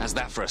How's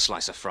that for a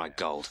slice of fried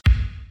gold?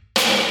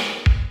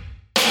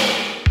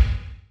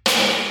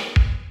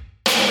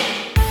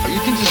 You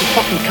think this is a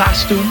fucking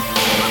costume?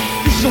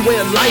 This is a way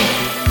of life.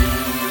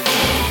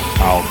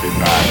 I'll be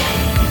back.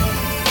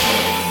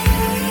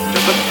 To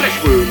the flesh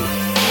wound.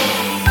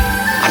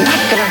 I'm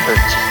not gonna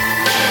hurt you.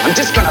 I'm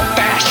just gonna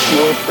bash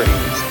your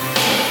brains.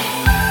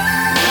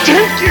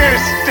 Take your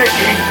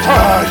sticking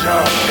paws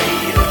off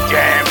me, you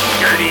damn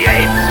dirty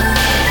ape!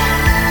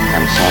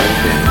 I'm sorry,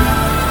 Dave.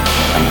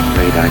 I'm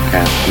afraid I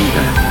can't do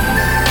that.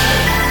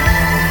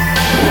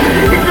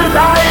 It's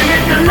alive!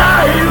 It's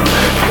alive!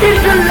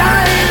 It's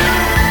alive!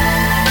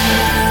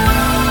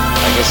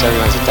 I guess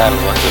everyone's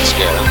entitled to one good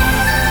scare, huh?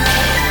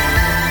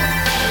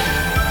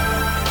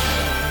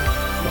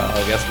 Well,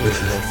 I guess we're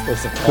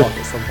supposed to talk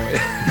at some point.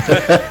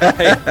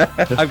 Hey,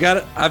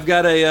 I've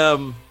got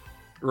a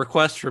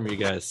request from you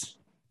guys.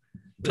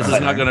 This is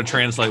not going to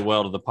translate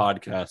well to the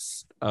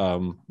podcast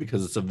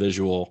because it's a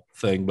visual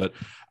thing, but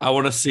I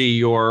want to see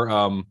your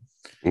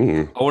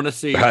I want to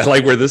see. I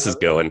like where this is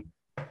going.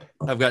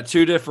 I've got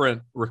two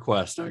different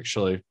requests,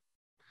 actually.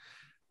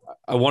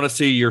 I want to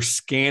see your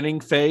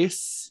scanning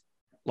face,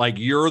 like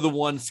you're the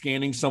one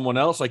scanning someone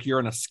else, like you're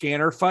in a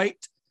scanner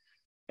fight,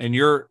 and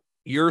you're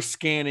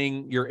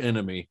scanning your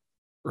enemy.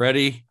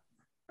 Ready?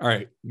 All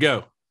right,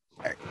 go.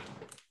 All right.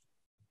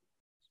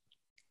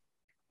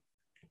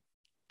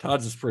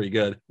 Todd's is pretty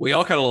good. We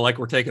all kind of look like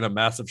we're taking a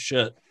massive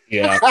shit.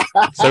 Yeah,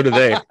 so do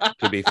they,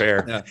 to be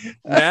fair. Yeah.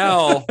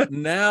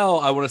 Now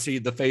I want to see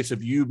the face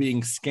of you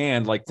being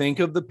scanned. Like, think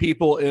of the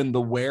people in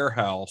the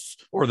warehouse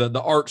or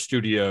the art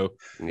studio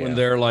when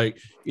they're like,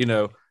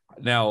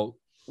 now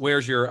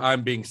where's your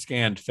I'm being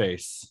scanned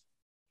face?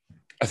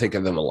 I think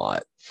of them a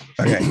lot.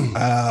 Okay.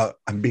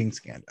 I'm being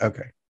scanned.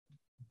 Okay.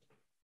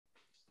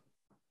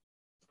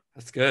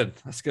 That's good.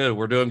 That's good.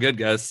 We're doing good,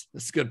 guys.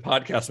 This is good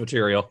podcast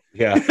material.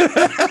 Yeah.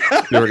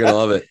 You're going to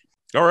love it.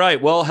 All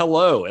right. Well,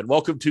 hello and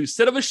welcome to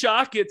Cinema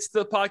Shock. It's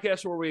the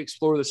podcast where we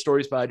explore the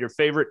stories behind your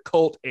favorite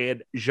cult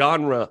and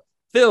genre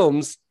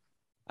films.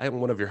 I am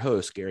one of your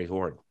hosts, Gary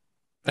Horn.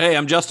 Hey,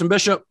 I'm Justin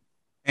Bishop.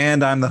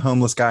 And I'm the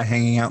homeless guy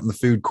hanging out in the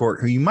food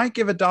court who you might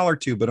give $1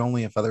 to, but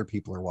only if other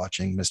people are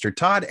watching, Mr.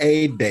 Todd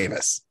A.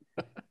 Davis.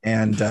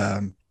 And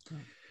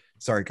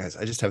sorry, guys,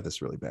 I just have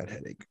this really bad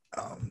headache.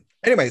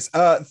 Anyways,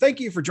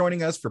 thank you for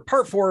joining us for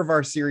part 4 of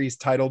our series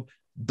titled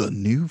The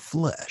New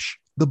Flesh,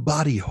 the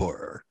Body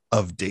Horror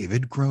of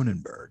David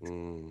Cronenberg.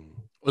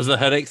 Was the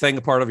headache thing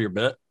a part of your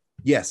bit?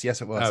 Yes,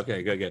 it was.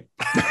 Okay, good.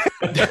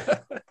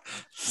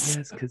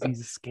 Yes, because he's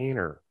a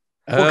scanner.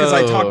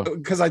 Well,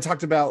 because I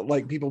talked about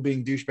like people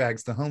being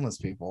douchebags to homeless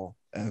people,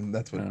 and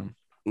that's what.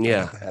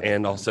 Yeah,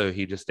 and also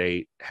he just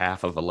ate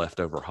half of a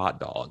leftover hot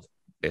dog.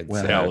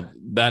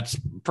 That's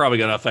probably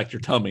going to affect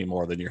your tummy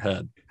more than your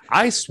head.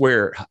 I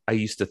swear, I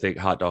used to think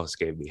hot dogs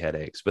gave me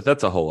headaches, but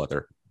that's a whole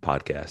other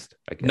podcast.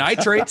 I guess.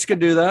 Nitrates can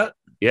do that.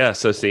 Yeah.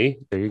 So see,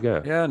 there you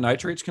go. Yeah,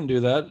 nitrates can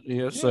do that.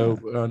 Yeah. So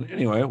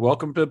anyway,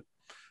 welcome to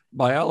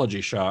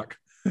Biology Shock.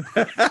 We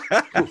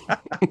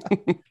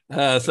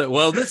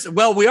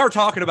are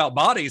talking about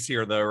bodies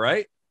here, though,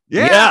 right?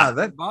 Yeah,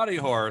 that body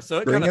horror.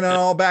 So bringing it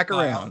all back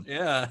around.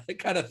 Yeah, it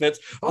kind of fits.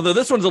 Although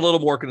this one's a little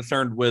more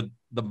concerned with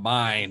the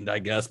mind, I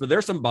guess. But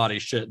there's some body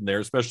shit in there,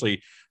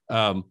 especially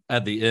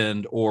at the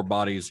end, or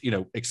bodies,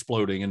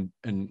 exploding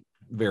in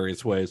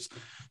various ways.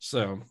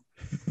 So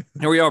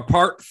here we are.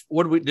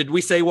 Did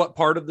we say what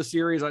part of the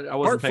series? I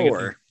wasn't part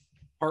 4.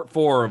 Part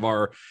 4 of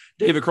our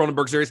David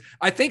Cronenberg series.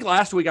 I think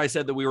last week I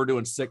said that we were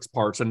doing 6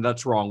 parts, and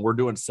that's wrong. We're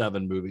doing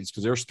 7 movies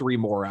because there's 3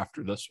 more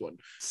after this one.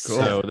 Cool.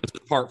 So this is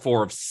part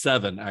 4 of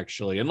 7,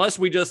 actually. Unless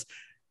we just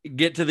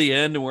get to the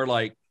end and we're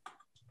like,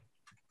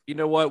 you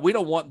know what? We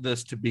don't want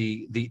this to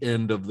be the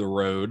end of the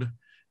road,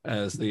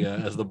 as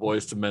the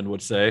Boys to Men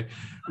would say.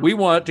 We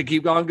want to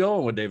keep on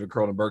going with David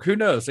Cronenberg. Who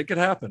knows? It could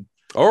happen.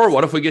 Or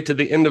what if we get to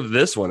the end of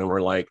this one and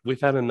we're like,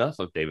 we've had enough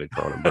of David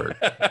Cronenberg?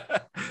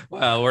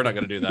 Well, we're not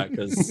going to do that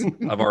because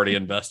I've already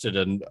invested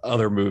in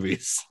other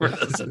movies.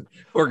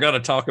 We're going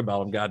to talk about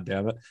them. God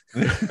damn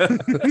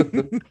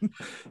it.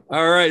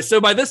 All right.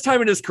 So by this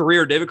time in his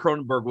career, David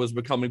Cronenberg was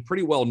becoming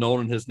pretty well known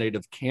in his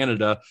native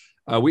Canada.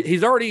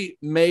 He's already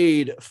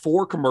made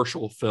 4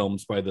 commercial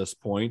films by this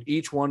point.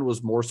 Each one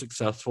was more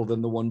successful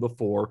than the one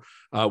before,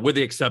 with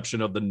the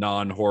exception of the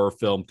non-horror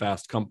film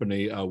Fast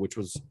Company, which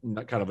was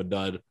kind of a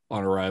dud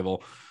on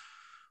arrival.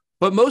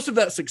 But most of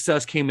that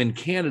success came in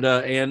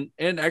Canada and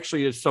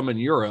actually some in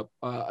Europe.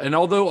 And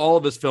although all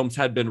of his films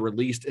had been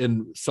released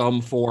in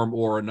some form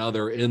or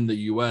another in the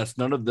US,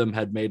 none of them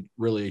had made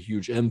really a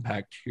huge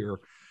impact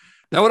here.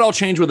 That would all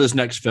change with his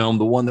next film,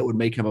 the one that would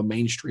make him a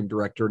mainstream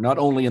director, not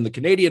only in the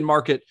Canadian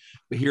market,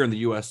 but here in the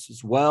US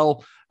as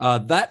well.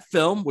 That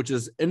film, which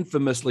is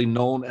infamously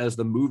known as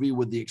the movie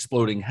with the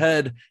exploding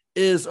head,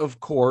 is, of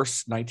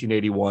course,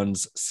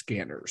 1981's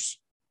Scanners.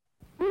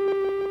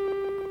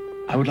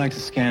 I would like to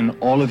scan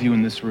all of you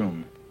in this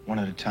room, one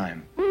at a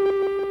time.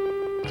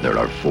 There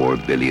are 4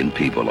 billion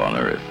people on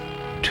Earth,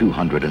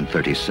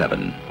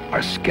 237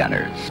 are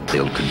scanners.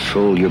 They'll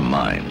control your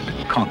mind,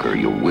 conquer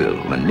your will,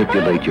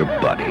 manipulate your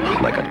body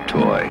like a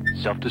toy.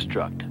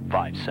 Self-destruct.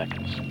 5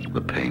 seconds.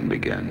 The pain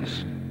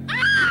begins.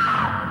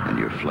 In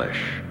your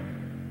flesh.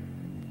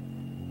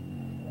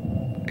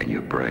 In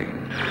your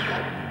brain.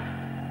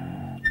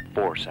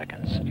 4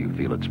 seconds. You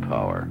feel its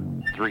power.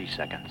 3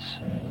 seconds.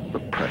 The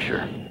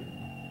pressure.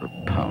 The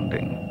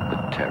pounding.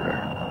 The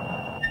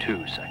terror.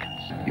 2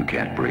 seconds. You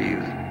can't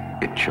breathe.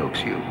 It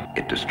chokes you.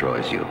 It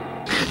destroys you.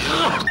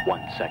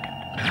 1 second.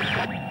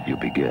 You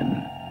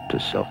begin to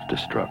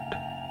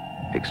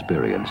self-destruct.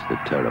 Experience the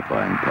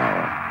terrifying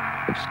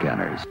power of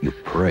scanners. You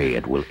pray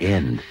it will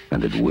end,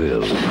 and it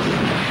will.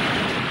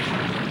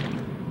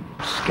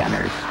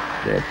 Scanners,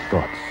 their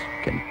thoughts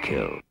can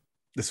kill.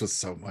 This was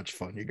so much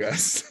fun, you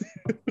guys.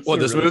 What,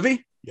 this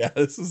movie? Yeah,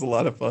 this was a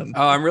lot of fun.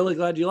 Oh, I'm really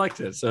glad you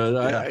liked it. So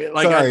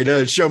Sorry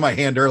to show my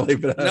hand early,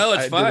 but no,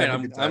 it's fine.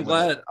 I'm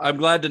glad. I'm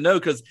glad to know,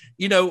 because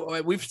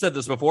we've said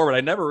this before, but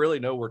I never really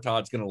know where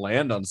Todd's going to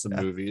land on some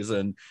movies,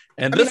 and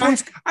this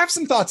one's. I have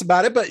some thoughts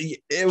about it, but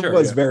it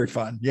was very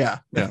fun. Yeah,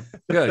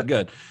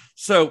 good.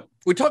 So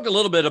we talked a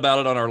little bit about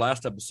it on our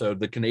last episode,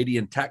 the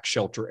Canadian tax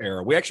shelter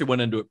era. We actually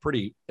went into it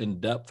pretty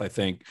in depth, I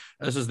think.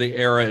 This is the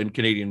era in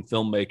Canadian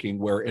filmmaking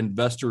where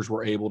investors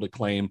were able to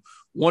claim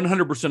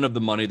 100% of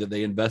the money that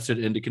they invested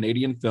into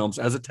Canadian films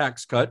as a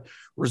tax cut,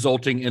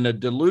 resulting in a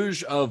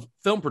deluge of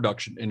film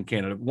production in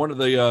Canada. One of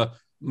the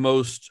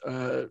most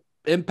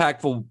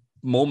impactful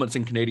moments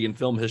in Canadian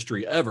film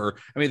history ever.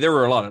 I mean, there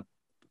were a lot of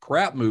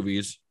crap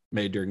movies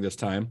made during this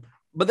time,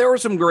 but there were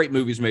some great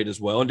movies made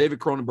as well. And David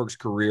Cronenberg's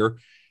career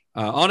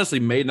honestly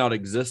may not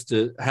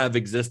have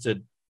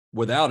existed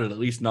without it, at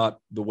least not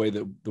the way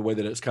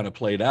that it's kind of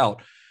played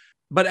out.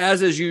 But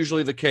as is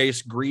usually the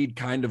case, greed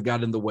kind of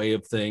got in the way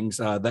of things.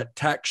 That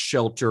tax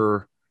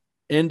shelter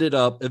ended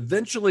up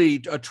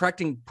eventually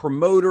attracting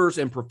promoters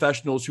and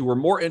professionals who were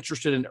more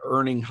interested in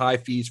earning high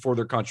fees for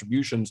their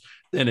contributions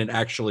than in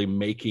actually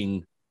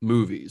making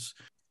movies.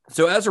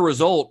 So as a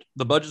result,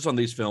 the budgets on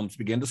these films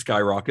began to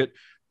skyrocket,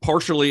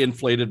 partially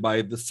inflated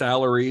by the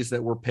salaries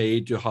that were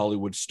paid to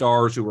Hollywood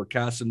stars who were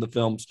cast in the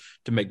films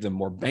to make them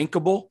more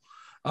bankable.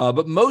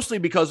 But mostly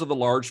because of the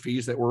large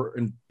fees that were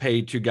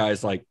paid to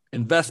guys like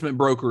investment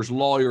brokers,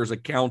 lawyers,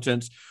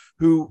 accountants,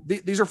 who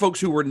these are folks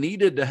who were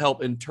needed to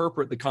help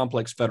interpret the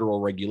complex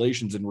federal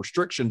regulations and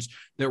restrictions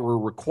that were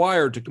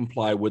required to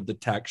comply with the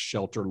tax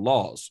shelter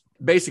laws.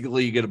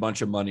 Basically, you get a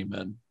bunch of money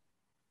men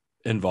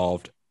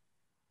involved,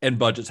 and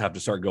budgets have to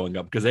start going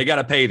up because they got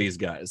to pay these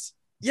guys.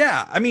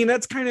 Yeah, I mean,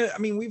 that's kind of,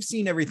 we've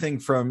seen everything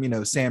from,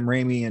 Sam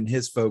Raimi and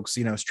his folks,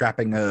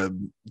 strapping a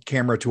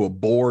camera to a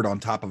board on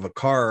top of a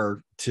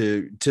car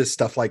to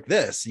stuff like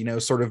this,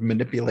 sort of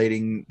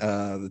manipulating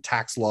the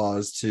tax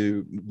laws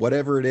to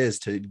whatever it is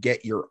to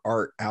get your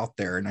art out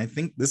there. And I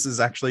think this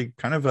is actually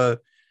kind of a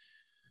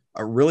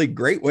really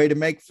great way to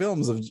make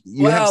films.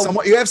 You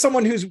have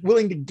someone who's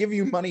willing to give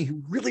you money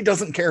who really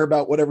doesn't care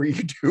about whatever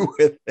you do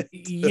with it.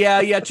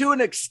 yeah, to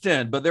an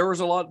extent, but there were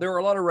a lot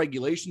of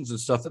regulations and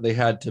stuff that they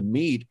had to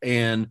meet.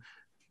 And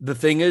the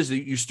thing is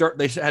that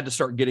they had to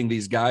start getting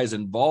these guys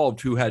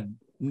involved who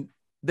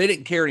they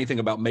didn't care anything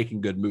about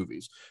making good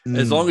movies.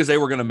 As long as they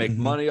were going to make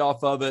money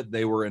off of it,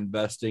 they were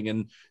investing.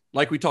 And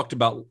like we talked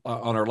about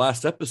on our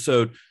last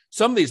episode,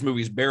 some of these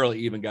movies barely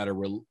even got a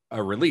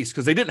release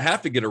because they didn't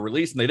have to get a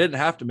release and they didn't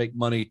have to make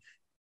money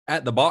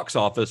at the box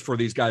office for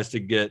these guys to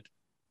get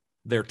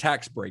their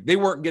tax break. They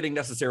weren't getting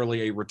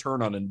necessarily a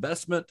return on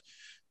investment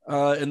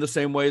in the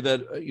same way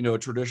that, a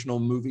traditional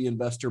movie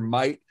investor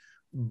might,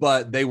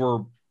 but they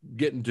were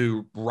getting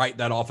to write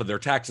that off of their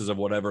taxes of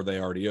whatever they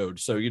already owed.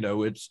 So,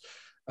 it's,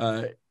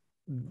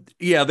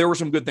 there were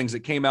some good things that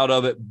came out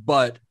of it,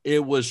 but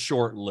it was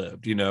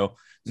short-lived,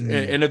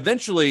 And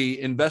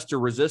eventually investor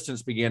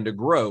resistance began to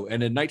grow.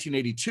 And in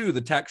 1982,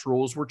 the tax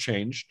rules were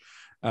changed.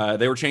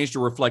 They were changed to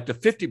reflect a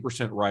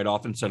 50%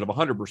 write-off instead of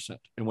 100%.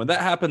 And when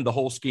that happened, the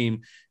whole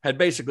scheme had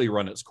basically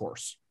run its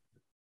course.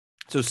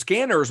 So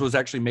Scanners was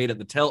actually made at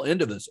the tail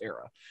end of this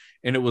era,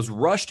 and it was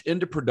rushed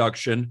into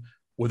production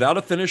without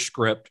a finished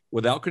script,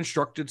 without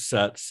constructed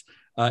sets,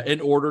 in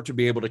order to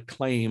be able to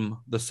claim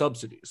the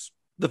subsidies.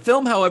 The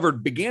film, however,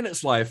 began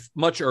its life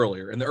much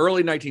earlier in the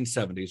early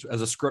 1970s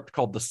as a script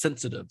called The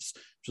Sensitives,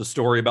 which is a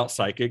story about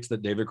psychics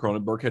that David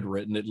Cronenberg had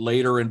written. It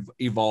later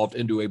evolved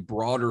into a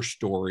broader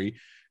story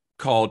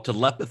called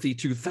Telepathy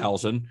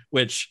 2000,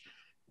 which,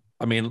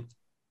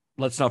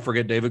 let's not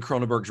forget David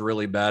Cronenberg's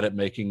really bad at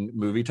making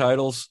movie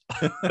titles.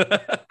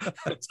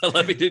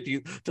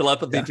 Telepathy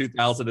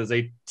 2000 is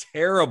a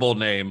terrible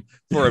name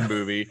for a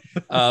movie.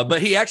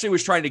 But he actually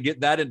was trying to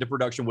get that into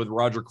production with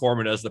Roger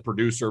Corman as the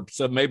producer.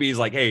 So maybe he's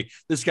like, hey,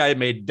 this guy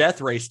made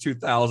Death Race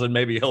 2000.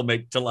 Maybe he'll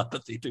make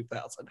Telepathy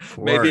 2000.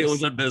 Maybe it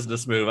was a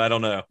business move. I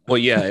don't know. Well,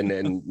 yeah.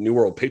 And New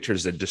World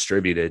Pictures had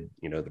distributed,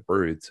 The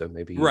Brood. So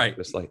maybe he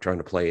was like trying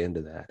to play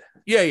into that.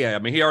 Yeah.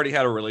 He already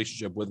had a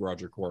relationship with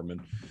Roger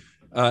Corman.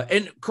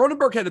 And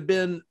Cronenberg had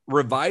been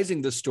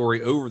revising this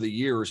story over the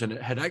years, and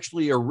it had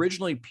actually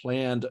originally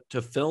planned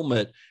to film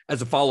it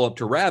as a follow-up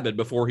to Rabid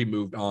before he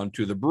moved on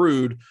to The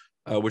Brood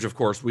which of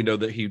course we know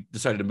that he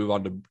decided to move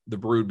on to the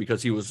Brood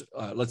because he was,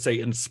 let's say,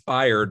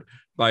 inspired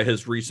by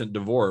his recent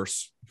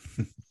divorce.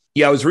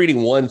 Yeah, I was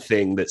reading one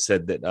thing that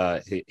said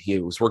that he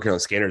was working on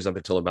Scanners up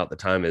until about the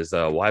time his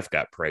wife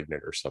got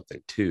pregnant or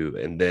something too,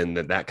 and then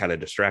that kind of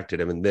distracted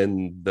him, and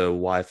then the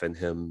wife and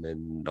him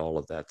and all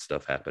of that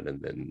stuff happened,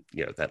 and then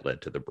that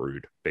led to the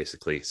Brood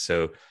basically.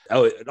 So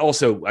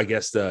also, I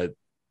guess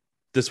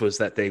this was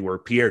that they were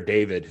Pierre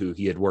David, who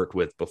he had worked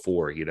with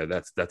before.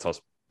 That's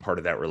also part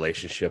of that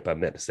relationship. I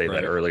meant to say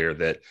that earlier,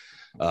 that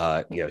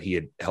he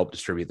had helped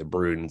distribute the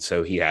Brood, and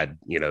so he had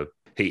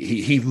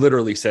he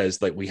literally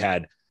says, like, we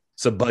had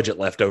some budget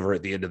left over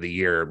at the end of the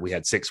year. We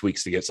had 6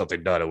 weeks to get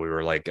something done, and we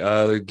were like,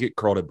 get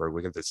Cronenberg.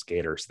 We got the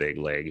Scanners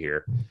thing laying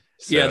here.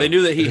 So. Yeah, they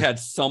knew that he had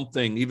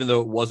something, even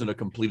though it wasn't a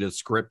completed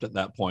script at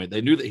that point.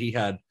 They knew that he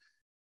had,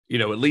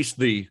 at least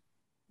the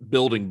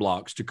building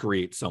blocks to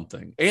create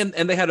something, and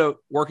they had a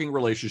working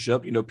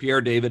relationship.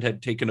 Pierre David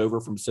had taken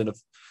over from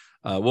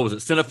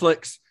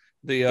Cineflix,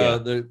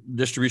 the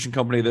distribution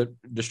company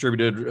that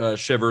distributed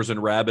Shivers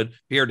and Rabid.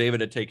 Pierre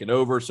David had taken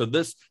over, so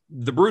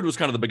the Brood was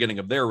kind of the beginning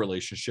of their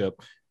relationship.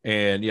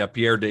 And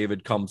Pierre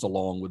David comes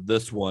along with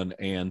this one,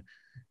 and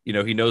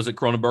he knows that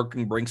Cronenberg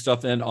can bring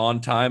stuff in on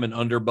time and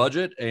under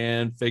budget,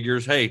 and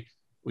figures, hey,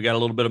 we got a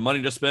little bit of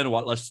money to spend.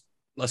 Let's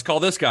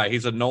call this guy.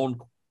 He's a known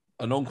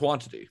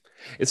quantity.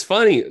 It's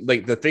funny,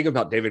 like, the thing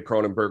about David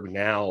Cronenberg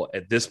now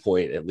at this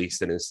point, at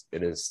least in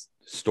his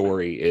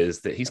story,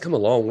 is that he's come a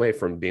long way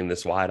from being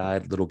this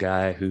wide-eyed little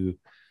guy who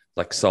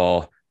like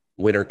saw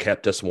Winter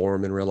Kept Us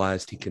Warm and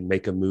realized he can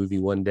make a movie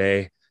one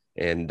day,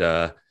 and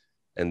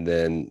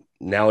then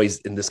now he's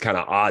in this kind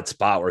of odd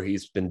spot where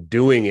he's been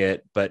doing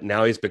it, but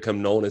now he's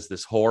become known as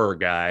this horror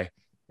guy,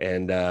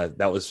 and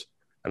that was,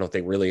 I don't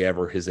think, really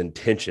ever his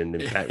intention.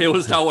 In fact, it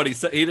was not what he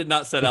said. He did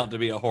not set out to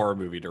be a horror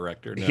movie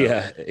director. No.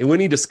 Yeah. And when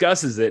he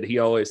discusses it, he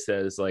always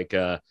says, like,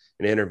 in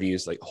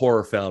interviews, like,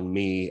 horror found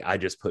me. I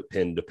just put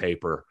pen to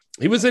paper.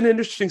 He was in an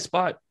interesting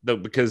spot, though,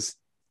 because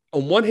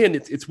on one hand,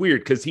 it's weird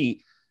because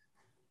he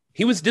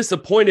was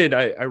disappointed.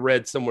 I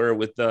read somewhere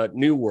with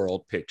New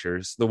World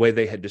Pictures, the way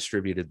they had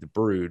distributed the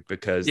Brood,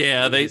 because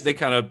they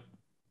kind of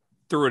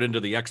threw it into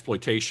the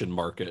exploitation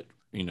market.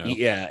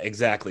 Yeah,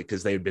 exactly,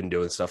 because they'd been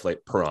doing stuff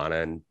like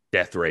Piranha and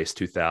Death Race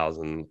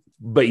 2000,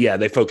 but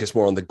they focused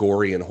more on the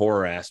gory and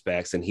horror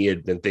aspects, and he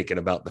had been thinking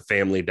about the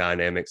family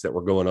dynamics that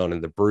were going on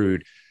in the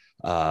Brood.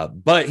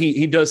 But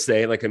he does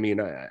say, like,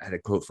 I had a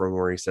quote from him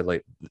where he said,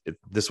 like,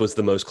 this was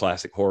the most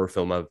classic horror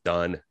film I've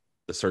done.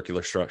 The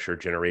circular structure,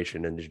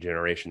 generation into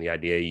generation, the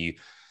idea you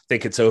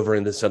think it's over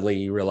and then suddenly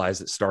you realize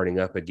it's starting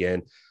up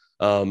again.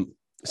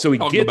 So he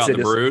talking gets about it.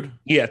 The Brood.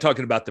 Yeah,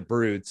 talking about the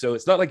Brood. So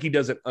it's not like he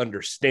doesn't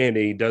understand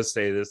it. He does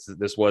say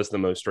this was the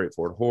most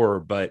straightforward horror,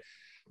 but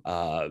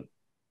I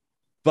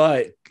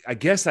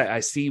guess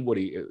I see what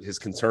his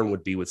concern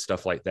would be with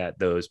stuff like that,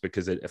 though, is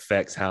because it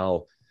affects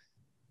how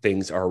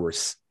things are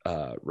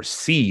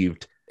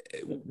received,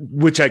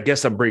 which I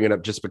guess I'm bringing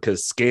up just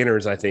because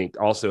Scanners, I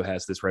think, also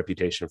has this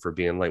reputation for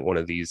being like one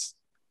of these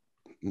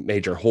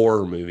major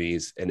horror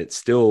movies, and it's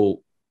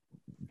still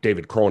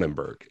David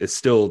Cronenberg. It's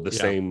still the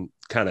same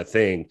kind of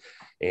thing.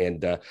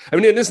 And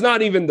it's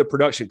not even the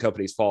production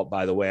company's fault,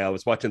 by the way. I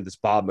was watching this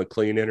Bob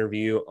McLean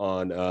interview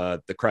on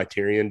the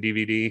Criterion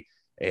DVD,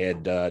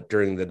 and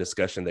during the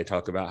discussion, they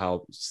talk about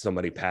how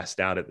somebody passed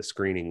out at the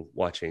screening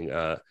watching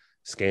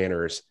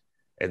Scanners.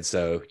 And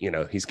so,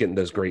 he's getting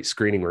those great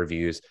screening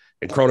reviews.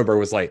 And Cronenberg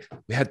was like,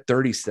 we had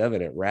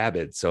 37 at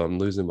Rabid, so I'm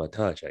losing my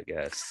touch, I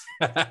guess.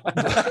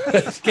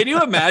 Can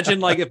you imagine,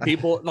 like, if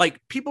people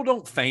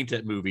don't faint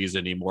at movies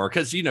anymore?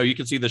 Because, you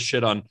can see the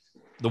shit on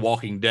The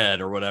Walking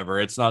Dead or whatever.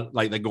 It's not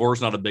like the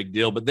gore's not a big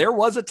deal. But there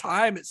was a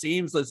time, it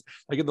seems, like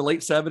in the late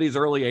 70s,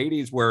 early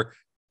 80s, where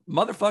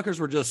motherfuckers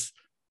were just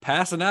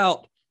passing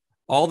out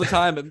all the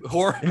time in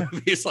horror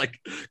movies. Like,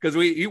 because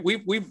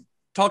we've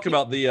talked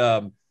about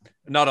the...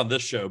 not on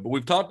this show, but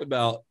we've talked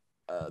about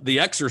The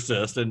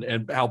Exorcist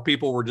and how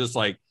people were just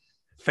like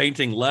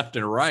fainting left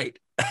and right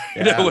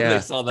when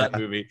they saw that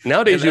movie.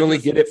 Nowadays, you only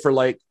get it for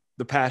like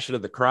the Passion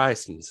of the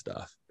Christ and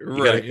stuff.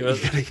 You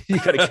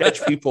gotta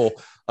catch people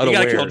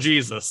unaware. You gotta kill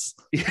Jesus.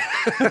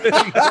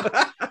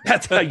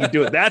 That's how you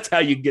do it. That's how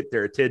you get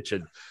their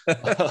attention.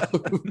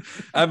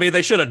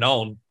 They should have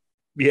known.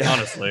 Yeah,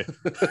 honestly.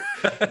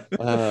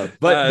 I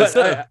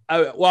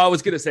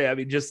was gonna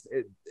say,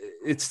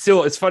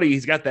 it's funny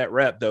he's got that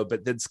rep though,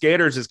 but then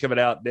Scanners is coming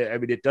out.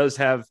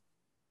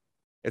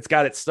 It's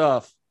got its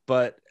stuff,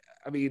 but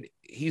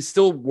he's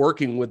still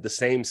working with the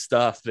same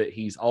stuff that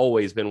he's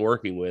always been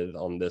working with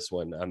on this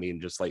one.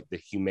 Just like the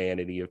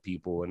humanity of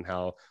people and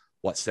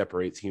what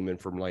separates human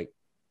from, like,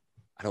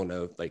 I don't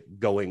know, like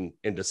going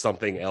into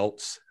something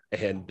else.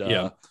 And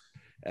I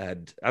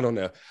don't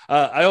know.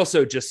 I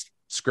also just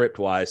script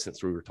wise,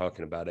 since we were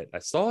talking about it, I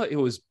saw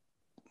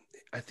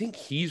I think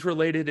he's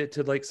related it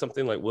to like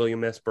something like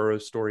William S.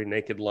 Burroughs' story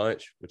Naked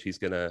Lunch, which he's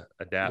going to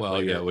adapt. Well,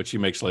 later. Which he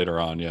makes later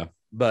on. Yeah.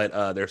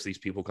 But there's these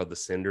people called the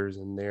Cinders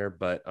in there.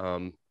 But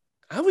I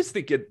I was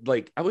thinking,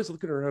 like, I was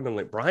looking around and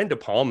like Brian De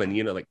Palma, and,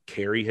 you know, like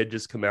Carrie had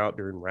just come out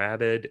during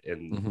Rabid,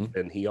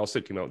 and he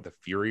also came out with The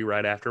Fury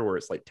right after, where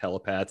it's like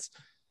telepaths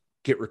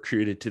get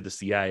recruited to the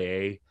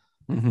CIA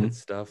and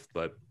stuff.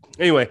 But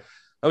anyway,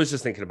 I was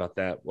just thinking about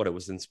that, what it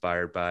was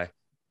inspired by.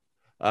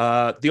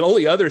 The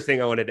only other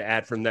thing I wanted to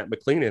add from that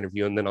McLean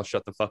interview, and then I'll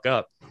shut the fuck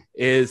up,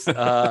 is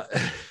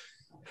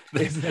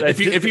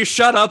if you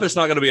shut up, it's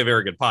not going to be a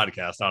very good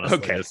podcast, honestly.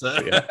 Okay,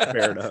 yeah,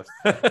 fair enough.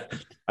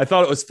 I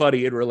thought it was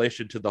funny in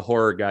relation to the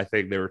horror guy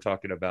thing they were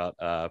talking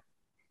about.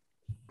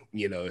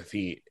 You know,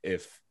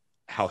 if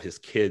how his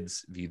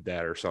kids viewed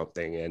that or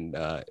something,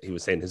 and he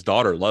was saying his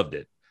daughter loved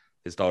it.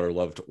 His daughter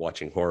loved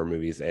watching horror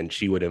movies, and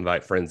she would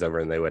invite friends over,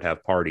 and they would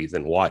have parties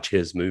and watch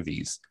his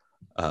movies.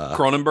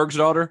 Cronenberg's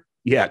daughter.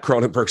 Yeah,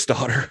 Cronenberg's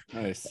daughter.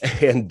 Nice.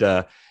 And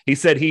he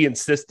said he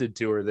insisted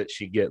to her that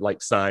she get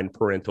like signed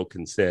parental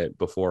consent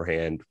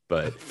beforehand,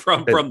 but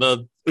from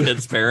the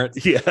kid's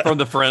parents, yeah, from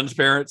the friend's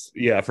parents,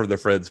 yeah, from the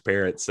friend's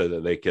parents, so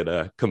that they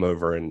could come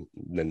over, and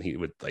then he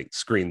would like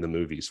screen the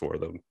movies for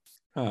them.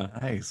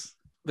 Nice.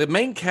 The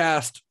main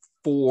cast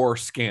for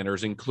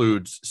Scanners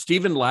includes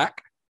Stephen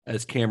Lack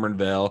as Cameron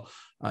Vale,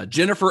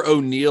 Jennifer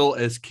O'Neill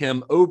as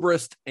Kim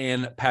Obrist,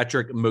 and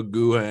Patrick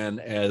McGoohan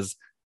as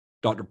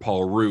Dr.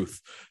 Paul Ruth.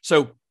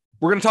 So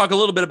we're going to talk a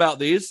little bit about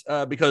these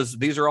because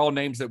these are all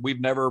names that we've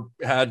never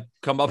had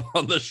come up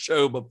on the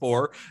show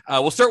before.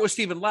 We'll start with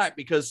Stephen Lack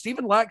because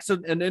Stephen Lack's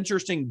an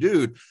interesting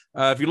dude.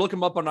 If you look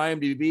him up on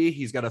IMDb,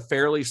 he's got a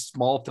fairly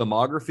small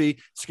filmography.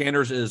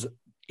 Scanners is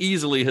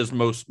easily his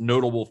most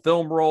notable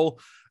film role.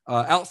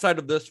 Outside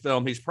of this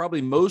film, he's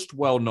probably most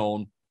well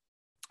known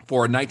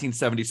for a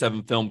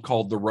 1977 film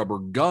called The Rubber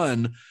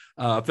Gun,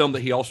 a film that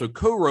he also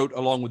co-wrote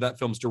along with that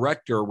film's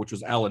director, which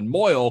was Alan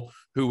Moyle,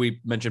 who we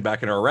mentioned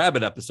back in our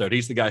Rabbit episode.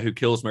 He's the guy who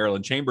kills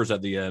Marilyn Chambers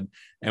at the end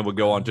and would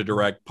go on to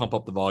direct Pump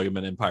Up the Volume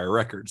and Empire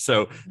Records.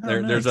 So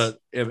there's I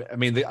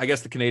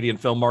guess the Canadian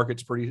film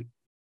market's pretty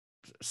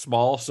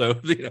small, so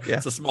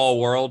it's a small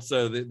world,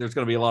 so there's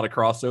going to be a lot of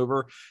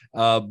crossover.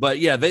 But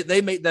yeah, they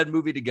made that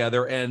movie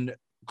together, and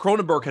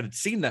Cronenberg had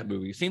seen that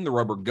movie, seen The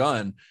Rubber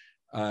Gun,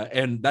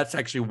 and that's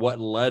actually what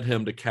led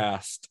him to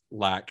cast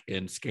Lack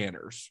in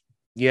Scanners.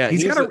 Yeah,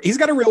 he's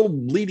got a real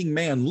leading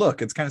man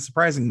look. It's kind of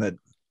surprising that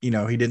he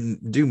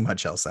didn't do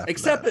much else after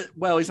except that.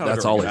 He's not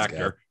a very good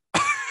actor.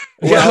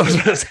 Well,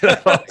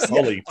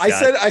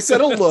 I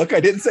said a look. I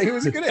didn't say he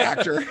was a good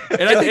actor.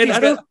 And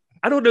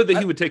I don't know that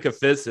he would take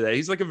offense to that.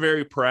 He's like a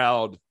very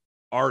proud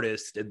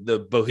artist and the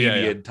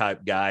bohemian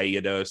type guy,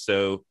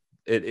 So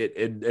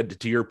it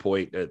to your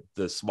point, at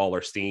the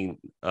smaller scene,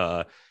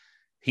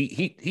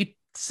 he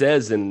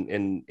says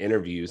in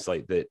interviews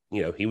like that,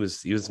 he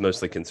was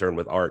mostly concerned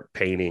with art,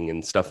 painting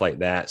and stuff like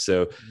that.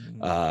 So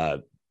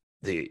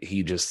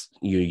he just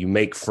you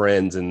make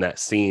friends in that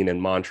scene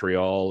in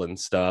Montreal and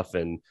stuff,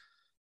 and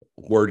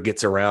word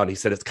gets around. He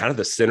said it's kind of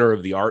the center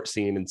of the art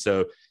scene, and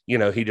so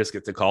he just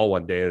gets a call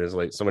one day and is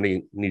like,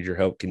 somebody needs your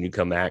help, can you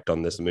come act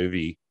on this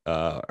movie,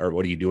 or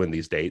what are you doing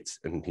these dates?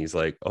 And he's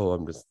like, oh,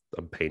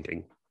 I'm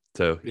painting.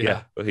 So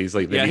he's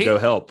like, then you go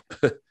help.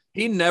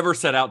 He never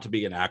set out to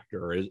be an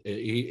actor.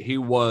 He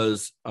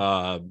was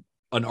an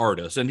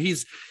artist, and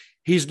he's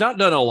not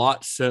done a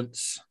lot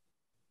since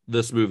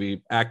this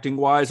movie acting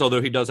wise,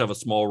 although he does have a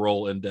small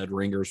role in Dead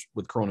Ringers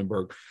with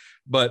Cronenberg.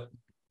 But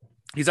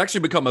he's actually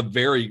become a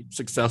very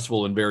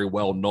successful and very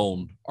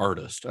well-known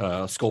artist,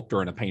 a sculptor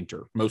and a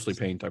painter, mostly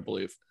paint, I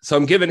believe. So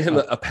I'm giving him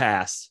a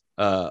pass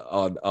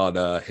on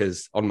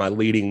my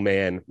leading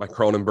man, my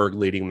Cronenberg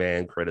leading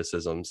man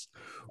criticisms.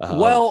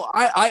 Well,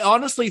 I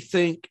honestly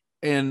think,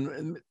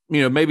 and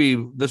maybe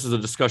this is a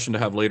discussion to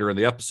have later in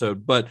the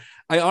episode, but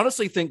I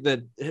honestly think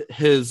that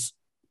his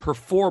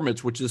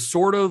performance, which is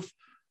sort of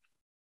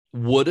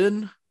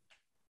wooden,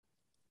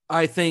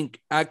 I think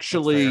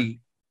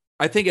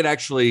it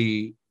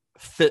actually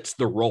fits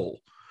the role,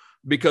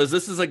 because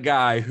this is a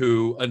guy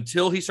who,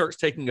 until he starts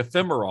taking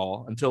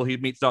ephemeral, until he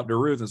meets Dr.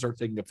 Ruth and starts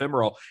taking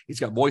ephemeral,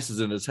 he's got voices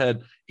in his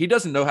head. He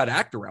doesn't know how to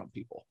act around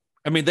people.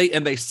 I mean,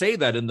 they say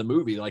that in the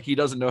movie, like he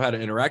doesn't know how to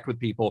interact with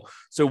people.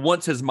 So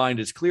once his mind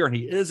is clear and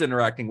he is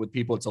interacting with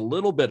people, it's a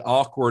little bit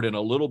awkward and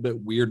a little bit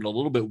weird and a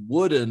little bit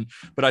wooden.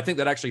 But I think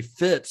that actually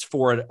fits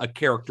for a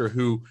character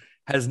who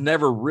has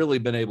never really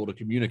been able to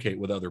communicate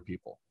with other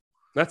people.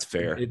 That's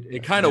fair.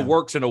 It kind of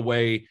works in a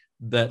way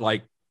that,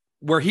 like,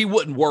 where he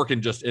wouldn't work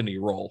in just any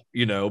role,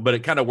 but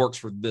it kind of works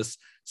for this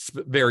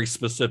very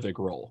specific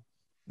role.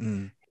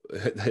 In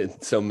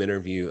some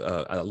interview,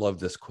 I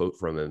love this quote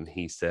from him.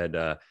 He said,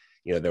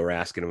 they were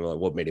asking him, like,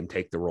 what made him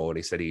take the role. And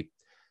he said he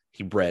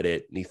read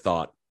it and he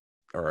thought,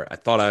 I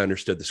thought I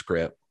understood the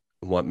script.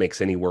 And what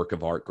makes any work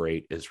of art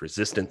great is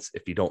resistance.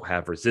 If you don't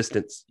have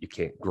resistance, you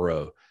can't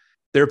grow.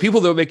 There are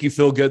people that will make you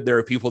feel good. There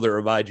are people that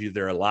remind you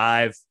they're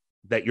alive,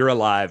 that you're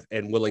alive,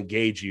 and will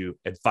engage you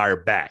and fire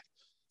back.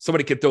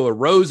 Somebody could throw a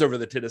rose over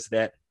the tennis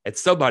net and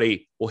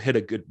somebody will hit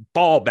a good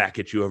ball back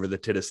at you over the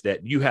tennis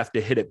net. You have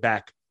to hit it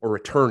back or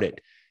return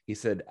it. He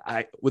said,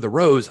 with a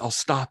rose, I'll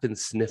stop and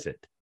sniff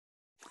it,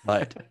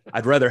 but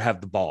I'd rather have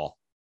the ball.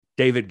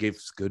 David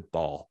gives good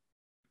ball.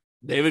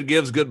 David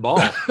gives good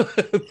ball.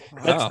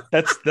 Wow.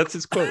 That's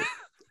his quote.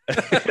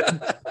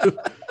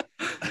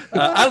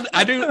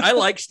 I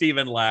like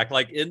Stephen Lack.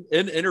 Like in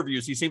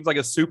interviews, he seems like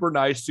a super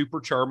nice, super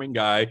charming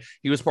guy.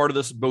 He was part of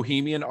this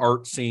bohemian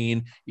art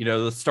scene,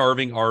 the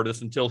starving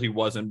artist, until he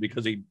wasn't,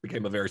 because he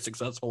became a very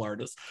successful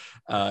artist.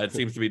 It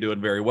seems to be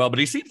doing very well, but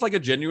he seems like a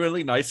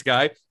genuinely nice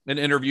guy in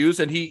interviews,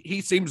 and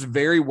he seems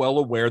very well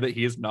aware that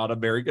he is not a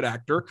very good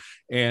actor.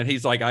 And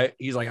he's like,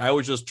 I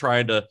was just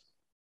trying to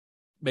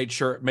make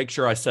sure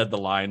I said the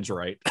lines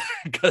right,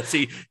 because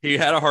he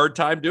had a hard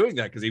time doing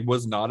that because he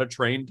was not a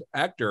trained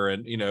actor.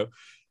 And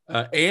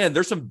and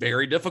there's some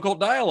very difficult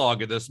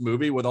dialogue in this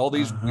movie with all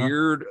these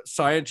weird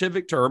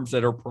scientific terms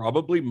that are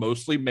probably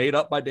mostly made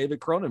up by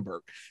David Cronenberg.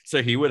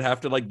 So he would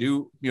have to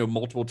do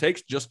multiple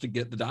takes just to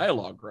get the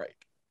dialogue right.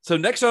 So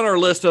next on our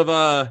list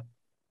of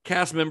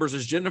cast members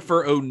is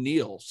Jennifer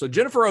O'Neill. So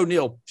Jennifer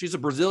O'Neill, she's a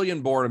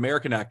Brazilian-born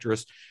American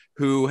actress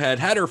who had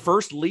her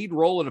first lead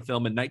role in a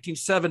film in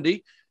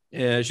 1970.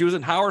 She was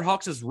in Howard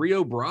Hawks'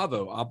 Rio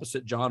Bravo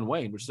opposite John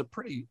Wayne, which is a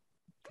pretty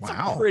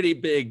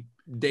big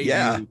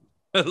debut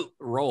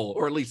role,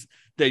 or at least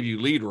debut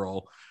lead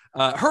role.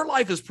 Her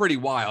life is pretty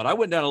wild. I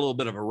went down a little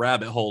bit of a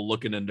rabbit hole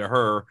looking into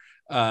her.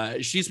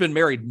 She's been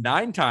married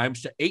 9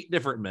 times to 8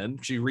 different men.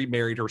 She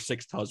remarried her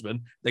 6th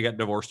husband. They got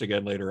divorced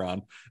again later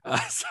on.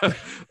 So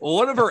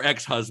one of her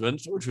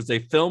ex-husbands, which was a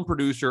film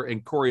producer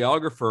and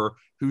choreographer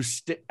who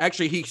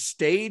he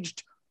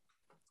staged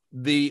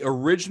the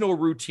original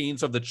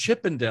routines of the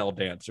Chippendale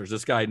dancers.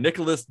 This guy,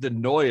 Nicholas de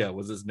Noia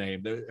was his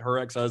name, her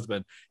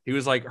ex-husband. He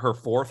was like her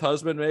 4th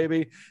husband,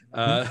 maybe.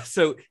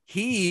 So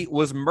he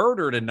was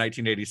murdered in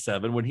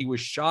 1987 when he was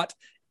shot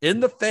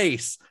in the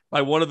face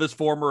by one of his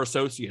former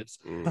associates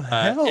in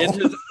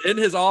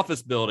his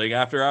office building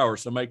after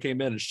hours. Somebody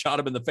came in and shot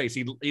him in the face.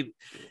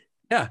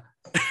 Yeah.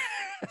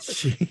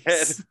 This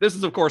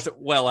is, of course,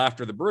 well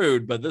after The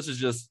Brood, but this is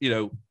just,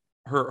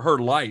 her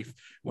life.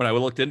 When I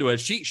looked into it,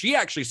 she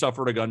actually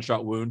suffered a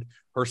gunshot wound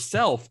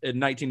herself in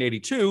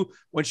 1982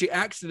 when she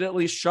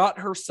accidentally shot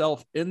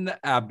herself in the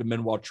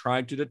abdomen while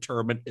trying to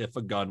determine if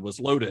a gun was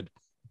loaded.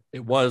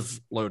 It was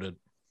loaded.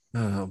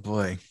 Oh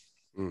boy.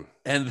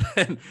 And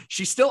then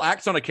she still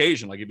acts on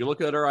occasion. Like if you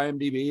look at her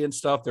IMDb and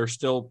stuff, there's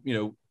still,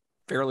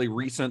 fairly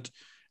recent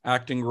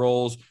acting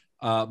roles.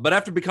 But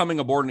after becoming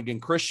a born-again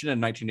Christian in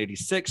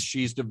 1986,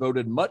 she's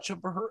devoted much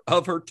of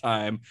her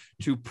time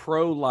to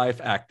pro-life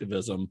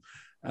activism.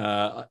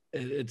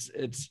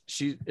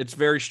 It's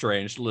very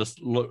strange.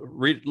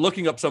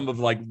 Looking up some of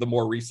the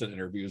more recent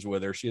interviews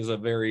with her, she is a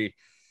very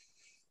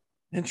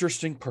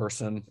interesting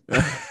person.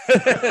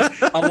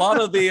 A lot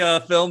of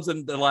the films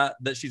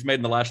that she's made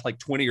in the last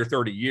 20 or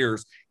 30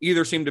 years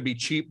either seem to be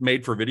cheap,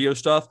 made-for-video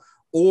stuff,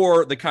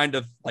 or the kind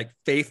of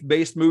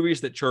faith-based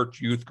movies that church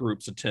youth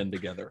groups attend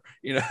together,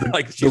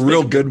 the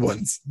real good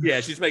ones.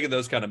 Yeah, she's making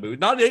those kind of movies.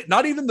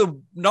 Not even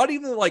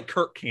the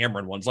Kirk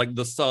Cameron ones, like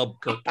the sub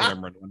Kirk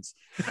Cameron ones.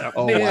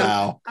 Oh, man,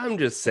 wow! I'm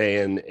just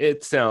saying,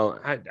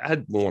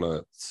 I'd want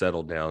to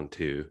settle down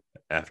too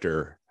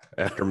after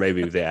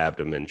maybe the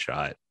abdomen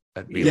shot.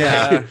 I'd be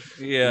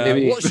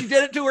maybe. Well, she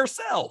did it to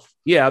herself.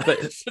 Yeah, but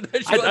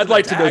I'd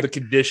like to know the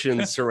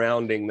conditions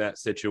surrounding that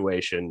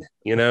situation.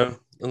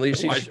 At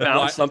least she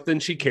found something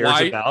she cares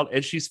about,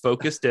 and she's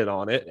focused in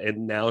on it.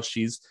 And now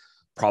she's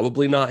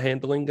probably not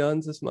handling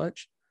guns as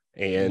much.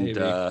 And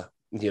I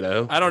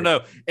don't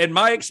know. In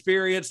my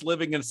experience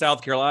living in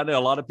South Carolina, a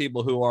lot of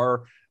people who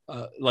are,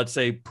 let's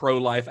say,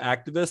 pro-life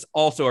activists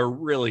also are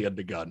really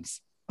into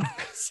guns.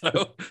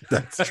 So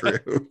that's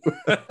true.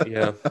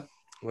 Yeah.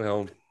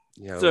 Well,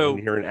 so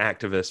when you're an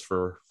activist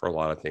for a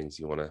lot of things,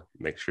 you want to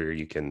make sure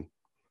you can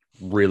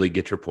really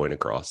get your point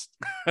across.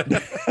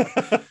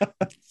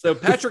 So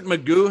Patrick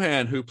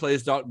McGoohan, who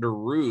plays Dr.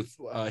 Ruth,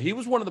 he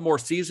was one of the more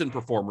seasoned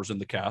performers in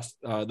the cast,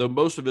 though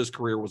most of his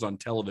career was on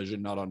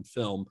television, not on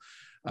film.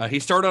 He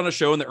started on a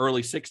show in the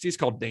early 60s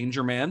called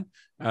Danger Man.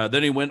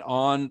 Then he went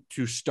on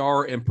to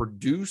star and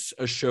produce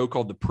a show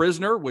called The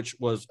Prisoner, which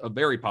was a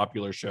very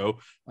popular show.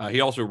 He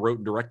also wrote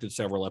and directed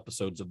several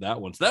episodes of that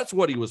one. So that's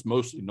what he was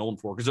mostly known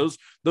for, because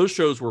those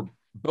shows were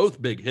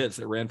both big hits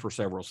that ran for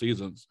several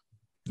seasons.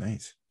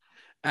 Nice.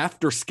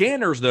 After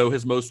Scanners, though,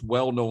 his most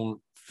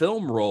well-known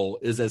film role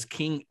is as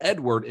King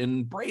Edward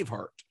in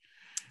Braveheart.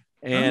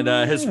 And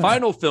his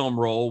final film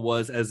role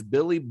was as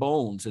Billy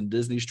Bones in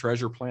Disney's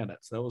Treasure Planet.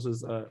 So that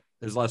was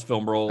his last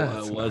film role.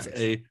 Was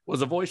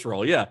a voice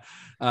role. Yeah,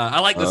 I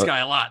like this guy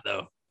a lot,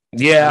 though.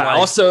 Yeah,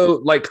 also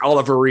like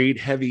Oliver Reed,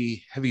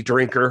 heavy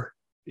drinker.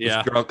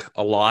 Yeah, drunk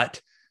a lot.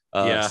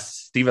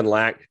 Stephen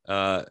Lack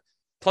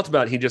talked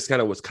about he just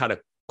was kind of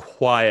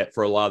quiet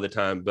for a lot of the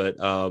time, but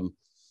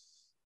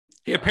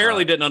he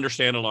apparently didn't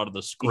understand a lot of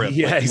the script.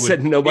 Yeah, he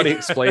said nobody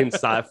explained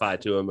sci-fi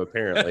to him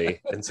apparently,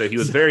 and so he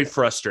was very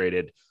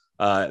frustrated.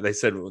 They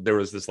said there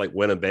was this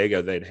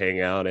Winnebago they'd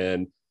hang out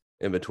in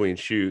between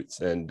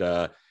shoots,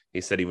 and he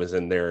said he was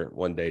in there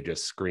one day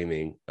just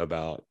screaming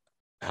about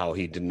how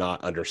he did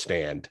not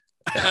understand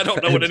I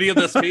don't know what any of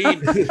this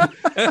means.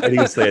 And he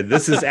was saying,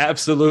 "This is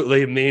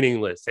absolutely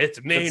meaningless.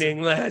 It's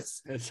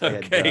meaningless. It's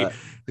okay. And,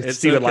 It's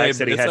Stephen okay. Lack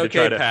said he It's had to okay,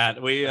 try to.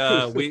 Pat.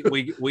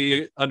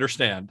 We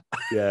understand.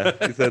 Yeah,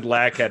 he said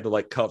Lack had to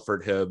like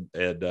comfort him,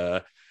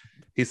 and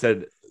he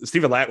said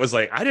Stephen Lack was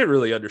like, "I didn't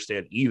really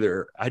understand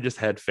either. I just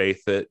had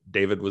faith that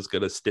David was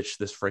going to stitch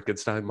this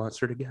Frankenstein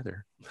monster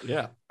together."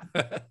 Yeah.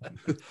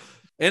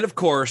 And of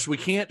course, we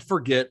can't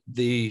forget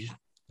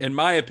in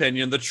my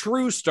opinion, the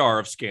true star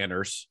of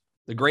Scanners,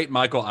 the great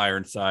Michael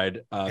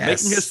Ironside,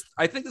 making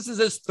I think this is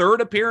his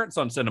third appearance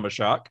on Cinema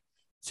Shock.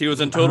 So he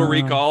was in Total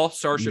Recall,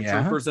 Starship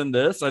Troopers in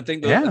this. I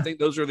think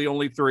those are the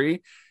only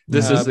three.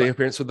 This is the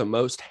appearance with the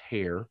most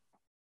hair.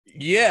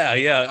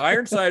 Yeah.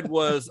 Ironside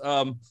was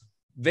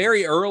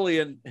very early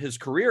in his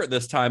career at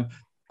this time.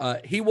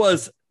 He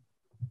was,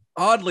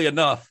 oddly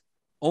enough,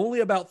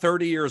 only about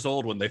 30 years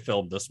old when they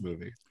filmed this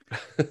movie.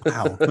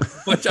 Wow.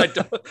 Which I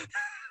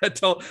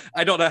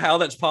don't know how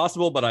that's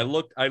possible, but I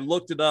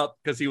looked it up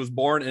because he was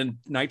born in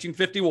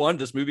 1951.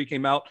 This movie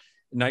came out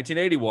in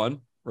 1981,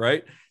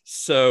 right?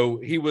 So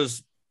he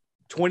was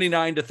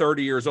 29 to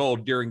 30 years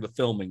old during the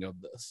filming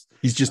of this.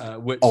 He's just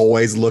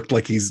always looked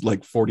like he's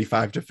like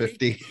 45 to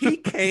 50. He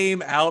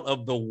came out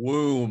of the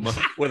womb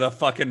with a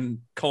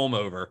fucking comb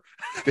over,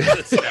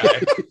 this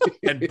guy,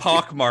 and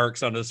pock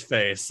marks on his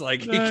face.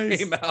 Like he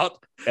came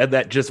out. And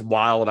that just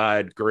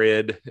wild-eyed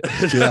grin.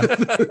 Yeah.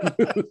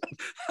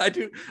 I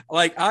do.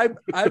 Like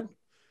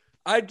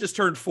I just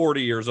turned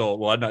 40 years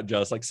old. Well, I'm not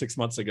just, like 6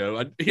 months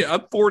ago.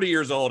 I'm 40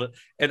 years old,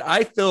 and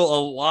I feel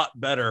a lot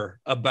better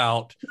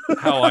about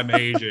how I'm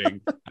aging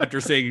after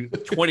seeing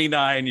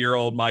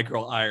 29-year-old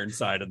Michael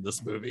Ironside in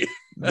this movie.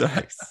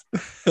 Nice.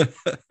 So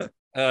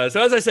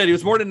as I said, he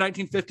was born in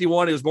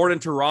 1951. He was born in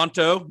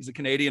Toronto. He's a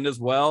Canadian as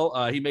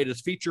well. He made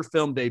his feature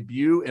film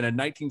debut in a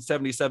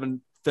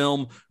 1977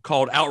 film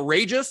called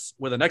Outrageous,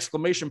 with an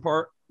exclamation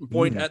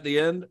point at the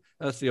end.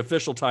 That's the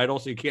official title,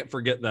 so you can't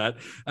forget that.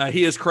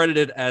 He is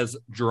credited as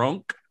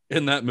Drunk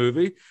in that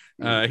movie.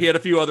 He had a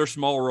few other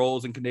small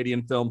roles in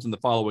Canadian films in the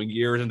following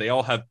years, and they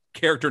all have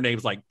character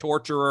names like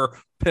torturer,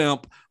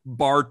 pimp,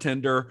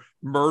 bartender,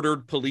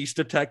 murdered police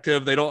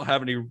detective.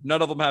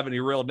 None of them have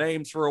any real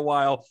names for a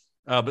while.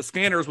 But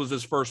Scanners was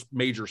his first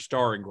major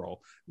starring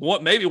role.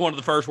 Maybe one of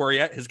the first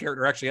where his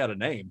character actually had a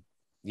name.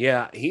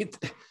 Yeah,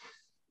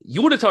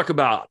 you want to talk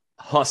about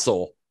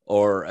hustle,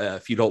 or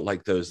if you don't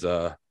like those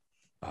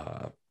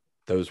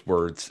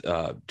words,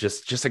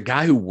 just a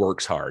guy who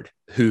works hard,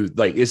 who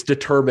like is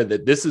determined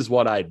that this is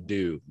what I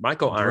do.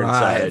 Michael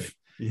Ironside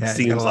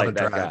seems like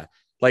that guy.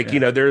 Like,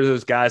 there's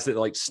those guys that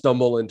like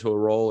stumble into a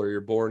role, or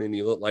you're born and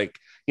you look like,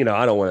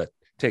 I don't want to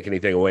take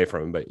anything away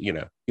from him, but you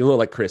look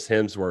like Chris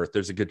Hemsworth.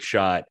 There's a good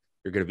shot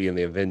you're going to be in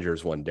the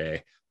Avengers one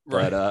day.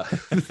 But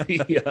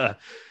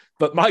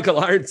but Michael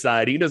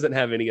Ironside, he doesn't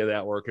have any of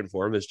that working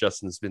for him, as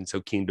Justin's been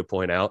so keen to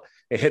point out.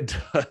 And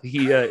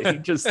he's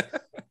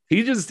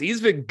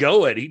been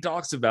going. He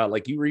talks about,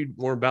 like, you read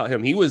more about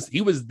him. He was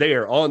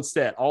there on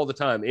set all the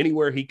time,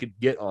 anywhere he could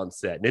get on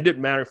set. And it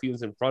didn't matter if he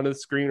was in front of the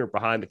screen or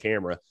behind the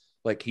camera.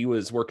 Like, he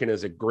was working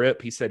as a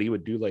grip. He said he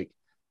would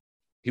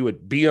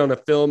be on a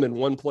film in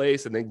one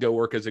place and then go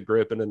work as a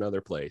grip in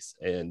another place.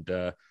 And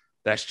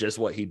that's just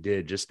what he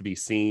did, just to be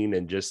seen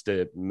and just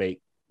to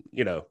make,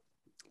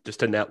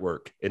 just to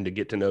network and to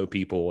get to know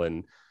people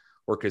and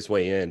work his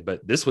way in.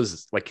 But this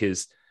was like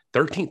his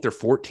 13th or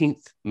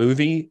 14th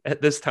movie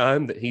at this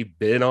time that he'd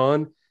been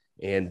on.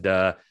 And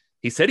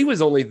he said he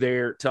was only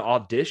there to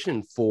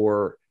audition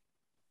for,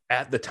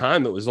 at the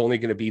time, it was only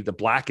going to be the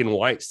black and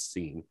white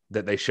scene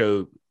that they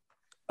showed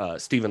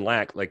Stephen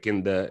Lack, like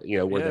in the,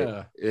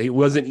 where he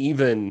wasn't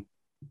even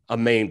a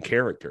main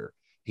character.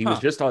 He was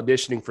just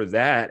auditioning for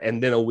that.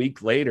 And then a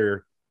week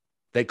later,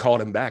 they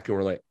called him back and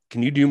were like,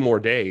 "Can you do more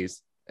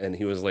days?" And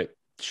he was like,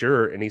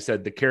 "Sure." And he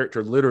said the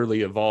character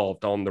literally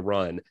evolved on the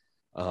run.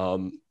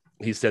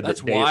 He said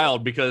that's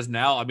wild, because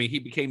now, he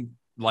became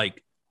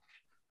like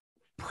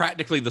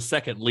practically the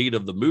second lead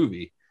of the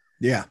movie.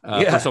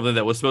 For something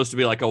that was supposed to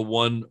be like a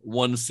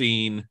one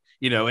scene,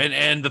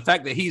 and the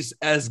fact that he's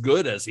as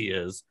good as he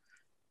is,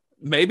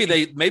 maybe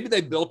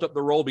they built up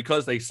the role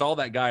because they saw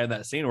that guy in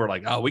that scene and were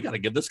like, "Oh, we got to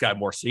give this guy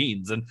more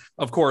scenes." And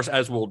of course,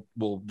 as we'll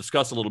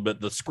discuss a little bit,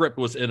 the script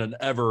was in an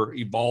ever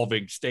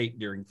evolving state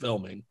during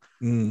filming.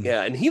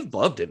 Yeah, and he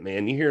loved it,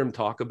 man. You hear him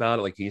talk about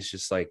it, like he's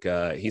just like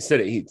he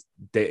said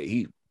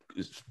he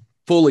was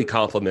fully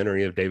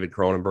complimentary of David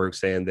Cronenberg,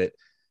 saying that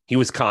he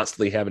was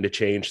constantly having to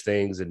change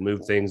things and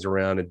move things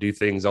around and do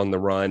things on the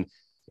run.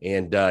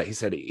 And he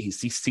said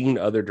he's seen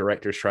other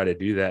directors try to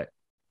do that,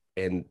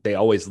 and they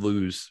always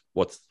lose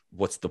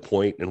what's the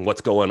point and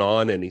what's going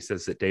on. And he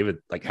says that David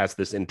like has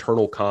this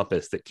internal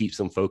compass that keeps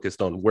him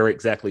focused on where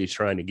exactly he's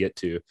trying to get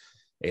to.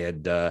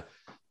 And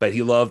but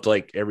he loved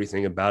like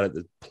everything about it,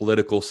 the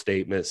political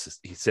statements.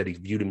 He said he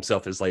viewed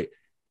himself as like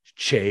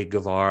Che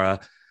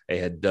Guevara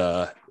and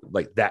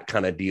like that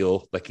kind of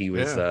deal. Like he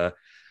was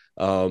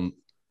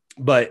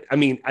but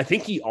I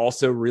think he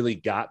also really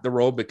got the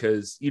role,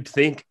 because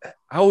I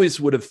always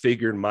would have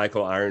figured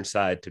Michael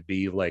Ironside to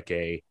be like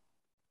a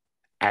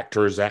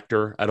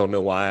actor. I don't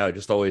know why. I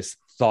just always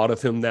thought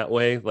of him that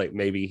way. Like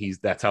maybe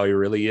that's how he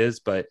really is.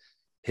 But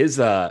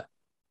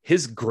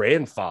his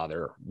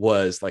grandfather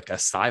was like a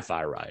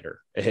sci-fi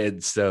writer.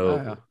 And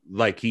so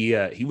like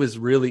he was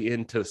really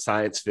into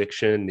science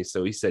fiction.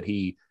 So he said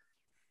he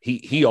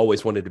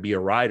always wanted to be a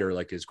writer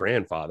like his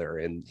grandfather,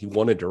 and he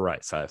wanted to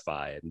write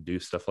sci-fi and do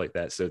stuff like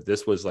that. So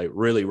this was like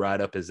really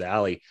right up his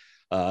alley.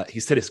 He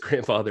said his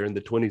grandfather in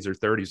the 20s or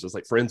 30s was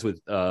like friends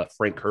with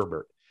Frank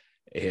Herbert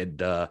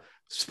and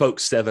spoke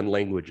 7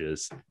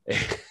 languages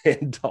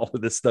and all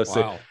of this stuff. Wow.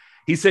 So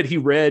he said he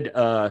read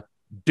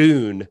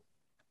Dune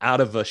out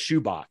of a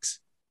shoebox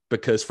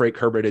because Frank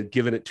Herbert had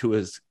given it to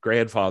his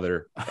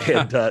grandfather.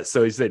 And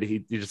so he said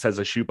he just has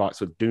a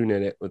shoebox with Dune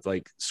in it with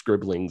like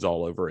scribblings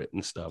all over it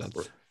and stuff.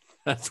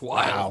 That's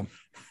wild.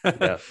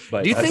 Yeah,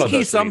 but do you think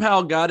he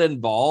somehow got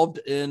involved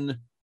in,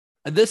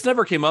 and this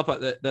never came up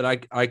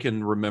that I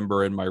can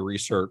remember in my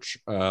research,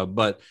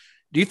 but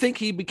do you think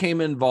he became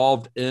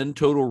involved in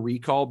Total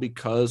Recall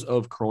because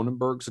of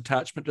Cronenberg's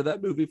attachment to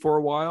that movie for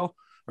a while?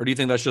 Or do you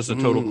think that's just a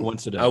total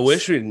coincidence? I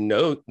wish we'd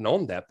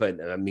known that, but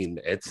I mean,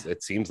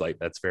 it seems like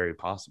that's very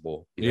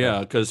possible. Yeah,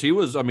 because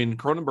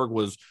Cronenberg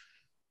was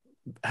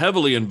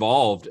heavily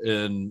involved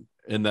in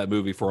that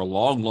movie for a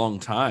long, long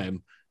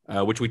time,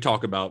 which we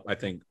talk about, I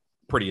think,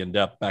 pretty in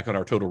depth back on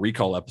our Total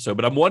Recall episode.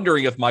 But I'm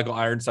wondering if Michael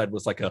Ironside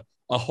was like a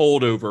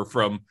holdover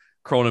from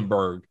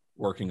Cronenberg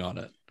working on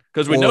it.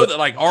 Because we know that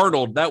like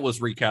Arnold, that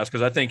was recast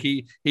because I think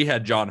he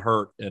had John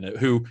Hurt in it,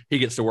 who he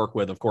gets to work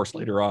with, of course,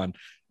 later on,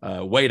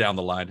 way down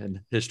the line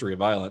in History of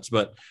Violence.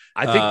 But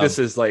I think this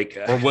is like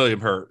or William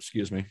Hurt,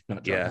 excuse me,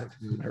 not John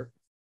Hurt.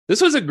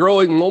 This was a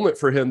growing moment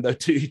for him, though.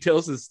 Too, he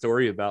tells his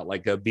story about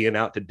like being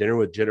out to dinner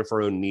with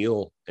Jennifer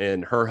O'Neill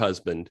and her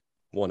husband,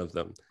 one of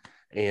them,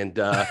 and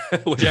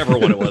whichever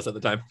one it was at the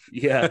time.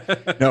 Yeah,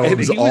 no, it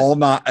was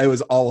It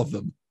was all of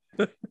them.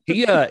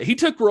 He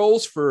took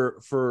roles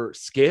for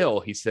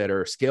scale, he said,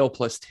 or scale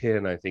plus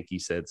 10, I think he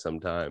said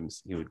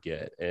sometimes he would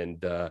get.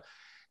 And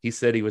he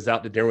said he was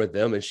out to dinner with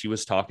them and she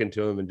was talking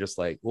to him and just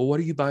like, well, what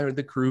are you buying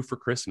the crew for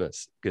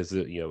Christmas? Because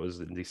it was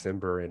in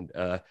December.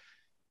 And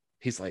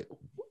he's like,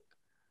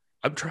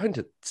 I'm trying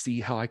to see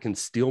how I can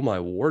steal my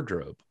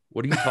wardrobe.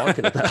 What are you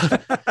talking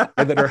about?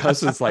 And then her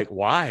husband's like,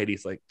 why? And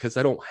he's like, because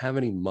I don't have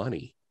any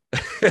money.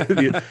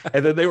 And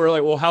then they were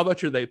like, well, how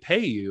much are they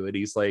pay you? And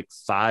he's like,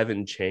 5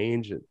 and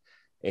change.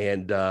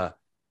 And the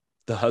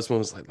husband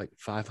was like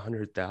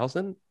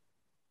 500,000.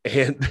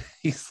 And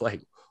he's like,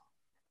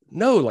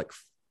 no, like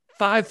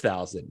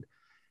 5,000.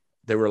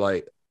 They were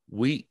like,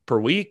 per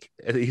week.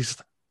 And he's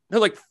like, no,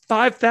 like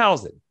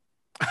 5,000.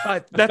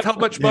 That's how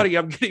much money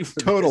I'm getting for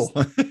total.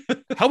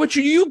 How much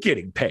are you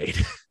getting paid?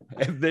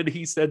 And then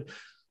he said,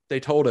 they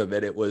told him,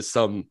 and it was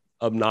some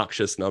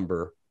obnoxious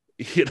number,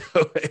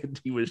 and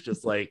he was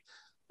just like,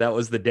 that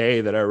was the day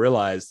that I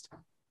realized,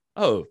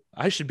 oh,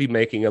 I should be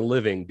making a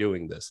living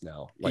doing this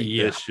now. Like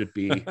they should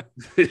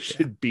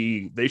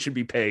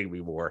be paying me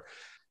more.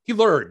 He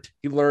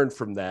learned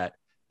from that.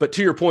 But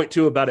to your point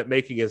too, about it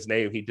making his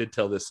name, he did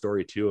tell this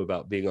story too,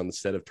 about being on the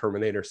set of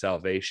Terminator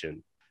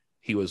Salvation.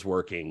 He was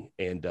working,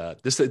 and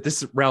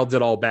this rounds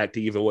it all back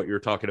to even what you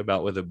were talking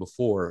about with him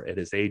before at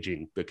his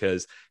aging,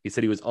 because he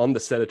said he was on the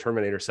set of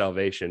Terminator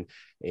Salvation,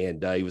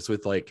 and he was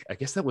with, like, I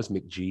guess that was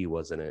McGee,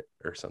 wasn't it,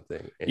 or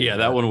something? And,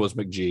 that one was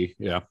McGee.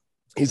 Yeah,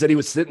 he said he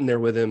was sitting there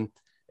with him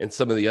and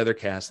some of the other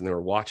cast, and they were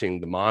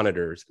watching the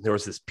monitors. And there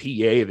was this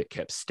PA that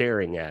kept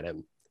staring at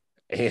him,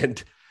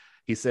 and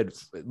he said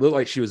it looked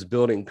like she was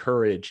building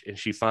courage, and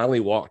she finally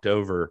walked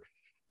over.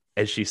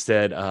 And she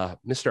said,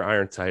 Mr.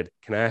 Ironside,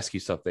 can I ask you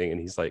something?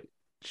 And he's like,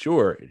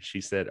 sure. And she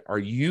said, are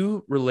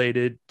you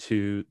related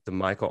to the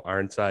Michael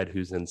Ironside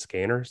who's in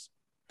Scanners?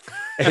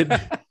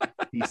 And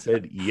he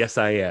said, yes,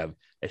 I am.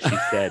 And she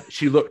said,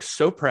 she looked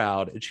so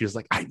proud. And she was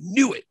like, I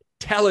knew it.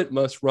 Talent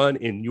must run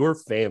in your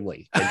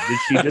family. And then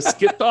she just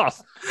skipped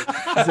off.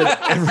 She said,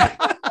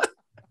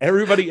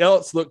 everybody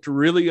else looked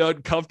really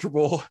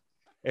uncomfortable.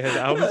 And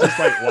I was just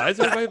like, why is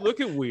everybody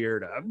looking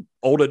weird? I'm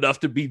old enough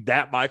to be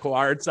that Michael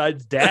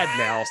Ironside's dad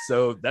now.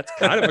 So that's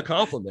kind of a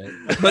compliment.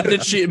 But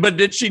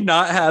did she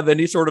not have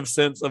any sort of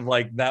sense of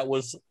like, that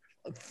was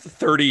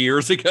 30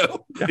 years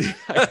ago?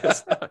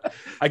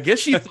 I guess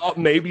she thought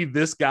maybe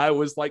this guy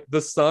was like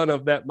the son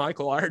of that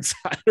Michael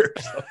Ironside or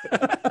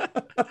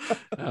something.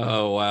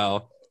 Oh,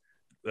 wow.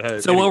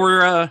 So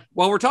anyway.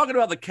 while we're talking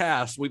about the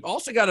cast, we've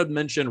also got to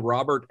mention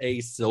Robert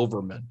A.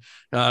 Silverman,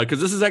 because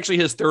this is actually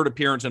his third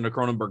appearance in a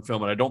Cronenberg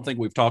film, and I don't think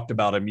we've talked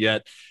about him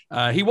yet.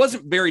 He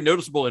wasn't very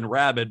noticeable in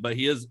Rabid, but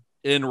he is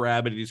in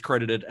Rabid. He's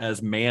credited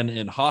as Man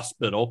in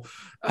Hospital,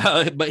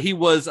 but he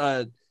was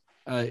Jan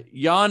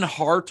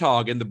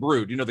Hartog in The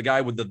Brood. You know, the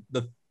guy with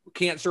the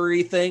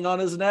cancer-y thing on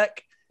his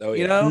neck. Oh,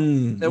 yeah.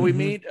 That we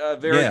meet.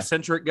 Very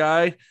eccentric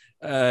guy,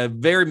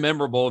 very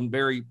memorable and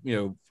very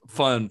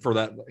fun for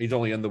that. He's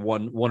only in the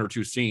one or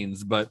two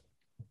scenes, but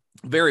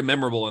very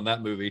memorable in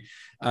that movie.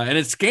 And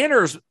in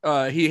Scanners,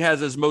 he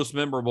has his most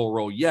memorable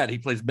role yet. He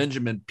plays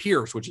Benjamin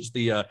Pierce, which is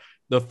the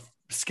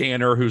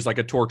Scanner, who's like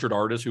a tortured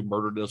artist who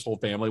murdered his whole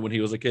family when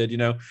he was a kid,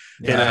 And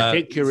I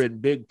think you're in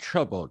big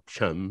trouble,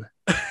 chum.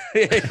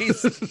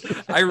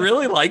 I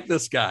really like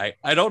this guy.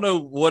 I don't know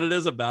what it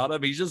is about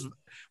him. He's just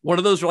one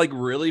of those like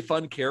really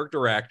fun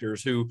character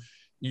actors who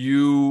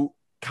you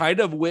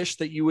kind of wish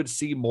that you would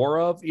see more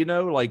of,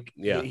 like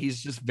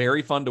he's just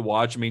very fun to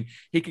watch. I mean,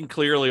 he can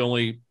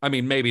clearly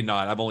maybe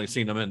not. I've only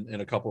seen him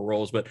in a couple of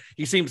roles, but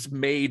he seems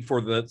made for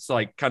this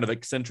like kind of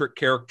eccentric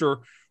character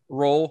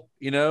role,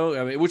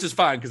 which is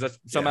fine because that's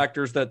some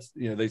actors that's,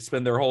 they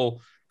spend their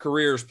whole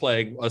careers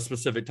playing a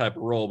specific type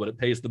of role, but it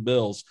pays the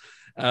bills.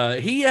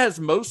 He has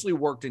mostly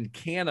worked in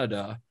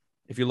Canada.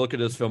 If you look at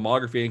his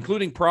filmography,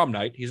 including Prom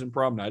Night, he's in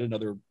Prom Night,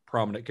 another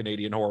prominent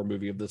Canadian horror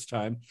movie of this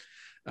time.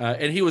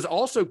 And he was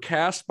also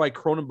cast by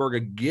Cronenberg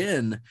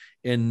again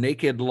in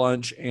Naked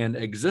Lunch and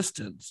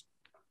Existence.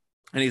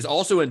 And he's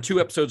also in 2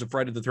 episodes of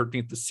Friday the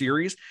 13th, the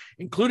series,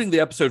 including the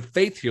episode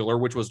Faith Healer,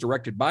 which was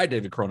directed by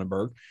David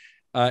Cronenberg.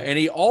 And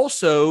he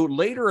also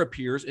later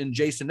appears in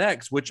Jason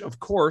X, which, of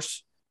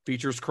course,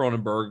 features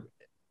Cronenberg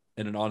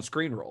in an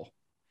on-screen role.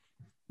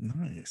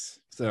 Nice.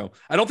 So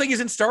I don't think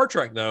he's in Star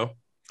Trek, though.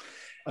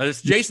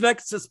 Jason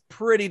X is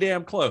pretty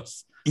damn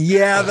close.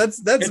 Yeah, that's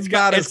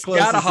about as close.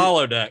 It's got a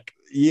holodeck.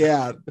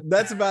 Yeah,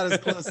 that's about as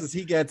close as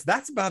he gets.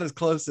 That's about as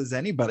close as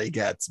anybody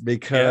gets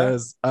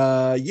because,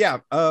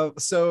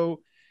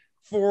 so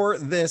for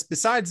this,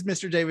 besides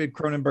Mr. David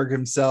Cronenberg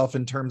himself,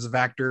 in terms of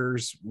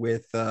actors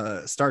with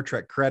Star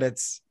Trek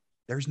credits,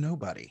 there's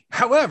nobody.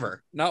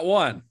 However, not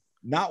one.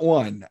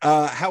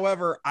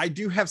 However, I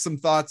do have some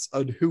thoughts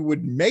on who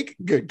would make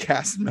good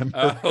cast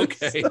members.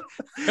 Okay.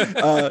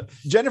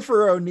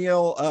 Jennifer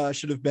O'Neill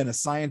should have been a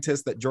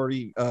scientist that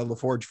Geordi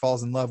LaForge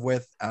falls in love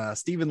with.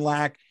 Stephen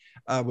Lack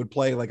would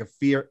play like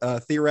a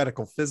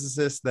theoretical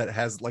physicist that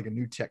has like a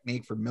new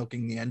technique for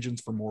milking the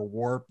engines for more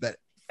warp.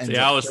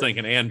 I was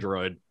thinking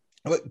android.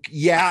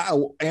 Yeah,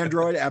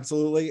 android,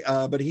 absolutely.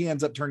 But he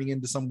ends up turning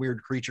into some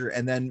weird creature.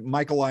 And then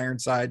Michael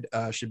Ironside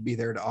should be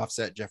there to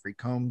offset Jeffrey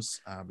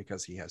Combs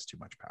because he has too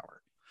much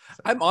power.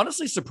 So. I'm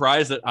honestly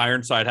surprised that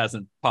Ironside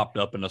hasn't popped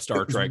up in a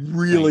Star Trek.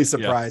 Really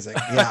surprising.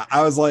 Yeah,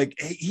 I was like,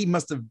 hey, he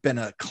must have been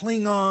a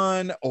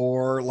Klingon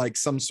or like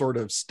some sort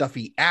of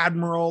stuffy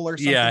admiral or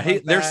something. Yeah,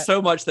 there's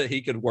so much that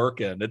he could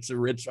work in.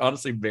 It's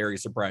honestly very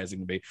surprising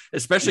to me,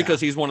 especially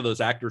because he's one of those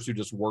actors who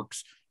just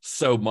works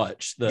so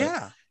much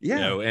that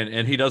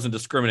and he doesn't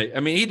discriminate. I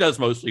mean, he does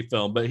mostly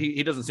film, but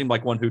he doesn't seem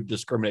like one who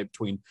discriminate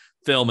between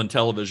film and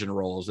television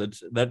roles.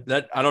 It's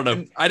that I don't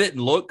know. I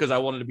didn't look because I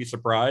wanted to be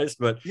surprised,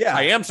 but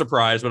I am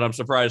surprised, but I'm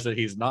surprised that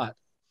he's not.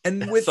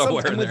 And with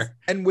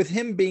with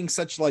him being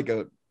such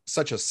a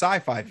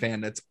sci-fi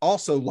fan, it's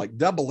also like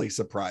doubly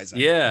surprising.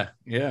 Yeah,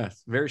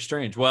 very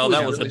strange. Well,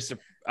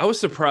 I was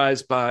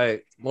surprised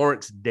by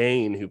Lawrence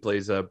Dane, who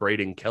plays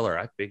Braden Keller.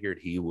 I figured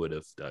he would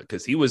have done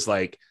because he was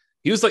like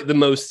the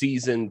most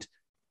seasoned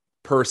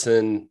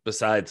person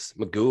besides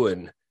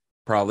McGowan,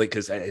 probably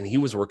and he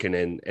was working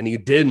and he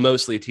did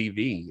mostly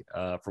TV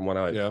from what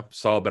I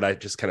saw, but I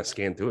just kind of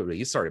scanned through it. But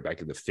he started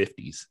back in the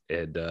 50s,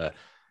 and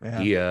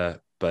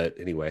but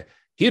anyway,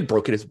 he had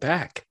broken his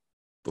back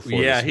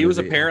before. Yeah, he was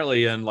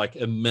apparently in like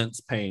immense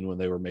pain when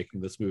they were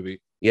making this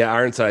movie. Yeah,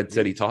 Ironside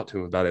said he talked to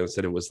him about it and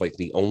said it was like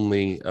the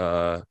only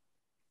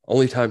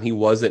time he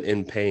wasn't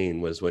in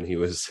pain was when he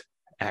was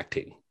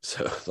acting.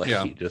 So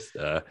he just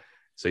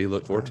so you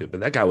look forward to it. But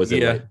that guy was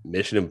in like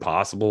Mission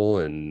Impossible,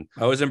 and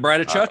I was in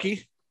Bride of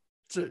Chucky.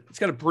 It's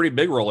got a pretty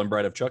big role in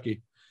Bride of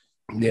Chucky.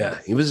 Yeah,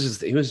 he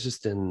was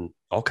just in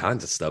all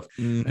kinds of stuff.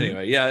 Mm-hmm.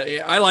 Anyway,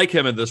 I like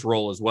him in this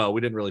role as well.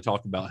 We didn't really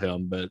talk about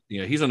him, but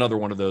he's another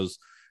one of those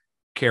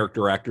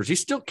character actors. He's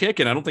still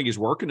kicking. I don't think he's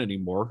working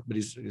anymore, but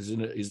he's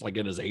like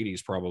in his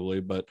 80s probably.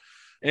 But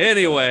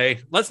anyway,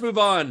 let's move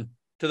on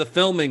to the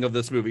filming of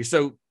this movie.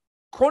 So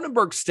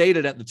Cronenberg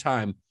stated at the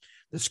time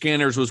that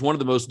Scanners was one of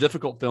the most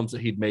difficult films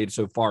that he'd made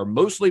so far,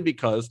 mostly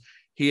because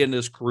he and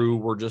his crew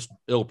were just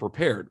ill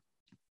prepared.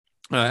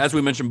 As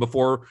we mentioned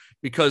before,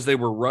 because they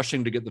were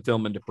rushing to get the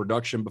film into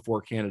production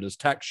before Canada's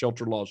tax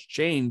shelter laws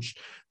changed,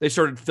 they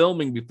started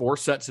filming before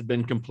sets had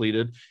been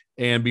completed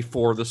and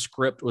before the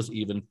script was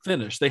even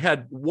finished. They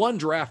had one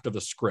draft of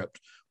a script,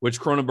 which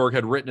Cronenberg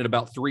had written in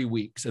about 3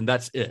 weeks, and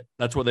that's it.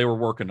 That's what they were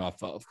working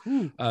off of.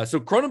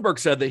 So Cronenberg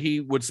said that he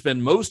would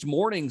spend most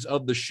mornings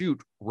of the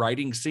shoot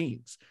writing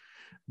scenes,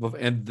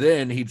 and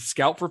then he'd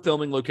scout for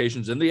filming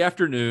locations in the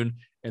afternoon,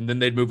 and then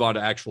they'd move on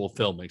to actual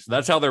filming. So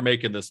that's how they're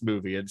making this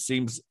movie. It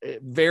seems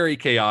very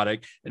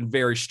chaotic and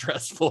very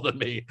stressful to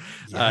me.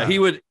 Yeah. He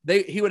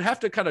would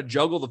have to kind of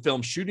juggle the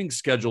film shooting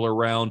schedule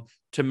around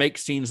to make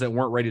scenes that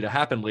weren't ready to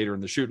happen later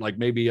in the shoot. Like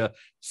maybe a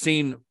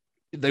scene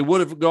they would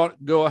have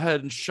go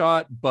ahead and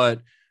shot,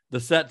 but the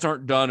sets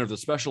aren't done or the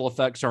special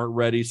effects aren't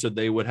ready. So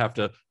they would have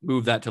to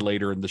move that to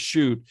later in the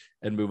shoot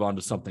and move on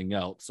to something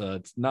else.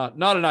 It's not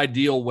an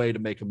ideal way to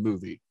make a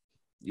movie.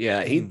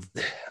 Yeah,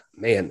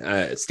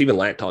 Stephen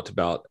Lack talked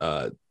about,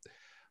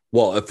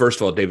 first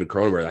of all, David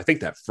Cronenberg, I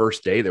think that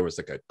first day there was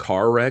like a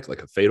car wreck,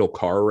 like a fatal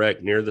car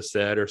wreck near the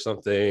set or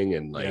something.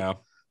 And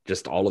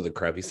just all of the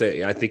crap. He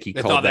said, I think he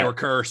They called thought that, they were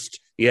cursed.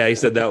 Yeah, he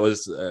said that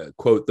was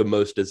quote the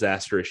most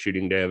disastrous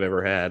shooting day I've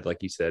ever had, like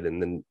he said.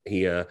 And then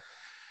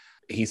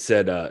he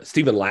said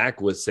Stephen Lack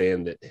was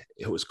saying that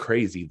it was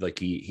crazy. Like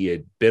he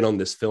had been on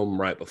this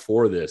film right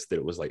before this, that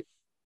it was like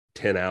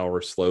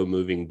 10-hour slow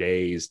moving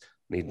days.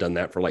 And he'd done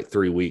that for like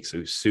 3 weeks. So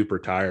he was super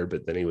tired,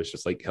 but then he was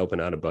just like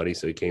helping out a buddy.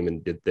 So he came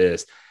and did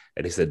this.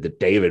 And he said that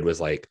David was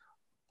like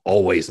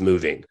always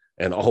moving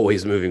and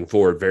always moving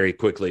forward very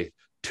quickly.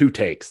 2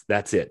 takes.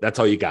 That's it. That's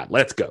all you got.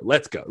 Let's go.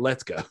 Let's go.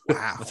 Let's go.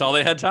 Wow. That's all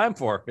they had time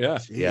for. Yeah.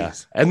 Jeez. Yeah.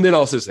 And then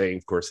also saying,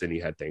 of course, then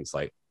you had things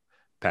like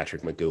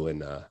Patrick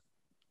McGowan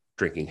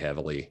drinking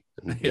heavily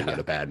and being in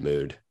a bad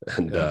mood.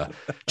 And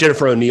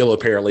Jennifer O'Neill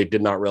apparently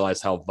did not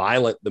realize how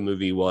violent the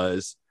movie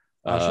was.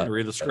 I should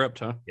read the script,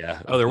 huh?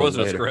 Yeah. Oh, there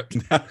wasn't a script.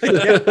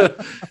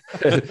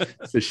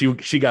 So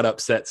she got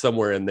upset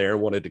somewhere in there,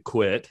 wanted to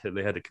quit, and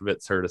they had to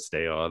convince her to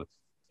stay on.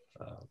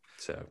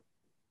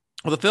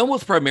 Well, the film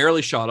was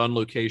primarily shot on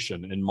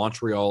location in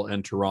Montreal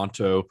and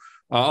Toronto,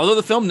 although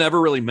the film never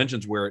really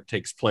mentions where it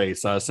takes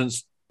place.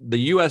 Since the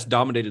U.S.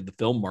 dominated the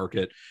film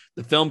market,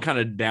 the film kind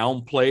of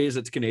downplays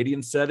its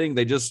Canadian setting.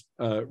 They just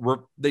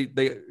they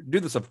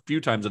do this a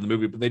few times in the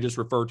movie, but they just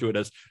refer to it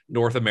as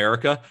North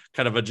America,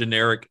 kind of a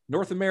generic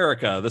North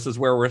America. This is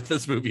where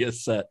this movie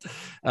is set.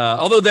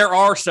 Although there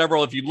are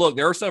several, if you look,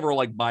 there are several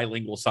like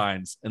bilingual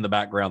signs in the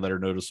background that are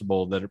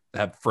noticeable that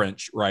have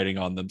French writing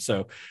on them.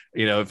 So,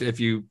 you know, if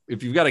you've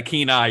got a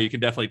keen eye, you can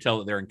definitely tell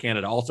that they're in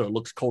Canada. Also, it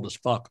looks cold as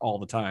fuck all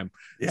the time.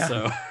 Yeah.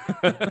 So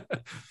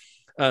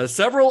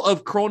several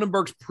of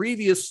Cronenberg's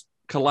previous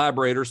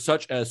collaborators,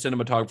 such as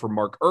cinematographer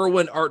Mark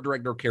Irwin, art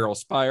director Carol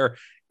Spire,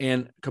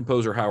 and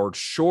composer Howard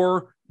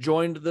Shore,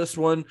 joined this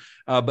one.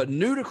 But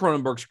new to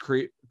Cronenberg's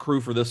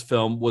crew for this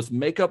film was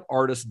makeup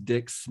artist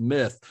Dick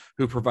Smith,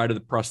 who provided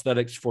the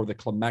prosthetics for the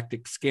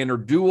climactic scanner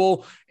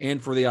duel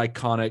and for the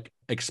iconic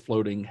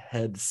exploding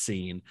head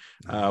scene.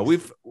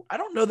 Nice. I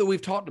don't know that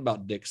we've talked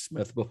about Dick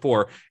Smith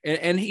before,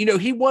 and you know,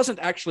 he wasn't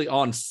actually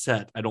on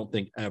set, I don't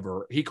think,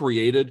 ever. He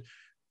created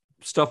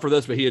stuff for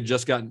this, but he had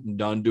just gotten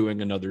done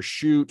doing another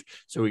shoot,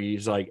 so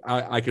he's like,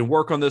 I can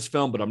work on this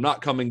film, but I'm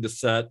not coming to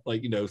set,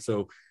 like, you know.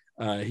 So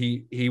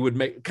he would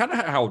make kind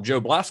of how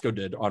Joe Blasco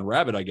did on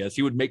Rabbit, I guess.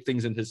 He would make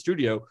things in his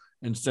studio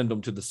and send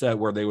them to the set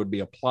where they would be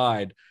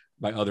applied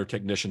by other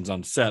technicians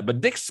on set. But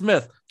Dick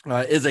Smith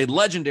is a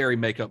legendary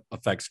makeup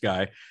effects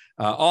guy,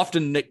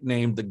 often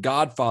nicknamed the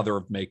Godfather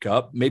of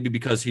makeup, maybe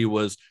because he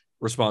was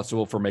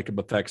responsible for makeup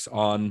effects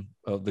on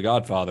The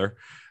Godfather.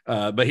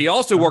 But he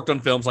also worked on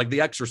films like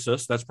The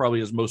Exorcist. That's probably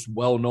his most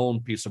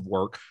well-known piece of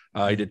work.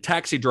 He did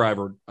Taxi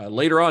Driver.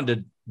 Later on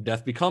did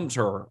Death Becomes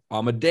Her,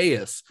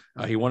 Amadeus.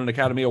 He won an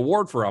Academy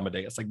Award for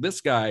Amadeus. Like,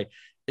 this guy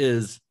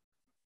is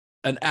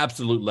an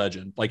absolute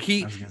legend. Like,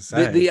 you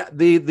see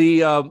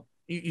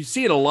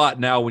it a lot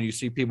now when you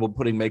see people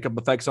putting makeup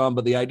effects on,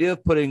 but the idea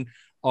of putting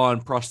on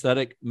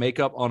prosthetic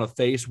makeup on a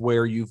face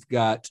where you've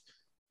got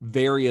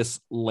various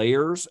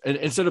layers, and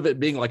instead of it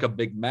being like a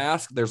big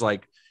mask, there's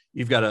like,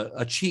 you've got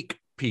a cheek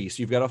piece,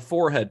 you've got a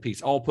forehead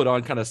piece, all put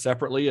on kind of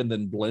separately and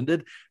then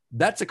blended.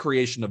 That's a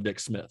creation of Dick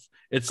Smith.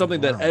 It's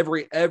something that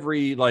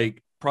every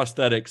like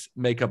prosthetics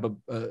makeup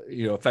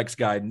effects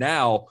guy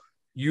now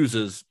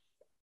uses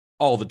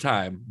all the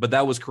time, but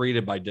that was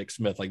created by Dick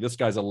Smith. Like, this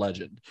guy's a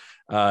legend.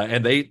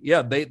 And they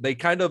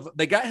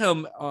got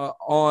him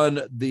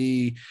on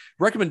the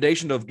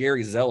recommendation of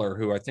Gary Zeller,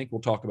 who I think we'll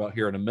talk about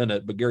here in a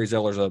minute. But Gary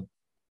Zeller's a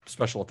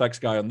special effects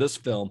guy on this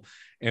film,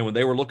 and when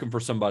they were looking for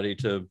somebody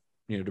to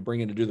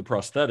bring in to do the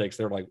prosthetics,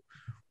 they're like,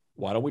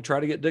 why don't we try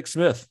to get Dick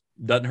Smith?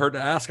 Doesn't hurt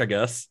to ask, I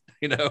guess.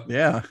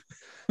 Yeah.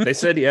 They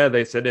said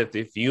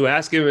if you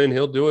ask him and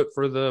he'll do it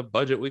for the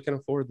budget we can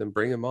afford, then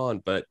bring him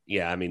on. But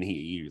yeah, I mean,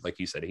 he like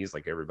you said, he's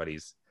like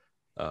everybody's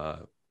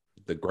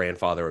the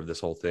grandfather of this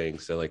whole thing.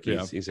 So like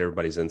he's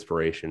everybody's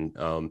inspiration.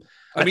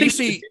 I think you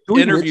see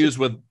interviews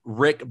with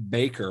Rick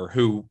Baker,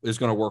 who is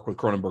going to work with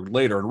Cronenberg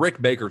later, and Rick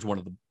Baker is one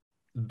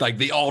of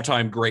the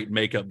all-time great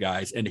makeup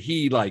guys, and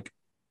he like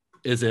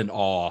is in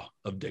awe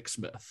of Dick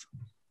Smith.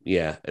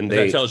 Yeah, and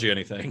that tells you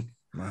anything.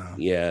 Wow.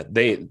 Yeah,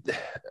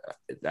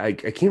 I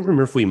can't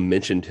remember if we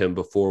mentioned him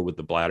before with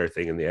the bladder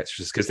thing in The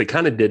Exorcist, because they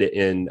kind of did it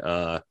in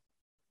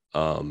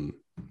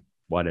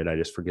why did I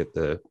just forget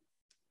the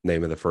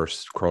name of the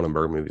first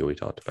Cronenberg movie we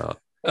talked about?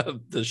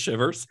 The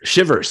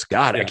Shivers.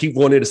 God, yeah. I keep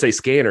wanting to say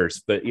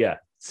Scanners, but yeah.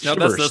 No,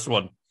 that's this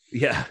one.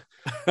 Yeah.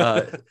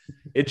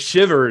 It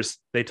Shivers.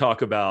 They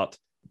talk about,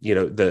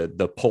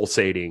 the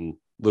pulsating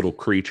little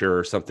creature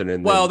or something.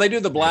 They do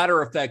the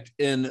bladder effect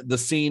in the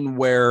scene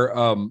where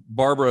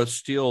Barbara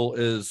Steele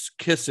is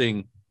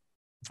kissing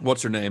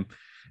what's her name,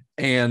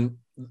 and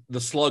the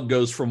slug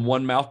goes from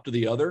one mouth to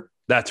the other.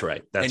 That's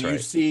right. And you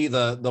see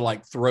the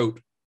like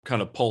throat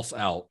kind of pulse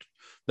out.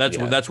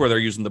 That's where they're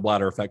using the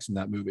bladder effects in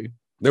that movie.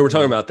 They were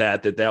talking about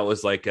that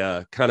was like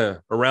kind of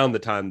around the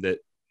time that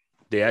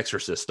the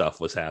Exorcist stuff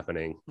was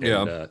happening.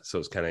 And, so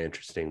it's kind of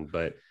interesting,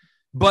 but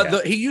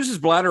he uses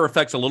bladder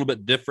effects a little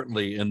bit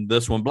differently in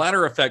this one.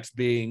 Bladder effects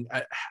being,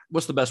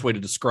 what's the best way to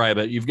describe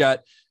it? You've got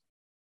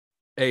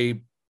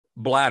a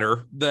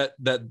bladder that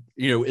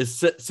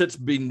sits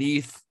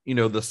beneath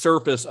the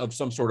surface of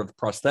some sort of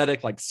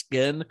prosthetic like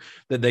skin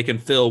that they can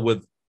fill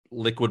with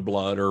liquid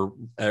blood or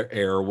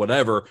air or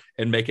whatever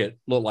and make it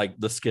look like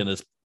the skin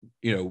is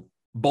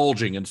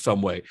bulging in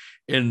some way.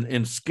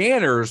 In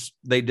Scanners,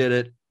 they did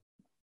it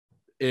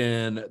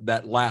in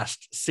that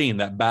last scene,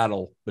 that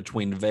battle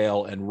between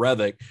Vale and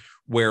Revok,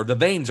 where the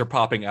veins are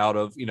popping out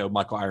of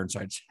Michael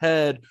Ironside's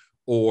head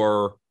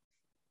or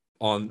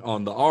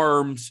on the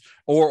arms,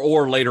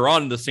 or later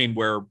on in the scene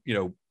where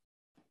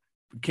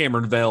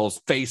Cameron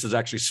Vale's face is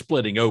actually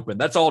splitting open.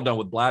 That's all done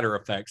with bladder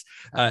effects.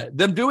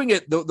 Them doing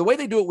it the way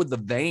they do it with the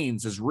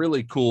veins is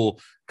really cool,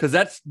 because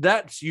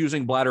that's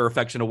using bladder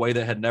effects in a way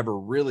that had never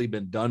really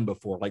been done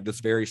before, like this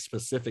very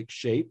specific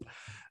shape.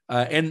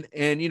 And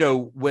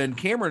when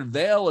Cameron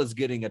Vale is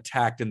getting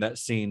attacked in that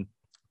scene,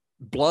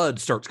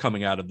 blood starts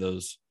coming out of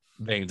those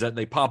veins that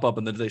they pop up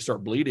and then they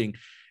start bleeding.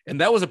 And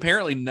that was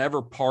apparently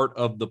never part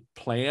of the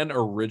plan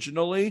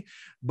originally,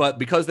 but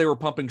because they were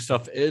pumping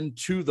stuff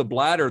into the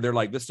bladder, they're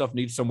like, this stuff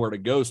needs somewhere to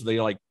go. So they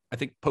I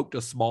think poked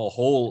a small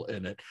hole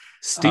in it.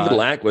 Stephen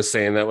Lack was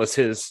saying that was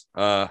his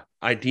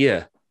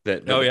idea.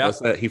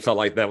 That he felt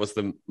like that was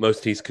the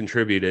most he's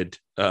contributed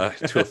to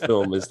a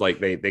film, is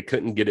like they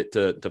couldn't get it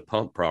to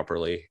pump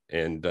properly.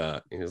 And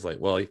he was like,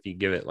 well, if you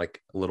give it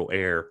like a little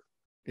air,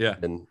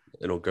 then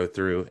it'll go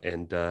through.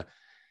 And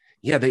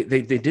they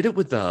did it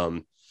with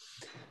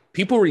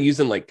people were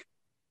using like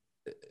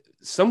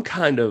some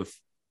kind of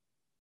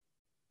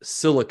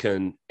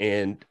silicon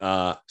and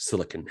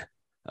silicon.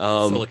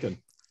 But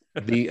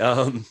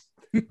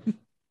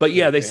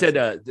yeah, they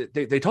said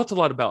they talked a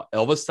lot about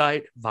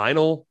Elvasite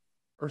vinyl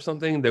or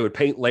something. They would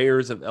paint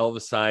layers of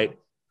Elvasite,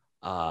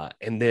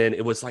 and then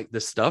it was like the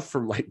stuff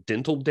from like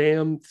dental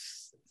dam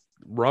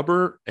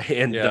rubber,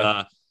 and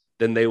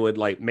then they would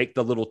like make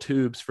the little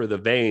tubes for the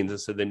veins, and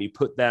so then you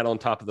put that on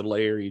top of the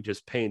layer you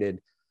just painted.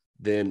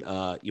 Then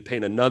you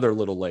paint another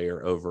little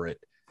layer over it.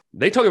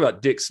 They talk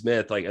about Dick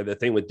Smith, like the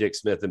thing with Dick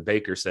Smith, and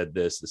Baker said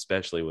this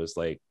especially, was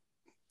like,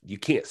 you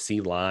can't see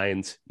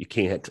lines. You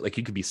can't, like,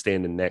 you could be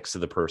standing next to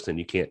the person.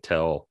 You can't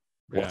tell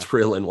what's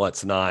real and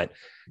what's not.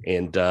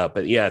 And,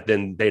 but yeah,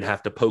 then they'd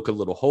have to poke a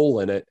little hole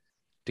in it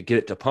to get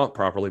it to pump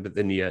properly. But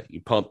then you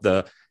pump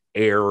the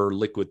air or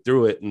liquid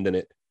through it, and then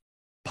it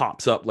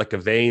pops up like a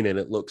vein and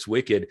it looks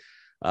wicked.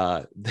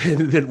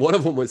 Then one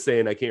of them was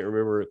saying, I can't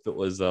remember if it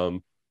was,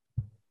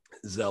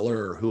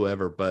 Zeller or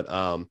whoever, but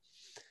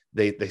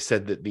they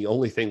said that the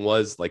only thing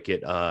was like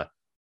it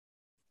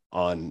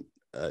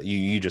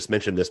you just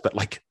mentioned this, but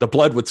like the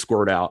blood would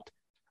squirt out,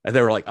 and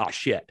they were like, oh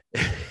shit.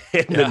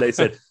 And then they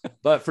said,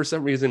 but for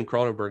some reason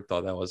Cronenberg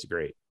thought that was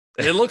great.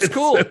 It looks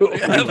cool. Of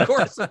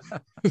course.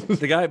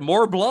 The guy,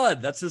 more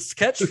blood, that's his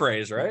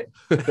catchphrase, right?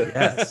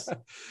 Yes.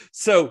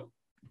 So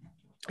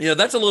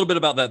that's a little bit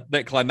about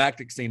that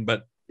climactic scene,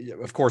 but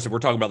of course, if we're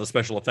talking about the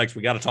special effects,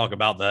 we got to talk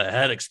about the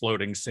head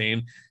exploding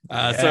scene.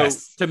 So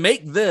to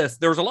make this,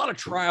 there was a lot of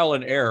trial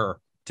and error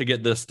to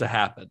get this to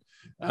happen.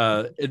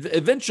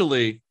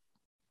 Eventually,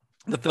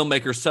 the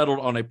filmmakers settled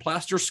on a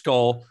plaster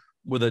skull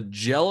with a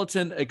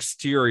gelatin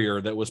exterior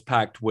that was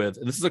packed with,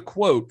 and this is a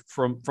quote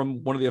from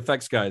one of the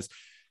effects guys,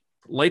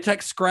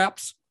 latex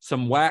scraps,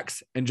 some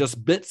wax, and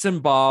just bits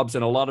and bobs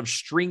and a lot of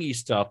stringy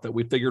stuff that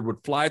we figured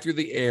would fly through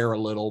the air a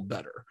little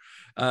better.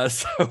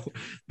 So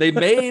they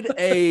made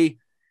a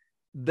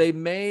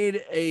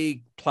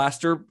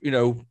plaster,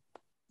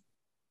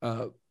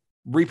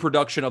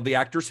 reproduction of the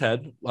actor's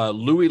head.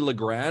 Louis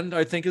Legrand,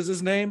 I think is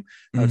his name.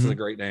 That's a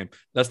great name.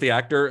 That's the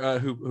actor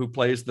who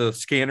plays the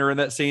scanner in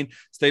that scene.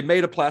 So they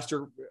made a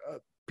plaster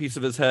piece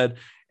of his head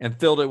and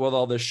filled it with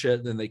all this shit.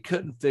 And then they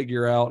couldn't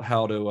figure out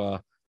how to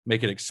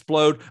make it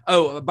explode.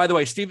 Oh, by the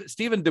way,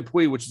 Stephen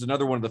Dupuis, which is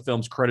another one of the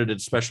film's credited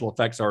special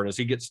effects artists,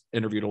 he gets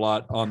interviewed a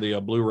lot on the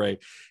Blu-ray.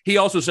 He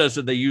also says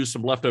that they used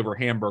some leftover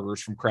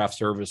hamburgers from craft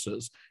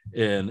services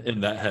in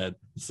that head.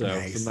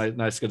 So some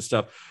nice good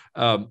stuff.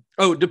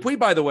 Dupuis,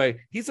 by the way,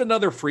 he's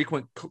another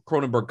frequent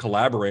Cronenberg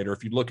collaborator.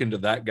 If you look into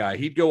that guy,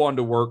 he'd go on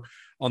to work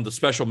on the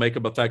special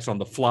makeup effects on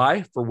The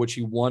Fly, for which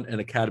he won an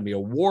Academy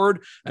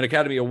Award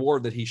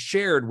that he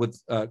shared with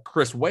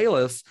Chris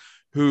Walas,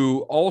 who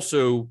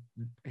also,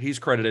 he's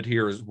credited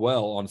here as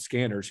well on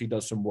Scanners. He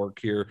does some work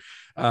here.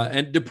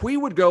 And Dupuis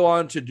would go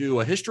on to do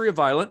A History of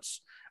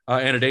Violence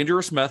and A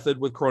Dangerous Method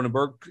with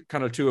Cronenberg,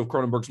 kind of two of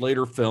Cronenberg's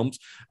later films,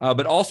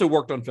 but also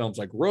worked on films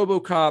like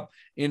RoboCop,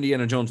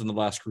 Indiana Jones and the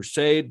Last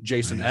Crusade,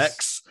 Jason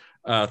X,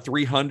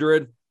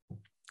 300.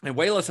 And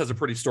Walas has a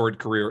pretty storied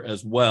career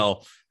as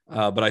well,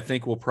 but I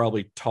think we'll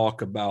probably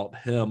talk about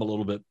him a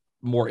little bit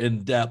more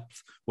in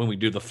depth when we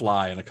do The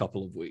Fly in a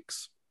couple of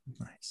weeks.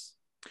 Nice.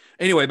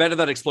 Anyway, back to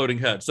that exploding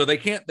head. So they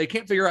can't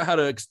figure out how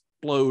to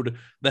explode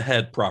the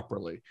head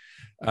properly.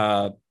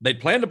 They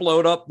plan to blow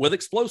it up with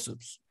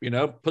explosives,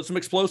 put some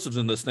explosives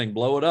in this thing,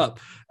 blow it up.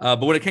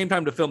 But when it came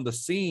time to film the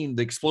scene,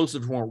 the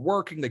explosives weren't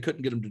working. They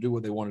couldn't get them to do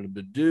what they wanted them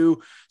to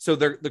do. So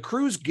the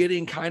crew's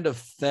getting kind of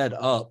fed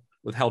up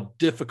with how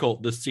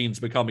difficult this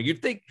scene's becoming.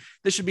 You'd think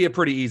this should be a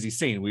pretty easy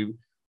scene. We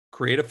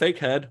create a fake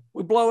head,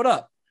 we blow it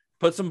up.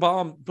 put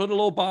a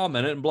little bomb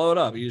in it and blow it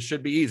up. It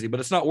should be easy, but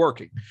it's not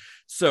working.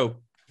 So,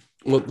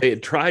 well, they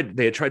had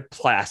tried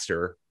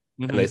plaster,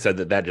 and they said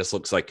that just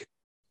looks like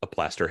a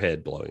plaster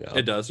head blowing up.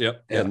 It does,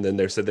 yep. And then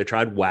they said they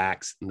tried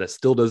wax, and that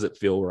still doesn't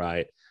feel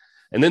right.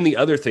 And then the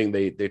other thing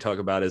they talk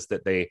about is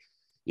that they,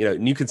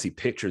 and you can see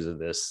pictures of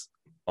this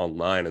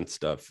online and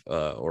stuff,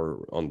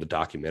 or on the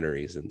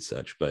documentaries and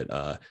such,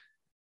 but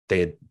they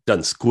had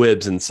done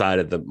squibs inside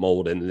of the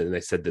mold, and then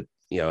they said that,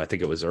 I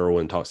think it was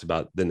Irwin talks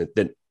about then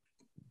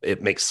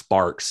it makes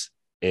sparks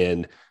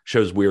and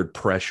shows weird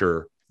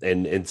pressure,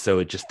 and so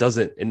it just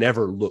it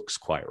never looks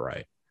quite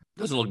right.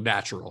 Doesn't look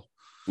natural.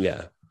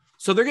 Yeah.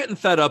 So they're getting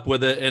fed up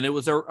with it, and it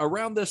was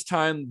around this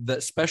time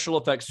that special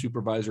effects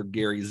supervisor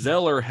Gary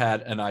Zeller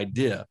had an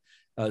idea.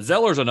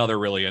 Zeller's another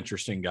really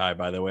interesting guy,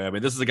 by the way. I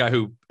mean, this is a guy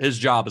who his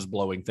job is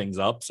blowing things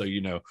up, so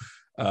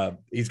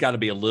he's got to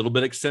be a little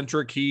bit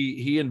eccentric.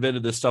 He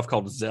invented this stuff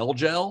called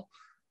Zell-Gel,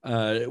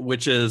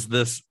 which is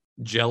this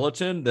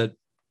gelatin that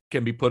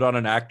can be put on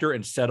an actor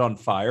and set on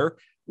fire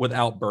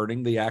without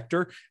burning the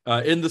actor.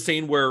 In the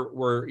scene where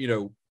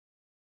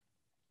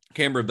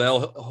Cameron Bell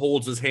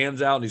holds his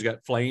hands out and he's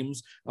got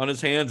flames on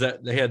his hands,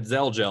 that they had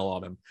Zell-Gel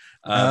on him.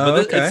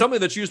 It's something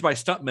that's used by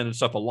stuntmen and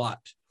stuff a lot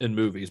in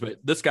movies. But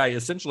this guy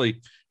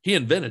essentially, he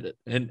invented it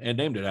and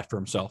named it after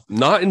himself.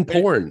 Not in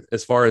porn,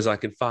 as far as I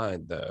can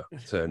find, though.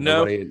 So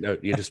no,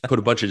 you just put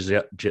a bunch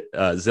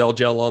of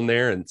Zell-Gel on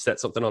there and set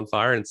something on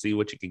fire and see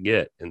what you can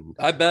get. And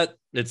I bet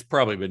it's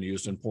probably been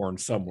used in porn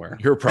somewhere.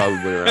 You're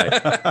probably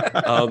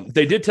right.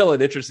 They did tell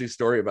an interesting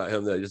story about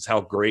him, that just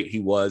how great he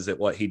was at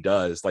what he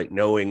does, like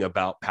knowing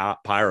about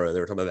pyro. They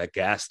were talking about that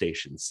gas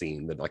station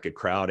scene that like a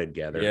crowd had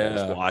gathered and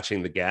was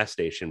watching the gas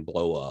station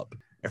blow up.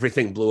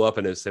 Everything blew up,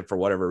 and it said for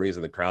whatever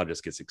reason the crowd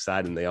just gets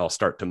excited and they all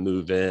start to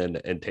move in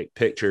and take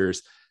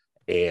pictures.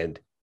 And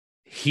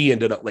he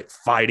ended up like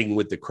fighting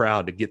with the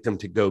crowd to get them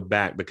to go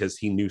back because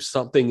he knew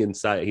something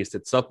inside. He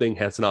said something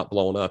has not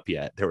blown up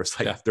yet. There was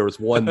there was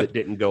one that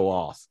didn't go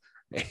off.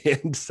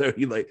 And so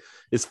he like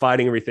is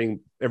fighting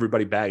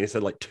everybody back. He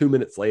said like 2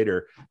 minutes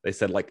later, they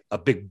said like a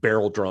big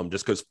barrel drum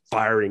just goes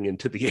firing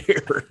into the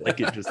air. Like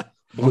it just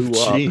blew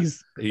up.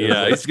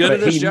 Yeah, he's good at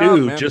his job. He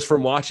knew man. just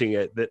from watching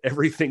it that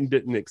everything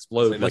didn't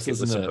explode like it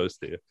was supposed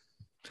to.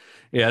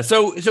 Yeah.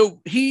 So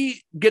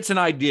he gets an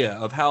idea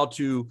of how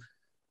to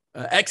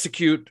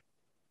execute,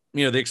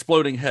 the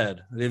exploding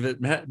head. They've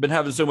been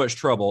having so much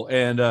trouble.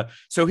 And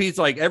so he's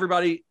like,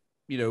 everybody,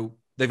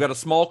 they've got a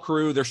small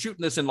crew. They're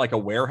shooting this in like a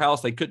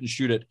warehouse. They couldn't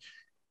shoot it.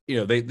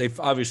 They've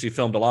obviously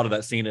filmed a lot of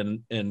that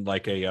scene in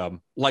like a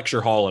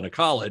lecture hall in a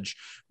college,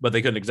 but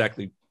they couldn't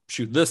exactly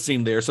shoot this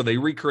scene there. So they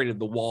recreated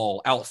the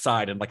wall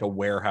outside in like a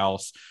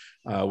warehouse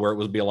where it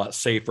would be a lot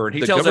safer. And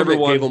he tells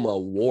everyone, gave them a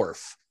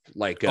wharf,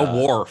 like a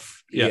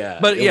wharf. Yeah.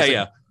 But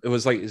it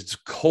was like, it's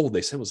cold.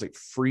 They said it was like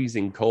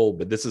freezing cold,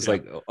 but this is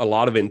like a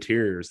lot of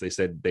interiors. They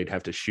said they'd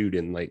have to shoot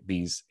in like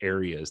these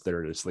areas that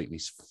are just like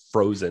these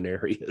frozen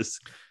areas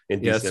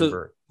in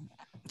December.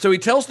 So he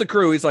tells the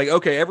crew, he's like,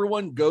 okay,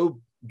 everyone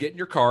go get in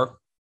your car,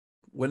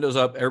 windows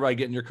up, everybody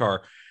get in your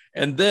car.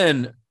 And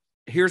then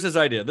here's his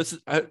idea. This is,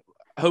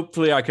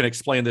 hopefully I can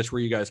explain this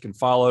where you guys can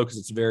follow, because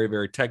it's very,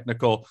 very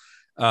technical.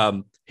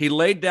 He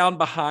laid down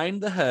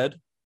behind the head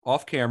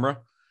off camera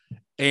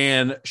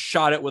and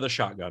shot it with a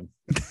shotgun.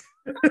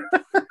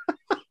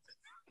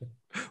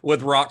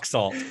 With rock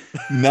salt.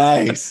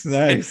 Nice.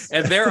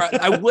 And there,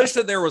 I wish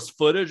that there was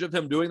footage of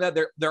him doing that.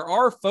 There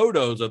are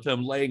photos of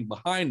him laying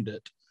behind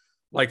it,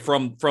 like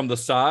from the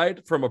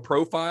side, from a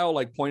profile,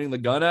 like pointing the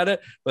gun at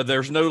it. But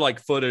there's no like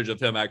footage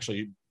of him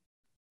actually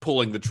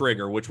pulling the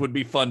trigger, which would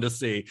be fun to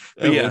see.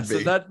 But so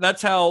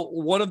that's how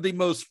one of the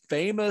most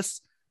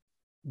famous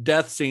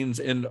death scenes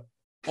in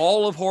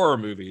all of horror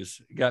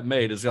movies got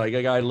made. Is like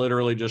a guy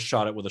literally just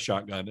shot it with a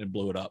shotgun and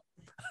blew it up.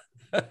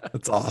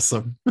 That's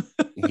awesome.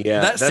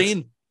 Yeah, that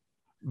scene,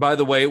 by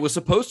the way, it was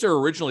supposed to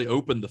originally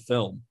open the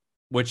film,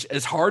 which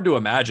is hard to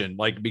imagine,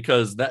 like,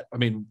 because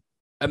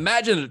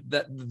imagine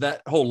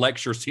that whole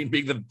lecture scene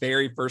being the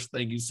very first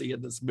thing you see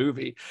in this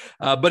movie.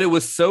 But it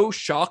was so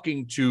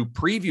shocking to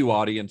preview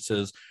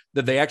audiences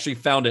that they actually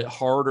found it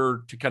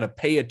harder to kind of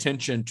pay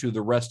attention to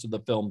the rest of the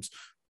film's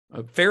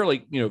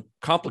fairly,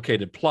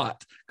 complicated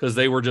plot, because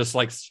they were just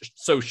like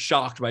so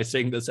shocked by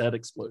seeing this head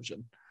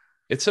explosion.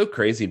 It's so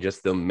crazy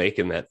just them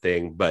making that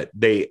thing, but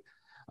they,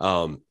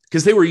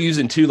 because they were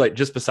using too, like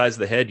just besides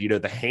the head,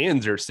 the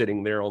hands are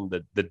sitting there on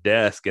the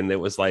desk, and it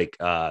was like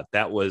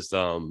that was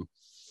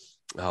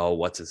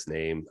what's his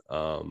name?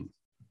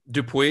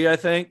 Dupuy, I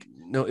think.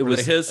 No, it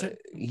was his.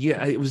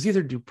 It was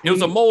either Dupuy. It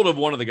was a mold of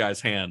one of the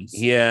guy's hands.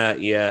 Yeah,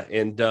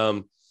 and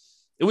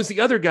it was the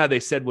other guy they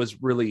said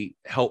was really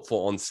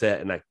helpful on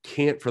set, and I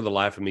can't for the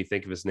life of me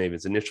think of his name.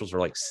 His initials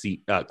are like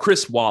C.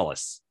 Chris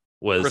Wallace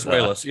was Chris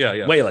Wallace.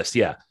 Wallace,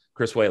 yeah.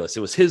 Chris Wallace.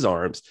 It was his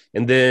arms,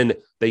 and then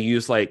they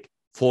used like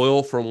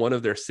foil from one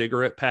of their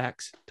cigarette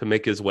packs to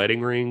make his wedding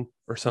ring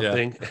or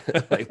something.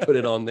 Like put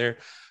it on there,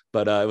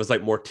 but it was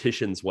like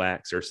Mortician's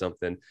wax or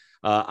something.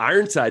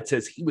 Ironside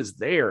says he was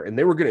there, and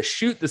they were going to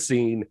shoot the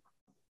scene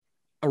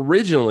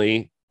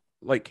originally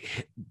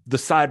like the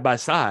side by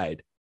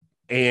side.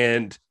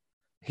 And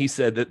he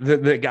said that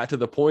then it got to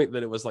the point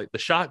that it was like the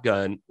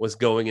shotgun was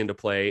going into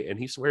play. And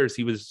he swears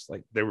he was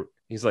like,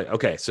 he's like,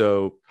 okay,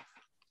 so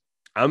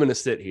I'm going to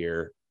sit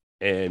here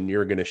and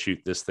you're going to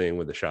shoot this thing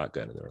with a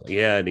shotgun. And they're like,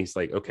 yeah. And he's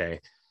like, okay.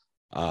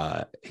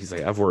 He's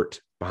like, I've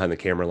worked behind the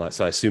camera a lot,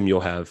 so I assume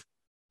you'll have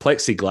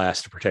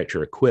plexiglass to protect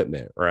your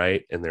equipment,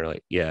 right? And they're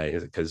like, yeah,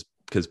 because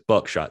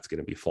buckshot's going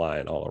to be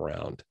flying all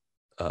around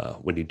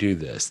when you do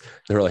this.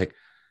 They're like,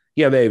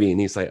 yeah, maybe. And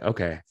he's like,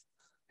 okay.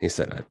 He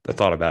said, I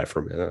thought about it for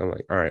a minute. I'm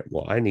like, all right,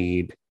 well, I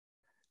need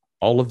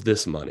all of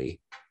this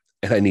money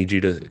and I need you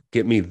to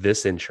get me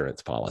this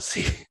insurance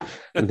policy.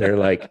 And they're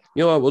like,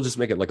 you know what, we'll just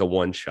make it like a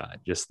one shot,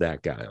 just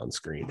that guy on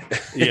screen.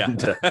 Yeah.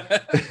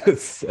 And,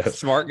 so,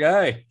 smart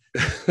guy.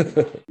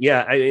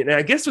 Yeah.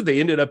 I guess what they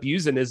ended up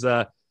using is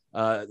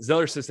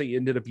Zeller says they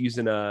ended up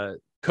using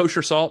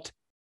kosher salt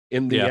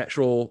in the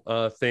actual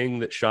thing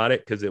that shot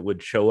it, because it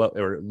would show up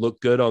or look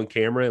good on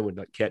camera and would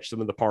like catch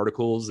some of the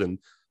particles and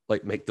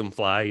like make them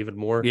fly even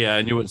more. Yeah,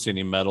 and you wouldn't see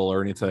any metal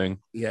or anything.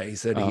 Yeah, he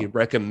said he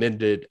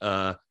recommended.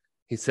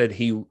 He said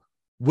he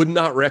would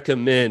not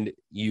recommend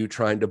you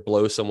trying to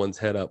blow someone's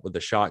head up with a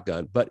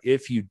shotgun, but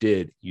if you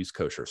did, use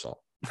kosher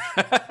salt.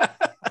 And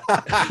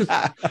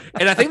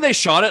I think they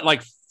shot it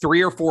like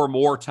 3 or 4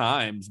 more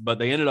times, but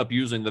they ended up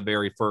using the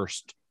very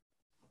first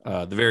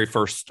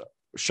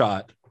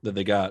shot that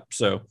they got.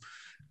 So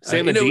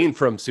Sam and Dean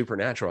from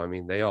Supernatural, I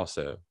mean, they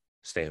also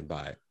stand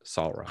by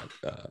Salt Rock.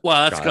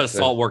 Well, that's because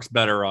salt works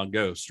better on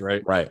ghosts,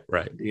 right? Right.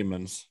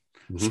 Demons.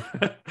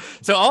 Mm-hmm.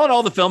 So all in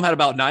all, the film had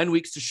about 9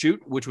 weeks to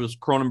shoot, which was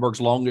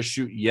Cronenberg's longest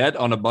shoot yet,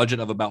 on a budget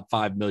of about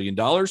 $5 million,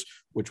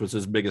 which was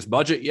his biggest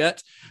budget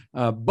yet.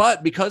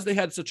 But because they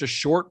had such a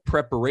short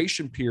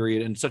preparation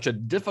period and such a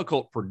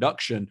difficult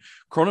production,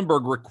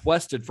 Cronenberg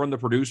requested from the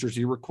producers,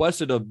 he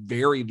requested a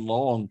very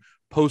long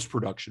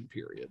post-production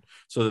period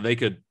so that they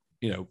could,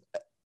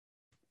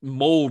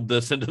 mold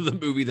this into the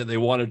movie that they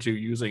wanted to,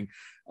 using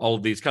all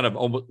of these kind of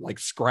almost like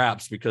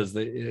scraps, because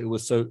it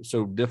was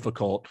so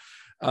difficult.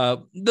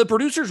 The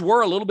producers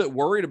were a little bit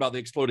worried about the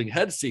exploding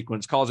head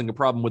sequence causing a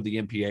problem with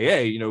the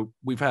MPAA.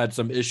 We've had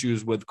some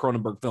issues with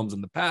Cronenberg films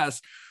in the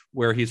past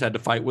where he's had to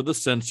fight with the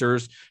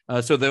censors.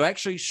 So they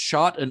actually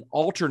shot an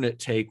alternate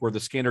take where the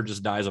scanner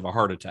just dies of a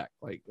heart attack.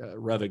 Like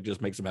Revig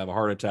just makes him have a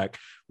heart attack,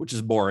 which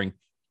is boring.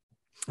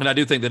 And I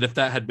do think that if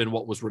that had been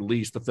what was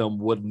released, the film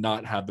would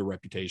not have the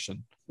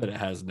reputation that it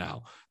has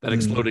now. That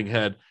exploding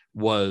head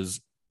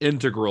was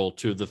integral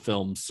to the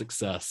film's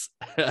success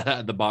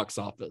at the box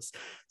office.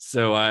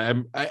 So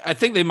I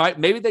think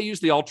maybe they use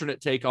the alternate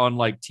take on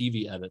like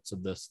TV edits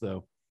of this,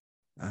 though.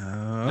 Okay.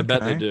 I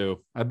bet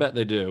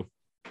they do.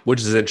 Which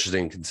is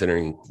interesting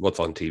considering what's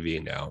on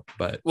TV now.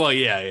 But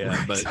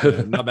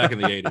but not back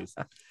in the 80s.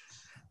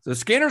 So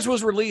Scanners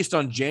was released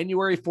on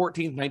January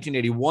 14th,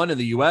 1981 in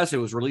the US. It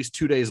was released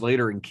 2 days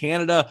later in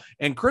Canada,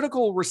 and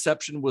critical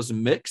reception was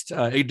mixed.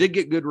 It did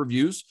get good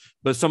reviews,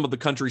 but some of the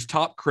country's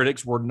top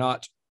critics were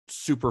not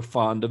super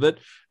fond of it.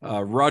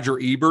 Roger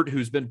Ebert,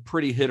 who's been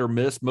pretty hit or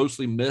miss,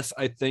 mostly miss,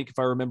 I think, if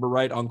I remember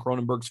right, on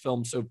Cronenberg's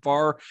film so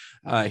far.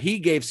 He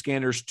gave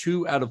Scanners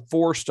 2 out of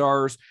 4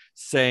 stars,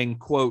 saying,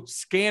 quote,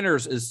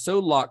 "Scanners is so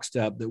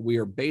lockstep that we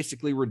are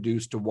basically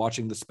reduced to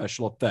watching the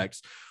special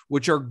effects,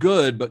 which are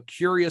good, but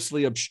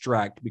curiously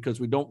abstract because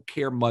we don't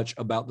care much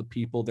about the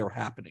people they're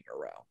happening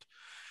around."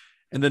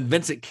 And then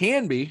Vincent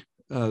Canby,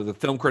 the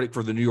film critic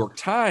for the New York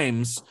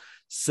Times,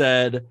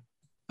 said,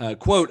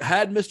 quote,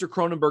 "Had Mr.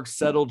 Cronenberg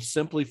settled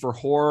simply for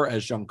horror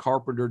as John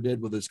Carpenter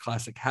did with his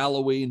classic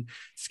Halloween,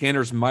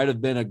 Scanners might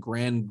have been a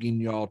grand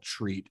guignol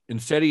treat.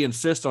 Instead, he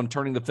insists on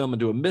turning the film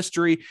into a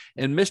mystery,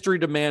 and mystery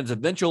demands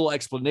eventual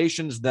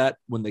explanations that,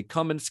 when they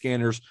come in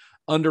Scanners,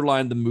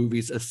 underline the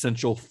movie's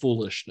essential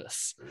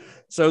foolishness."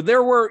 So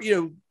there were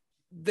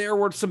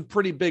some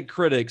pretty big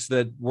critics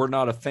that were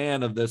not a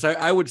fan of this.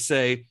 I would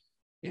say,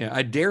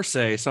 I dare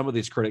say some of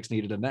these critics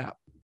needed a nap.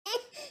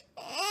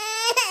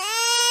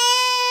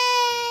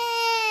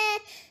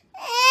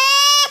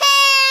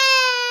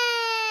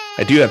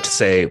 I do have to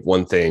say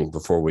one thing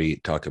before we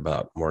talk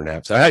about more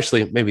naps.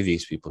 Maybe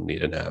these people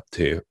need a nap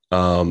too.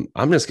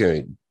 I'm just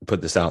going to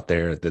put this out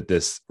there that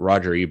this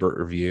Roger Ebert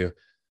review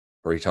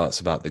where he talks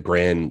about the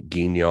grand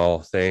guignol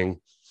thing.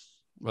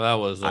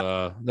 Well,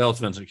 that was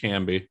Vincent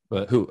Canby,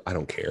 but I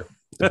don't care.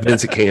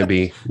 Vincent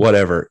Canby,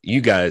 whatever. You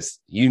guys,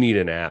 you need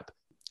a nap.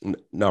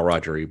 Not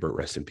Roger Ebert,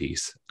 rest in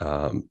peace.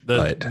 The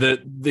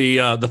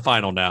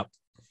final nap.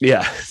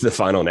 Yeah, the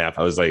final nap.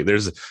 I was like,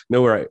 "There's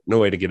no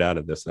way to get out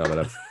of this now that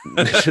I've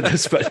mentioned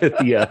this." But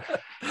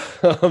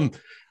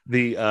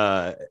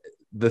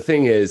the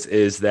thing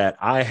is that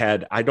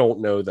I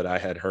don't know that I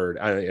had heard.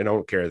 I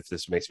don't care if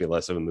this makes me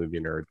less of a movie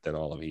nerd than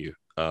all of you.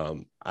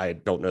 I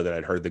don't know that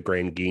I'd heard the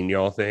grand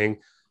guignol thing,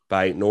 but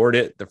I ignored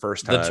it the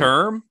first time. The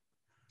term,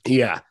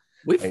 yeah.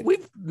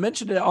 We've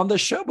mentioned it on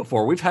this show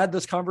before. We've had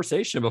this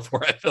conversation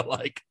before. I feel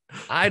like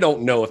I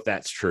don't know if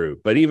that's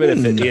true, but even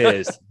if it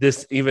is,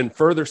 this even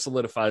further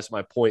solidifies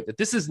my point that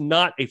this is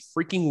not a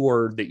freaking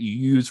word that you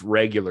use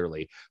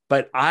regularly.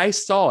 But I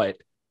saw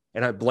it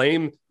and I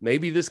blame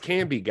maybe this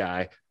Canby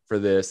guy for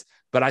this,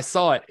 but I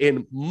saw it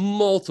in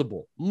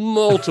multiple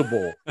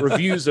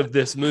reviews of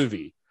this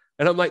movie.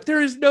 And I'm like,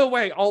 there is no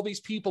way all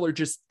these people are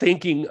just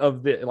thinking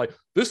of this. Like,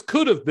 this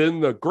could have been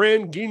the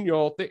Grand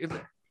Guignol thing.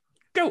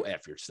 Go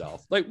F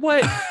yourself. Like,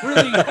 what?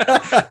 Really?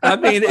 I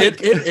mean,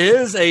 it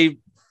is a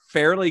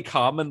fairly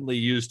commonly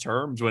used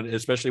terms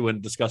especially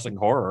when discussing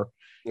horror.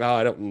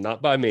 No,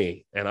 not by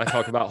me. And I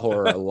talk about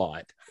horror a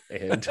lot.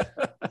 And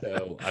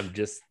so I'm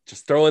just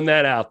throwing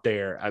that out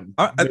there.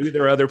 Maybe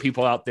there are other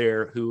people out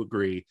there who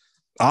agree.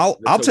 I'll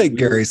take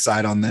Gary's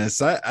side on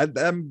this.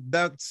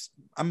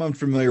 I'm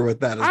unfamiliar with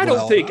that as well. I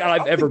don't think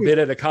I've ever been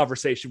in a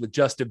conversation with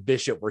Justin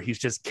Bishop where he's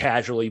just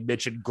casually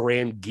mentioned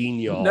Grand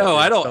Guignol. No,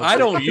 I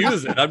don't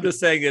use it. I'm just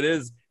saying it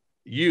is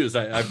used.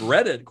 I've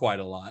read it quite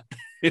a lot.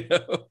 You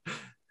know,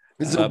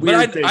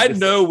 but I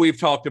know we've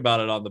talked about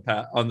it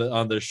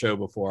on this show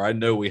before. I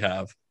know we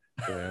have.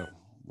 Yeah,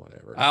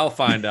 whatever. I'll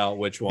find out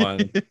which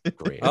one.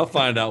 I'll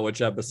find out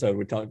which episode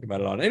we talked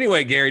about it on.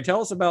 Anyway, Gary,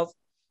 tell us about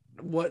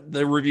what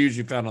the reviews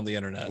you found on the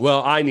internet.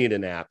 Well, I need a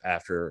nap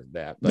after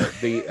that, but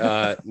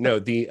there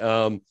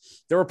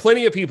were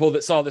plenty of people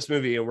that saw this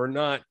movie and were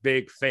not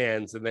big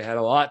fans, and they had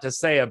a lot to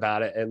say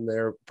about it, and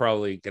they're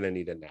probably going to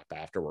need a nap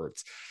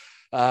afterwards.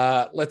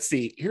 Let's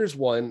see. Here's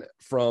one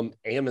from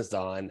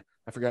Amazon.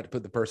 I forgot to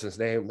put the person's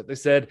name, but they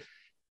said,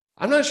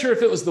 I'm not sure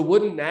if it was the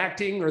wooden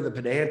acting or the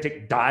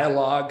pedantic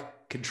dialogue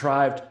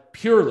contrived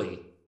purely.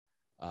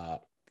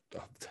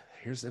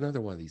 Here's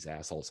another one of these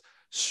assholes.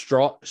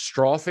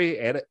 Strophe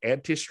and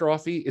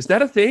antistrophe. Is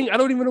that a thing? I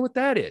don't even know what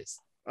that is.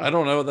 I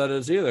don't know what that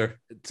is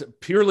either. It's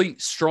purely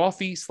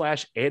strophe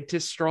 /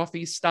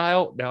 antistrophe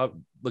style. Now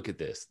look at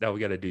this. Now we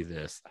got to do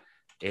this.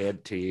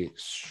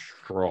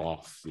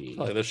 Antistrophe.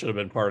 Like this should have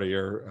been part of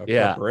your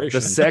preparation.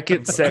 The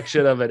second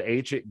section of an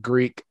ancient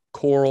Greek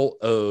choral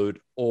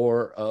ode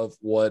or of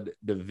one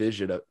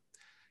division of.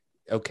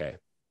 Okay,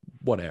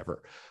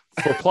 whatever.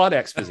 For plot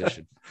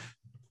exposition,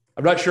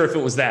 I'm not sure if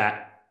it was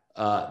that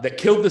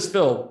killed this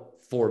film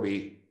for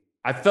me.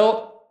 I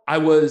felt I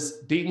was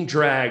being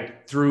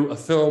dragged through a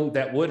film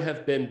that would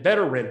have been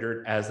better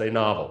rendered as a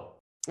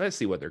novel. Let's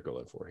see what they're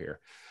going for here.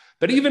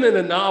 But even in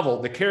a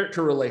novel, the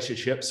character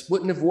relationships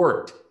wouldn't have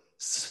worked.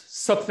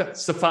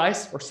 Suffice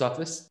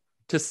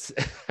to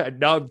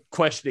now I'm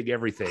questioning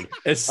everything.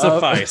 It's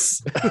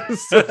suffice.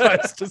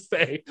 Suffice to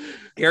say,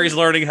 Gary's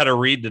learning how to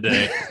read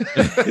today.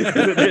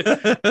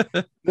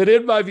 that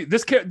in my view,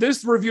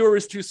 this reviewer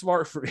is too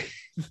smart for me.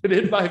 That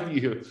in my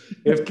view,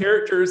 if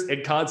characters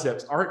and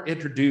concepts aren't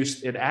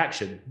introduced in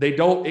action, they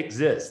don't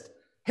exist.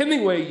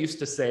 Hemingway used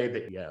to say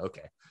that. Yeah,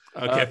 okay.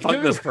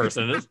 Fuck this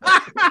person.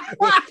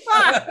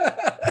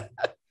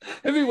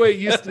 Hemingway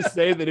used to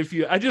say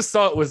that I just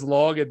saw it was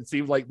long and it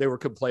seemed like they were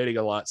complaining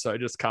a lot, so I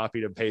just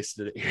copied and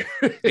pasted it here.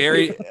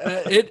 Gary,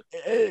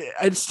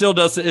 it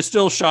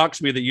still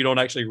shocks me that you don't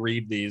actually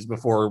read these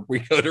before we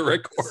go to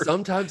record.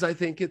 Sometimes I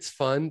think it's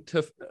fun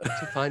to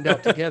find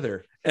out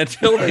together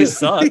until they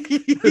suck.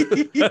 Let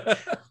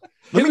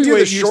me do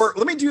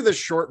the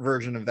short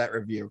version of that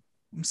review.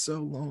 I'm so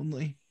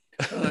lonely.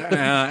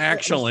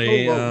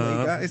 Actually, so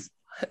lonely, guys.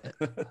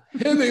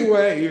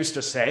 Hemingway used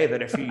to say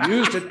that if you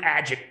used an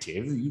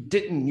adjective, you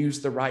didn't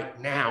use the right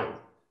noun.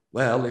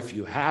 Well, if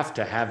you have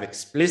to have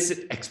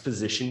explicit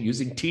exposition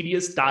using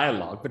tedious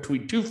dialogue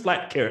between two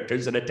flat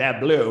characters in a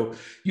tableau,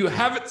 you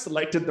haven't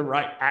selected the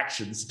right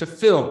actions to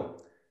film.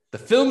 The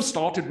film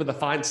started with a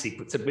fine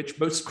sequence in which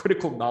most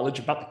critical knowledge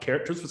about the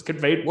characters was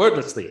conveyed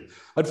wordlessly.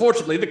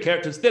 Unfortunately, the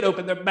characters did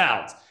open their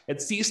mouths and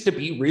ceased to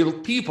be real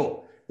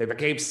people. They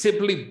became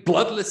simply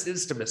bloodless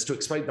instruments to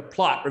explain the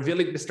plot,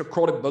 revealing Mr.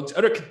 Cronenberg's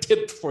utter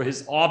contempt for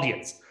his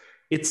audience.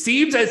 It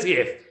seems as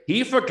if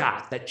he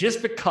forgot that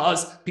just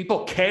because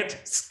people can't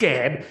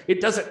scan,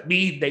 it doesn't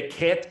mean they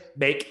can't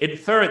make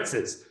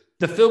inferences.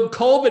 The film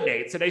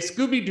culminates in a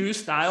Scooby-Doo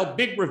style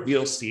big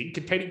reveal scene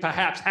containing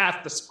perhaps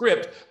half the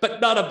script, but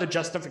none of the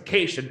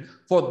justification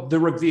for the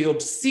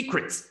revealed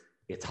secrets.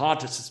 It's hard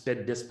to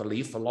suspend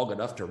disbelief for long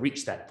enough to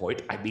reach that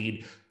point. I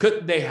mean,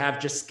 couldn't they have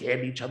just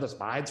scanned each other's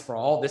minds for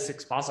all this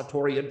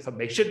expository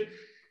information?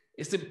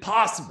 It's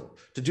impossible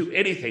to do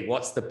anything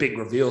once the big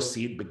reveal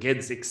scene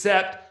begins,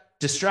 except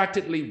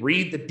distractedly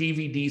read the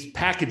DVD's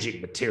packaging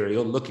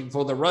material, looking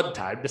for the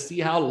runtime to see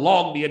how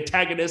long the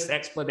antagonist's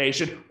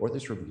explanation or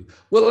this review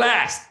will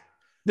last.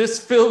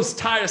 This film's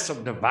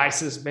tiresome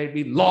devices made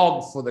me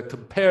long for the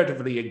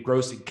comparatively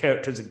engrossing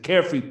characters and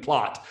carefree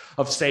plot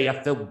of, say, a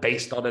film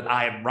based on an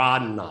Ayn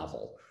Rand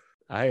novel.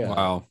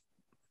 Wow.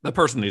 That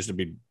person needs to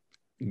be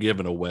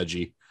given a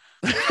wedgie.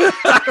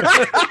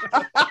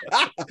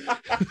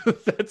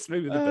 That's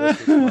maybe the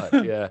best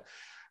response. Yeah.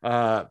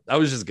 I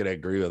was just going to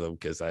agree with them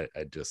because I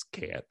just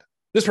can't.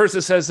 This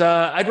person says,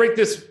 I'd rate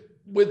this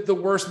with the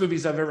worst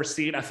movies I've ever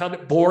seen. I found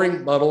it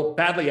boring, muddled,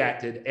 badly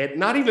acted, and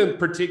not even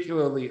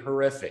particularly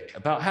horrific.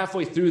 About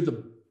halfway through,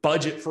 the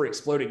budget for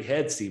exploding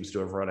heads seems to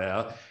have run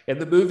out,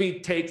 and the movie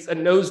takes a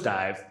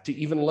nosedive to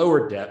even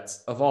lower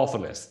depths of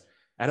awfulness.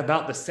 At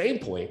about the same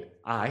point,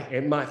 I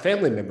and my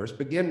family members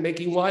began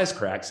making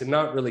wisecracks and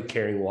not really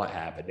caring what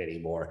happened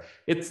anymore.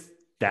 It's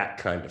that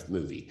kind of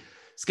movie.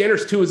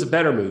 Scanners 2 is a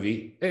better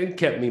movie and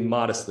kept me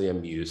modestly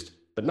amused,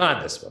 but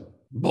not this one.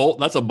 Bold.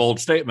 That's a bold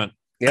statement.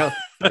 Yeah,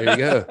 there you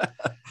go.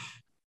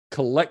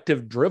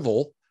 Collective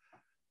Drivel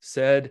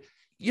said,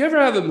 you ever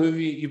have a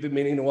movie you've been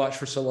meaning to watch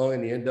for so long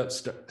and you end up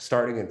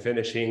starting and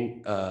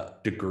finishing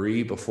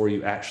Degree before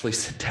you actually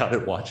sit down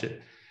and watch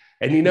it?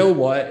 And you know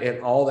what?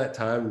 In all that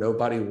time,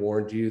 nobody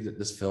warned you that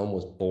this film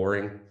was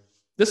boring.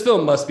 This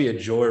film must be a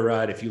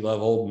joyride if you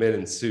love old men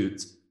in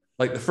suits.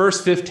 Like, the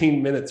first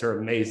 15 minutes are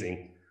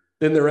amazing.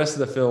 Then the rest of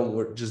the film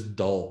were just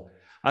dull.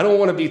 I don't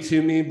want to be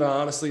too mean, but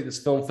honestly,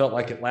 this film felt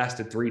like it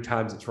lasted 3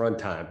 times its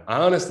runtime. I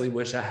honestly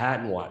wish I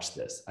hadn't watched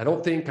this. I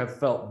don't think I've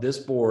felt this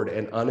bored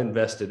and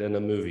uninvested in a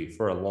movie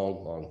for a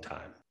long, long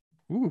time.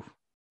 Ooh.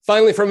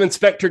 Finally, from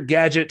Inspector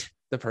Gadget,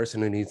 the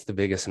person who needs the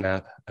biggest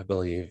nap, I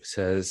believe,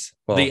 says,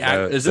 well,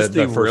 is this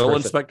the first real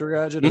person. Inspector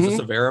Gadget? Is this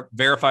a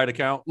verified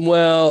account?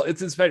 Well,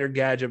 it's Inspector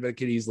Gadget, but it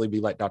could easily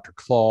be like Dr.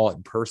 Claw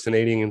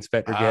impersonating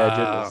Inspector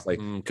Gadget. It's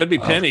like, could be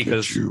Penny,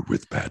 because you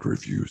with bad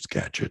reviews,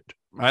 Gadget.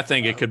 I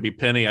think it could be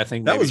Penny. I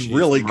think that maybe was she's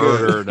really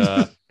murdered.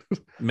 good.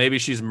 Maybe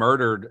she's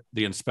murdered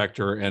the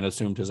inspector and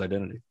assumed his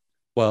identity.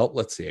 Well,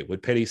 let's see.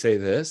 Would Penny say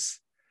this?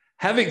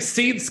 Having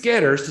seen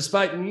Scanners,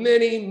 despite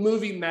many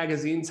movie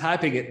magazines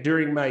hyping it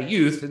during my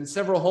youth and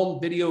several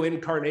home video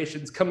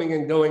incarnations coming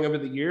and going over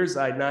the years,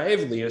 I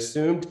naively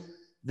assumed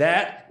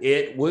that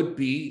it would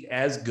be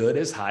as good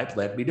as hype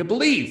led me to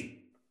believe.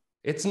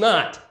 It's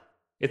not.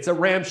 It's a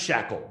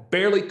ramshackle,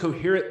 barely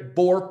coherent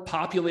bore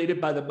populated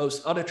by the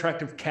most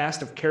unattractive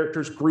cast of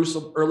characters,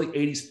 gruesome early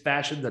 80s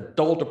fashion, the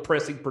dull,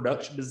 depressing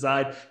production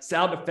design,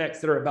 sound effects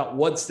that are about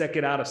 1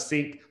 second out of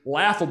sync,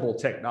 laughable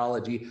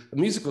technology, a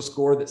musical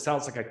score that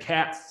sounds like a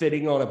cat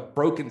fitting on a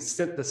broken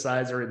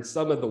synthesizer, and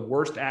some of the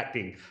worst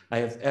acting I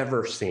have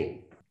ever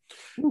seen.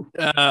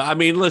 I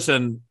mean,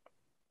 listen,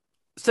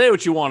 say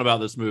what you want about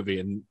this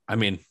movie. And I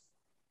mean,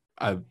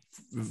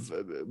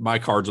 my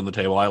cards on the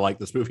table. I like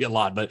this movie a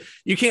lot, but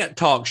you can't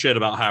talk shit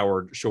about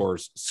Howard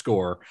Shore's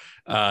score.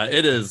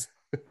 It is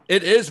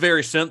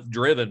very synth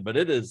driven, but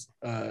it is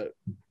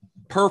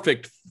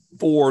perfect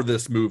for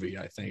this movie.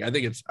 I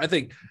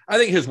think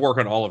his work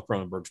on all of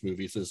Cronenberg's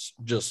movies is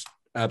just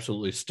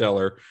absolutely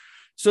stellar.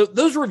 So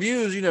those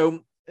reviews,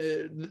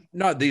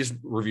 not these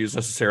reviews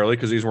necessarily,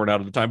 because these weren't out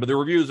at the time, but the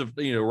reviews of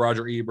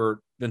Roger Ebert,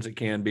 Vincent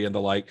Canby, and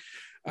the like.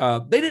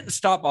 They didn't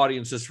stop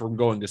audiences from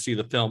going to see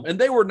the film, and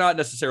they were not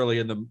necessarily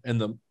in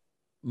the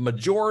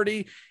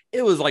majority.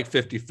 It was like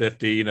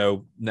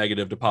 50-50,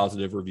 negative to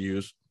positive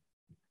reviews.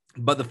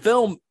 But the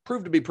film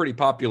proved to be pretty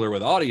popular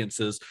with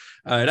audiences.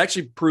 It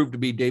actually proved to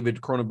be David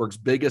Cronenberg's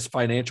biggest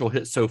financial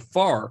hit so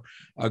far,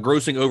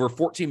 grossing over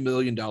 $14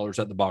 million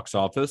at the box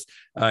office.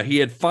 He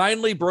had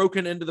finally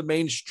broken into the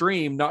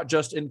mainstream, not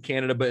just in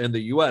Canada, but in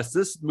the U.S.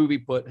 This movie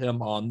put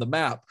him on the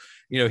map.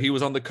 He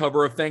was on the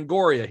cover of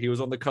Fangoria. He was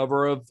on the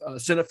cover of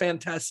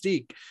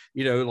Cinefantastique.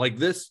 Like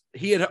this,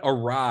 he had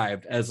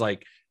arrived as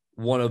like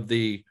one of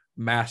the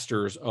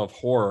masters of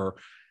horror.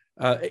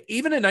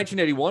 Even in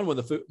 1981, when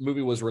the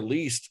movie was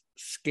released,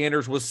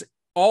 Scanners was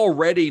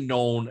already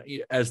known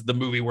as the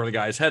movie where the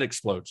guy's head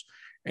explodes.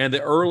 And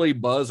the early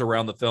buzz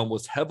around the film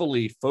was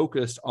heavily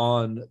focused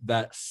on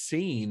that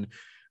scene.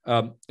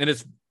 And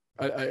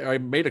I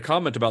made a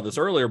comment about this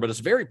earlier, but it's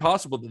very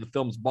possible that the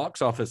film's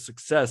box office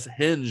success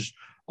hinged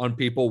on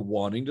people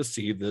wanting to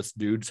see this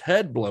dude's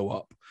head blow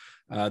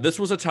up. This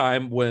was a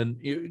time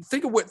when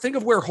think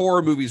of where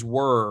horror movies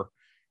were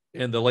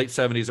in the late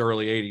 70s,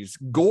 early 80s.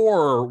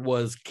 Gore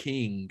was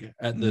king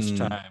at this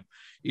time.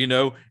 In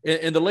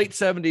the late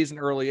 70s and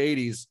early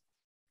 80s,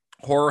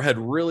 horror had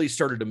really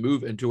started to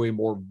move into a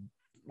more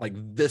like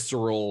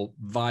visceral,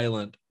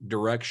 violent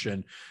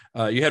direction.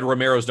 You had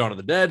Romero's Dawn of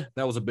the Dead.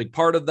 That was a big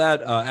part of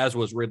that, as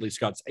was Ridley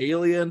Scott's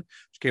Alien,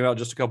 which came out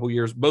just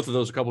both of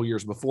those a couple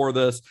years before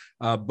this.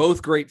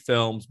 Both great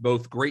films,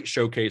 both great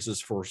showcases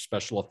for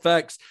special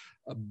effects,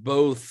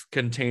 both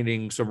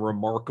containing some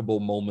remarkable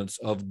moments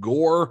of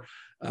gore.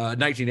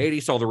 1980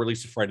 saw the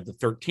release of Friday the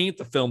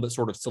 13th, a film that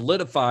sort of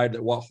solidified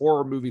that what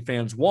horror movie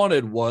fans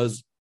wanted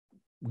was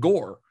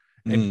gore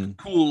and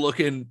cool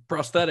looking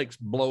prosthetics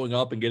blowing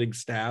up and getting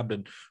stabbed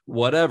and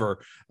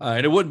whatever.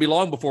 And it wouldn't be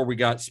long before we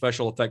got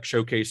special effect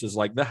showcases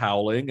like The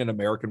Howling and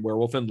American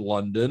Werewolf in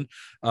London,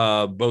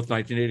 both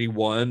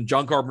 1981.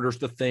 John Carpenter's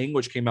The Thing,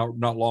 which came out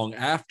not long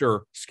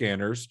after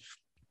Scanners.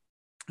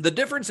 The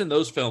difference in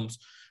those films,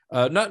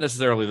 not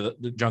necessarily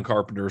the John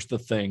Carpenter's The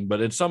Thing,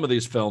 but in some of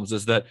these films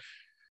is that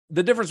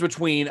the difference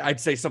between,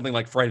 I'd say, something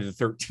like Friday the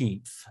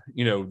 13th,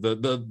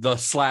 the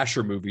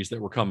slasher movies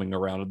that were coming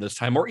around at this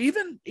time, or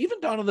even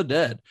Dawn of the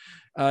Dead.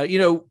 I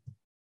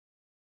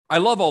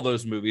love all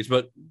those movies,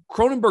 but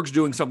Cronenberg's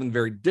doing something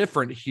very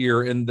different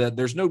here in that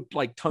there's no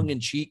like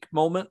tongue-in-cheek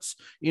moments.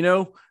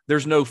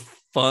 There's no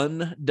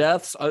fun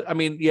deaths. I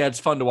mean, yeah, it's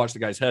fun to watch the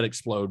guy's head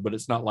explode, but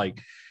it's not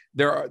like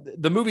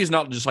the movie is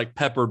not just like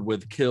peppered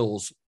with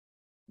kills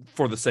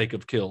for the sake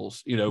of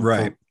kills.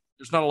 Right.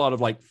 There's not a lot of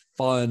like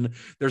fun.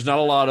 There's not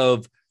a lot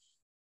of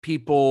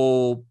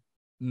people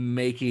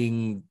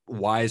making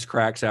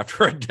wisecracks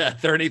after a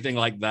death or anything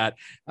like that.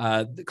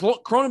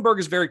 Cronenberg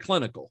is very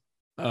clinical.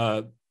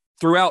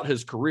 Throughout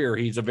his career,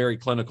 he's a very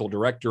clinical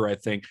director. I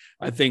think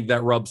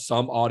that rubs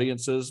some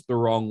audiences the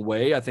wrong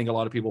way. I think a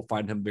lot of people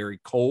find him very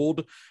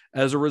cold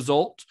as a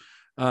result.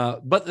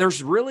 But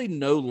there's really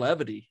no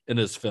levity in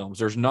his films.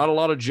 There's not a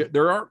lot of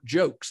there aren't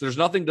jokes. There's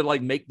nothing to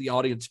like make the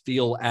audience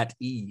feel at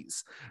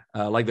ease,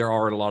 like there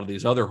are in a lot of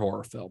these other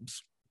horror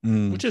films.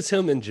 Which is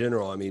him in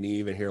general. I mean, you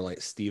even hear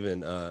like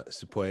Steven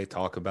Supue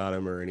talk about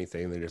him or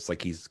anything. They're just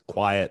like, he's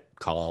quiet,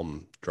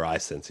 calm, dry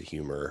sense of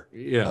humor.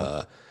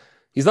 Yeah.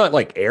 He's not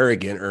like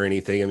arrogant or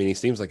anything. I mean, he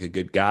seems like a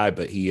good guy,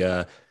 but he's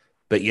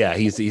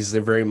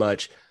very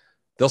much,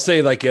 they'll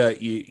say like,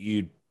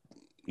 you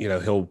know,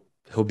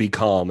 he'll be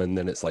calm and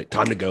then it's like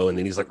time to go. And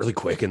then he's like really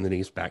quick. And then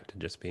he's back to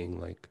just being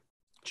like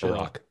chill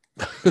rock.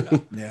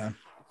 Yeah.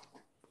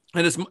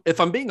 And if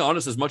I'm being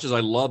honest, as much as I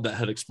love that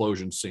head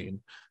explosion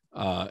scene,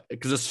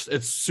 because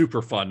it's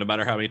super fun, no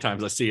matter how many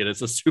times I see it,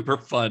 it's a super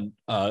fun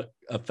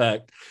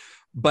effect.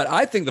 But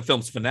I think the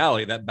film's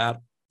finale,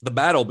 the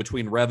battle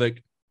between Revok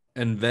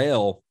and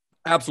Vale,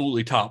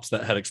 absolutely tops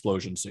that head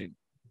explosion scene.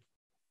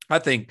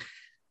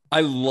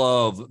 I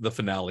love the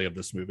finale of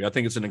this movie. I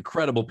think it's an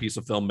incredible piece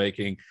of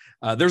filmmaking.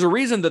 There's a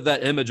reason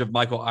that image of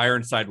Michael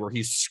Ironside where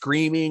he's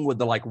screaming with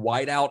the like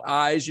whiteout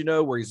eyes, you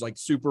know, where he's like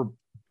super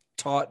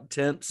taut,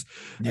 tense.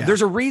 Yeah.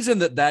 There's a reason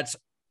that's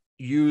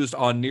used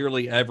on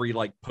nearly every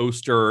like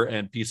poster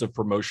and piece of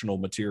promotional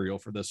material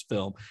for this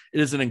film. It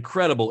is an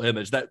incredible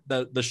image. That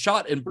the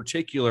shot in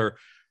particular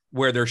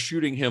where they're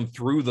shooting him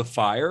through the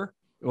fire.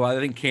 Well, I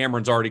think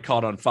Cameron's already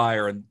caught on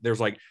fire, and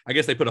there's like, I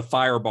guess they put a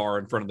fire bar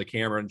in front of the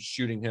camera and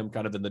shooting him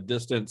kind of in the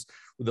distance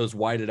with those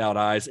whited out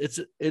eyes. It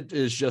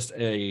is just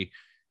a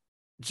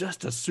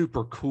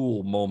super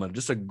cool moment,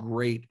 just a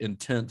great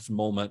that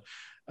moment.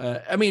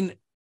 I mean,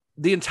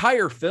 the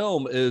entire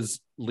film is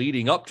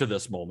leading up to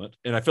this moment,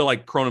 and I feel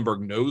like Cronenberg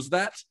knows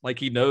that. Like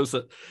he knows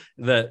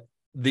that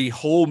the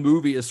whole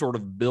movie is sort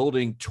of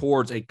building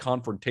towards a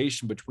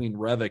confrontation between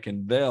Revok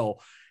and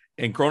Vale.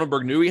 And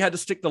Cronenberg knew he had to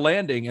stick the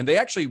landing, and they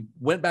actually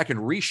went back and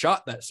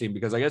reshot that scene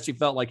because I guess he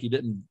felt like it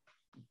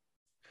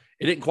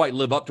didn't quite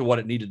live up to what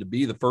it needed to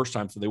be the first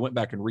time. So they went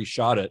back and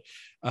reshot it.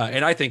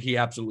 And I think he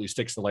absolutely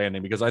sticks the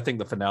landing because I think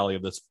the finale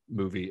of this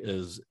movie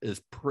is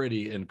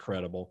pretty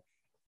incredible.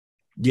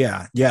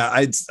 Yeah.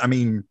 I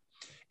mean,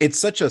 it's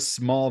such a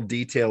small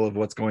detail of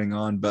what's going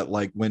on, but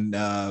like when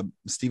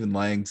Stephen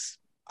Lang's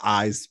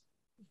eyes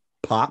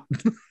pop,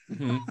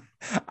 Mm-hmm.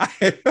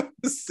 I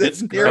was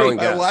sitting here with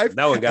my wife.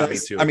 That one got me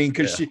too. I mean,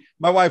 because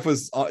my wife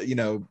was,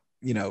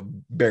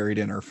 buried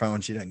in her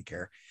phone. She didn't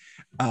care.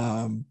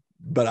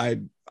 But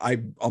I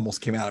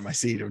almost came out of my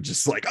seat of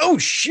just like, oh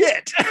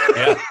shit.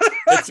 Yeah,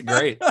 it's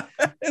great.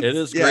 It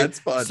is great. Yeah, it's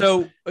fun.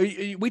 So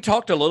we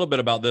talked a little bit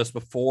about this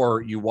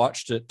before you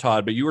watched it,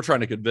 Todd, but you were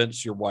trying to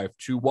convince your wife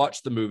to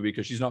watch the movie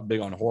because she's not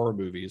big on horror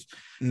movies.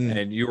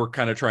 And you were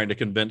kind of trying to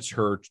convince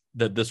her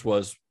that this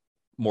was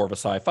more of a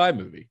sci-fi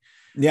movie.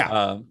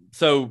 Yeah.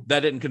 So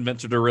that didn't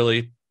convince her to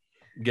really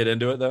get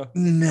into it though.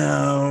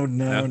 No,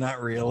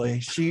 not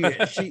really. She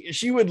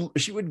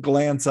would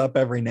glance up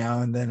every now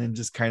and then and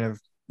just kind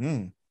of,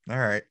 all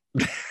right.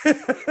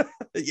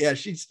 Yeah,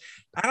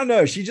 I don't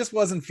know. She just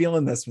wasn't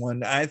feeling this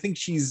one. I think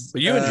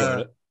but you enjoyed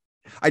it.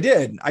 I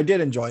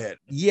did enjoy it.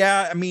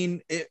 Yeah. I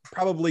mean, it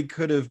probably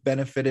could have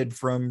benefited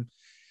from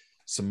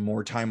some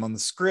more time on the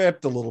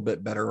script, a little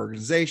bit better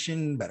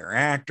organization, better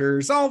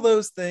actors, all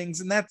those things.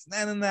 And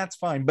that's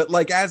fine. But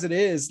like, as it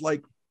is,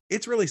 like,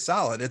 it's really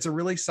solid. It's a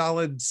really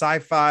solid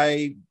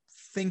sci-fi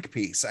think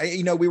piece.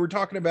 We were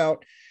talking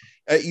about,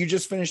 you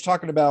just finished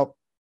talking about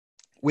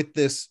with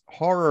this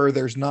horror,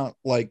 there's not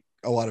like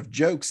a lot of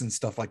jokes and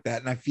stuff like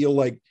that. And I feel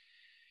like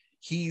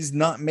he's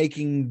not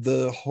making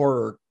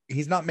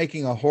he's not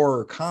making a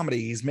horror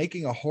comedy. He's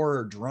making a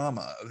horror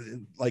drama.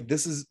 Like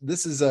this is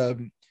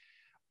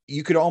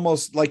you could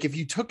almost like, if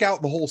you took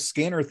out the whole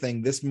scanner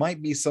thing, this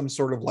might be some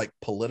sort of like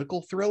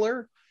political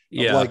thriller.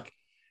 Yeah. Like,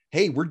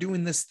 hey, we're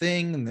doing this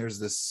thing and there's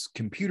this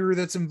computer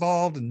that's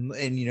involved and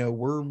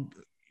we're,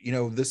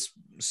 this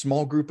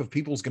small group of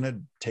people is going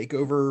to take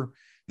over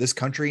this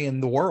country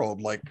and the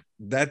world. Like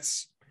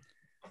that's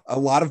a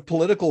lot of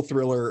political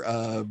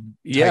thriller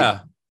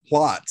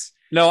plots.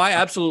 No, I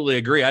absolutely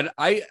agree.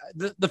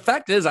 The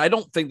fact is, I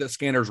don't think that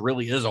Scanners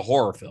really is a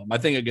horror film. I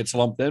think it gets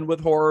lumped in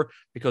with horror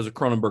because of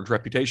Cronenberg's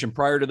reputation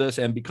prior to this,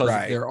 and because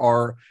there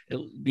are, at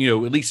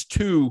least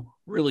two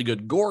really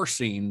good gore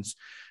scenes.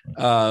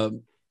 I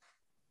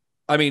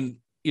mean,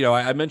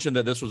 I mentioned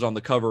that this was on the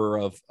cover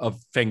of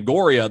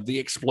Fangoria. The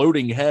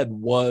exploding head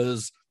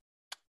was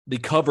the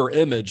cover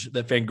image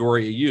that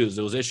Fangoria used.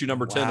 It was issue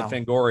number 10 of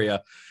Fangoria.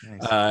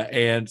 Nice.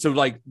 And so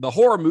like the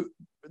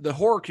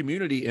horror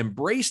community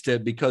embraced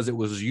it because it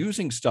was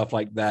using stuff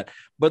like that.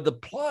 But the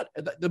plot,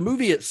 the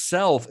movie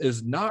itself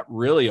is not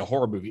really a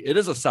horror movie. It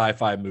is a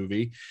sci-fi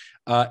movie.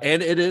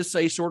 And it is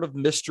a sort of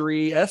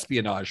mystery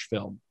espionage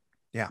film.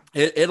 Yeah.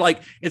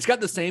 It's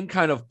got the same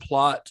kind of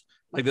plot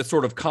like this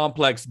sort of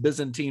complex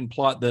Byzantine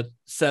plot that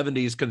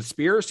 70s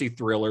conspiracy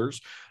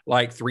thrillers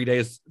like 3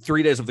 Days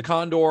of the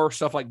Condor,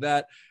 stuff like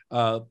that,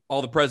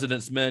 All the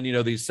President's Men,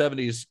 these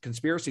 70s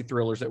conspiracy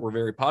thrillers that were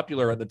very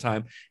popular at the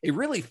time. It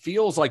really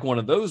feels like one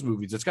of those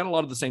movies. It's got a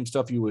lot of the same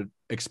stuff you would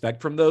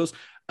expect from those: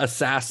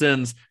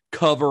 assassins,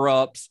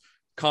 cover-ups,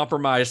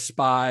 compromised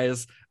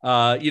spies.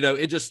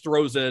 It just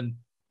throws in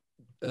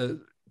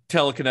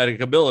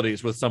telekinetic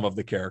abilities with some of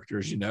the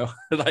characters,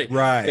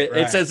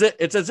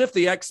 It's as if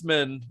the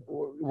X-Men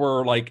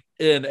were like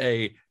in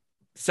a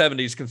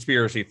 70s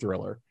conspiracy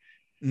thriller.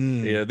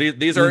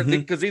 These are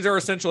because these are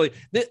essentially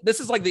this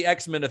is like the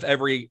X-Men if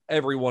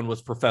everyone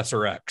was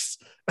Professor X.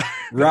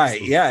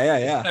 Right.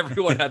 Yeah.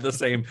 Everyone had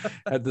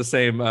the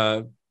same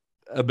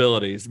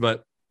abilities.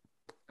 But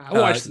I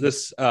watched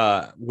this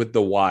with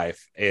the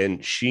wife,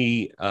 and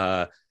she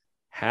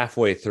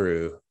halfway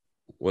through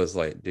was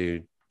like,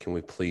 dude, can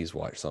we please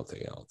watch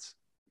something else?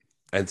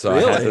 And so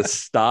I had to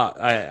stop.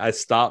 I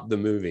stopped the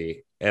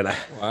movie, and I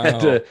had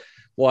to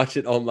watch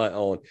it on my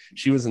own.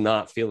 She was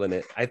not feeling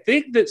it. I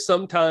think that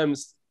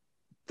sometimes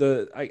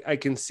I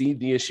can see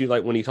the issue,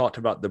 like when he talked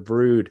about The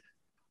Brood,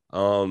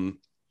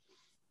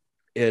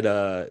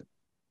 it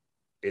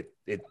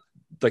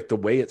like the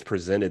way it's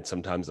presented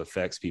sometimes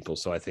affects people.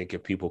 So I think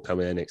if people come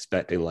in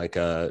expecting like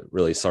a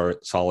really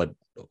solid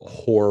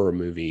horror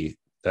movie,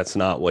 that's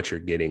not what you're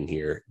getting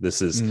here.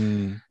 This is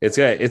it's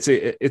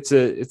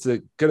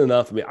a good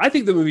enough. I mean, I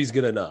think the movie's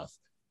good enough.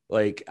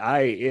 Like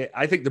I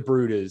think The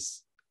Brood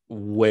is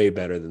way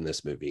better than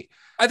this movie.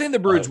 I think The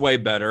Brood's way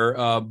better,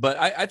 but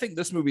I think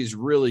this movie's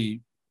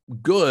really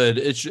good.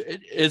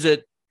 Is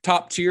it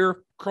top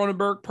tier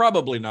Cronenberg?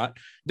 Probably not.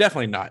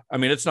 Definitely not. I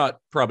mean, it's not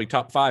probably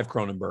top 5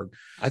 Cronenberg.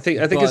 I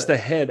think it's the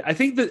head. I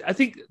think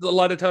a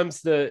lot of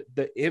times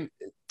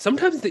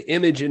sometimes the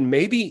image, and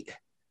maybe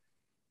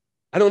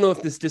I don't know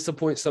if this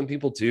disappoints some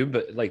people too,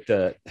 but like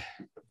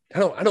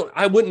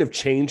I wouldn't have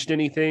changed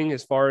anything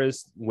as far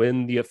as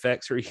when the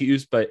effects are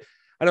used, but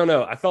I don't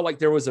know. I felt like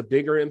there was a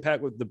bigger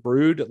impact with The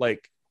Brood,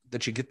 like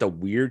that you get the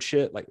weird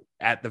shit like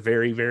at the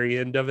very, very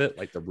end of it,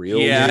 like the real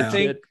weird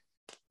shit.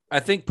 I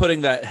think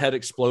putting that head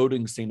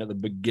exploding scene at the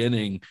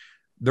beginning,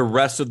 the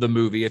rest of the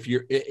movie,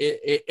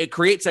 it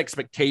creates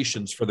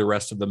expectations for the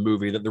rest of the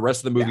movie that the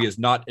rest of the movie is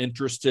not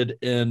interested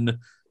in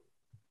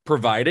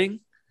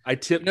providing. I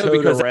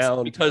tiptoed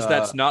around because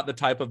that's not the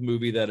type of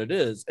movie that it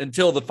is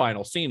until the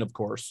final scene, of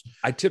course.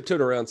 I tiptoed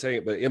around saying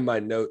it, but in my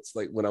notes,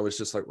 like when I was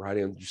just like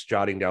just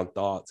jotting down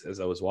thoughts as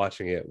I was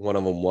watching it, one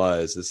of them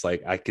it's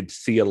like I could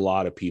see a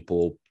lot of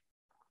people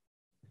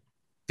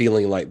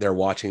feeling like they're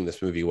watching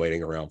this movie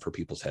waiting around for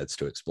people's heads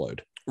to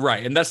explode.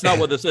 Right. And that's not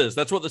what this is.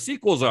 That's what the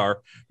sequels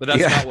are, but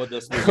that's not what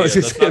this movie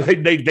is.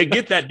 They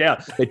get that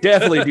down. They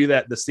definitely do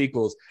that in the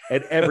sequels.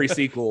 And every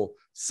sequel,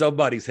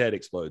 somebody's head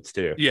explodes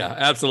too. Yeah,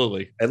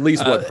 absolutely. At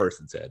least one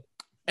person's head.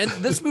 And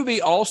this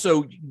movie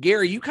also,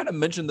 Gary, you kind of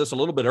mentioned this a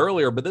little bit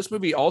earlier, but this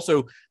movie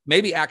also,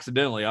 maybe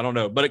accidentally, I don't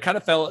know, but it kind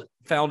of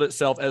found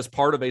itself as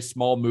part of a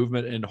small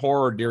movement in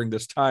horror during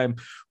this time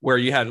where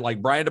you had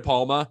like Brian De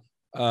Palma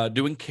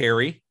doing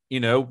Carrie,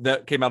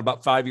 that came out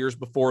about 5 years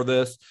before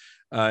this.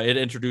 It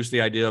introduced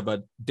the idea of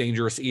a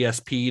dangerous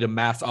ESP to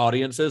mass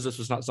audiences. This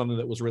was not something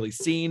that was really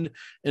seen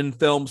in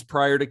films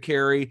prior to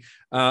Carrie.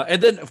 And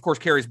then, of course,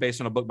 Carrie's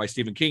based on a book by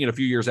Stephen King. And a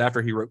few years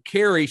after he wrote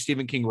Carrie,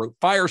 Stephen King wrote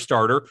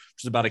Firestarter,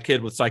 which is about a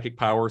kid with psychic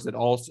powers that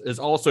is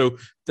also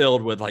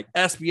filled with like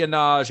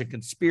espionage and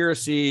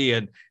conspiracy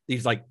and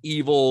these like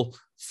evil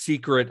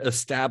secret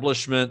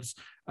establishments.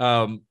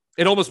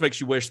 It almost makes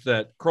you wish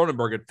that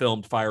Cronenberg had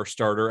filmed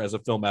Firestarter as a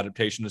film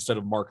adaptation instead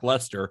of Mark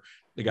Lester,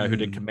 the guy who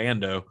did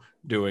Commando,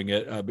 doing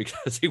it,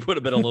 because he would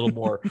have been a little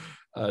more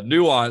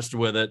nuanced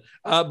with it.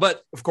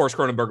 But of course,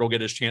 Cronenberg will get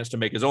his chance to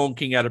make his own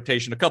King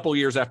adaptation a couple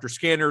years after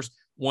Scanners,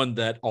 one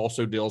that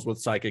also deals with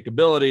psychic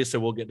abilities. So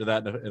we'll get to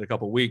that in a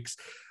couple of weeks.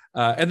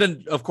 And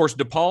then, of course,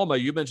 De Palma,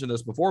 you mentioned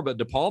this before, but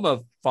De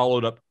Palma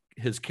followed up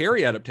his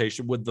Carrie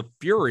adaptation with The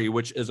Fury,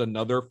 which is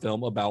another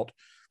film about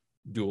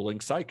dueling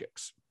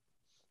psychics.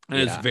 And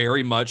it's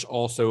very much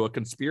also a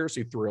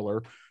conspiracy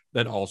thriller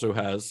that also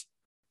has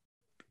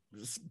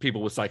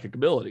people with psychic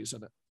abilities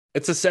in it.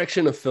 It's a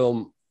section of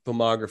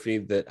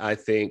filmography that I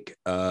think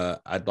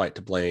I'd like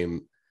to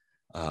blame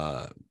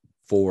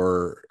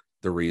for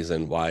the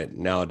reason why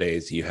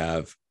nowadays you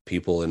have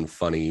people in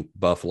funny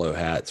buffalo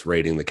hats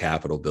raiding the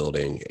Capitol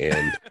building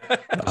and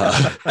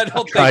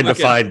trying to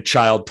find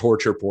child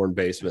torture porn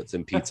basements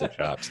and pizza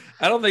shops.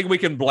 I don't think we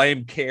can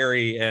blame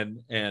Carrie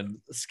and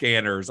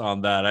Scanners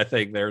on that. I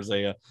think there's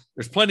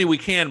plenty we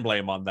can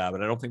blame on that,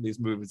 but I don't think these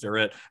movies are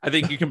it. I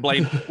think you can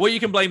blame what you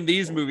can blame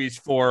these movies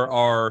for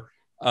are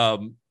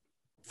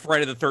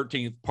Friday the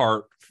 13th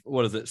part.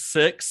 What is it?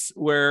 6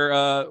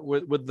 where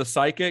with the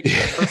psychic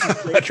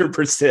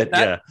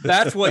 100%.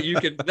 That's what you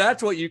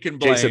can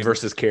blame. Jason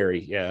versus Carrie.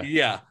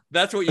 Yeah.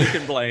 That's what you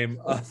can blame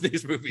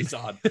these movies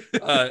on.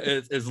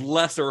 Is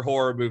lesser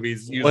horror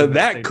movies. Well,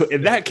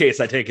 in that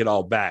case, I take it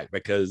all back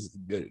because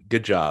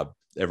good job,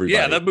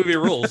 everybody. Yeah, that movie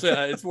rules.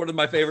 It's one of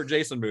my favorite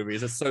Jason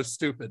movies. It's so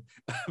stupid,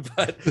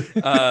 but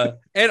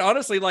and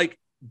honestly, like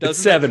It's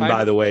 7,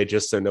 by the way,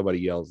 just so nobody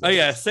yells. Oh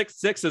yeah,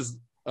 six is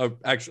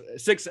actually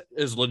 6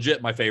 is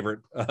legit my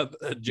favorite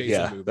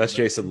Jason movie. That's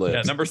Jason Lives.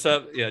 Yeah, number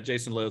 7. Yeah,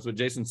 Jason Lives. But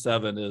Jason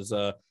 7 is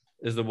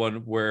the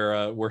one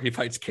where he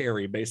fights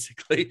Carrie,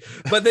 basically.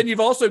 But then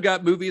you've also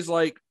got movies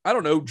like, I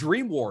don't know,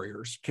 Dream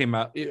Warriors came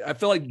out. I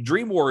feel like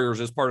Dream Warriors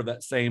is part of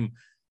that same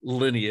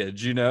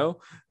lineage, you know.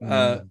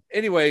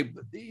 Anyway,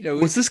 you know,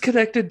 was this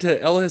connected to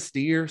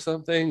LSD or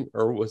something,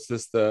 or was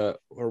this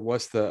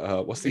what's the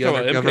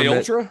other MK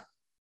Ultra?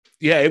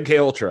 Yeah, MK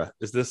Ultra.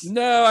 Is this?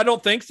 No, I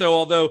don't think so.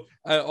 Although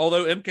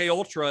MK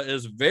Ultra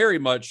is very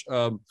much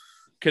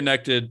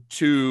connected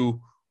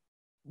to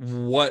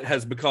what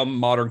has become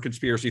modern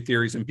conspiracy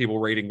theories and people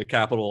raiding the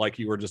Capitol, like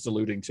you were just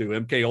alluding to.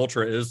 MK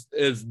Ultra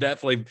is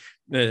definitely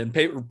in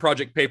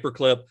Project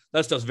Paperclip.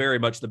 That stuff's very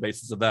much the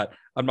basis of that.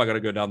 I'm not going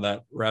to go down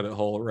that rabbit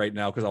hole right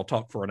now because I'll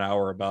talk for an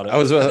hour about it. I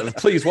was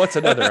please. What's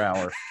another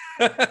hour?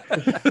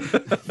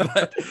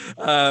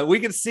 But we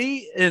can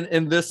see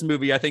in this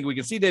movie, I think we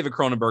can see David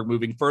Cronenberg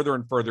moving further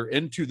and further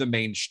into the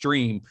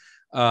mainstream,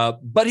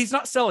 but he's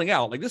not selling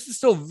out. Like, this is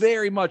still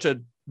very much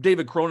a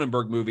David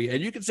Cronenberg movie,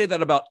 and you can say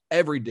that about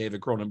every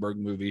David Cronenberg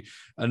movie,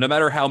 no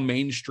matter how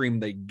mainstream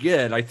they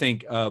get. I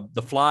think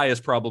The Fly is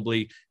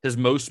probably his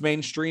most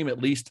mainstream,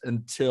 at least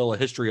until A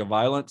History of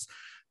Violence,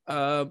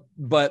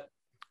 but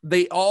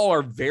they all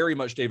are very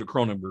much David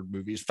Cronenberg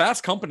movies.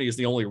 Fast Company is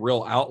the only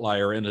real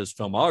outlier in his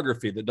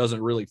filmography that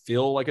doesn't really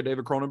feel like a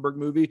David Cronenberg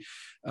movie.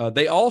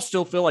 They all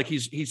still feel like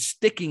he's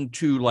sticking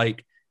to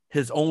like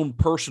his own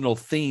personal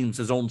themes,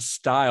 his own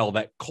style,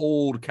 that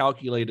cold,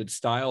 calculated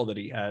style that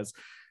he has.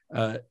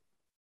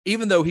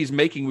 Even though he's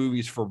making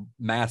movies for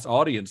mass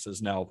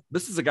audiences now,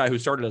 this is a guy who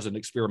started as an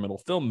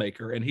experimental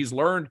filmmaker, and he's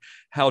learned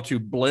how to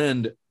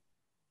blend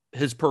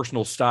his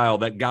personal style,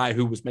 that guy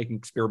who was making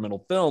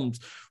experimental films,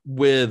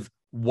 with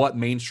what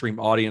mainstream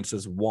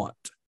audiences want.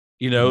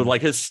 You know,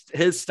 like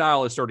his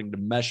style is starting to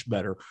mesh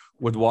better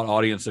with what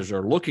audiences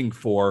are looking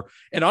for.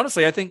 And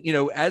honestly, I think, you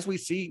know, as we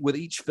see with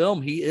each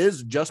film, he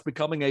is just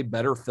becoming a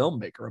better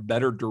filmmaker, a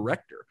better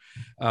director.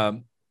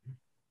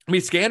 I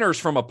mean, Scanners,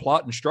 from a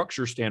plot and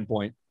structure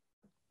standpoint,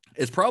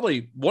 is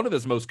probably one of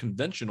his most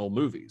conventional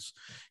movies.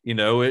 You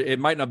know, it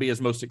might not be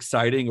his most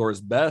exciting or his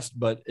best,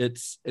 but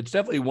it's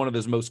definitely one of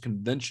his most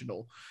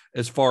conventional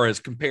as far as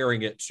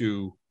comparing it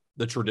to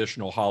the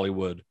traditional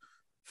Hollywood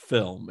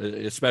film,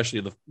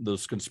 especially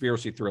those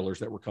conspiracy thrillers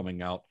that were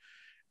coming out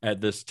at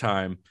this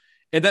time.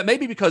 And that may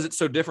be because it's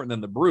so different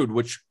than The Brood,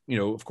 which, you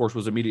know, of course,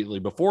 was immediately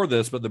before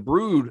this. But The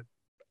Brood,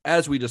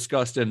 as we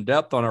discussed in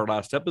depth on our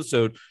last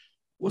episode,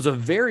 was a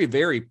very,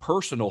 very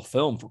personal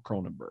film for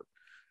Cronenberg.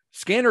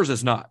 Scanners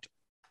is not.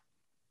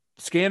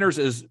 Scanners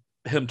is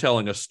him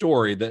telling a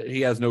story that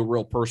he has no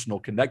real personal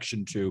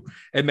connection to.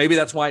 And maybe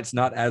that's why it's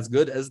not as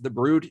good as The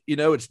Brood. You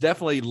know, it's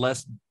definitely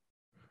less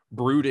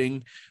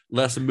brooding,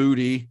 less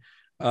moody,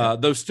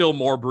 though still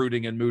more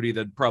brooding and moody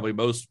than probably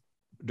most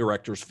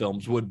directors'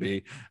 films would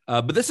be.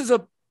 But this is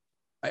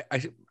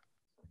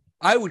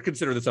I would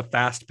consider this a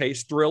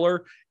fast-paced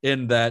thriller,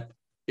 in that,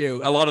 you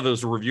know, a lot of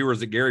those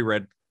reviewers that Gary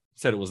read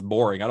said it was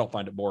boring. I don't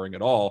find it boring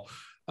at all.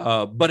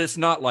 But it's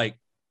not like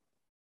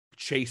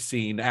chase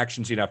scene,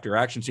 action scene after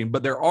action scene,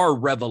 but there are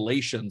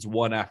revelations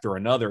one after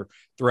another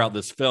throughout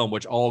this film,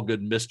 which all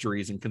good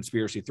mysteries and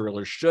conspiracy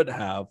thrillers should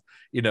have.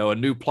 You know, a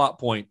new plot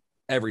point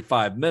every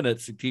 5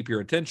 minutes to keep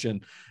your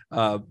attention.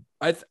 I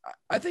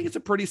think it's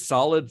a pretty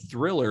solid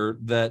thriller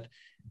that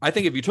I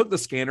think if you took the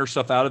Scanner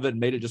stuff out of it and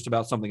made it just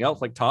about something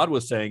else, like Todd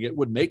was saying, it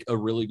would make a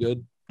really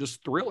good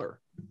just thriller.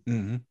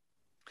 Mm-hmm.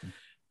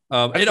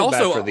 And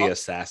also for the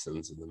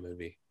assassins in the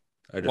movie.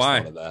 I just why?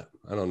 thought of that.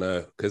 I don't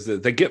know, because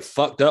they get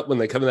fucked up when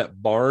they come in that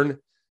barn.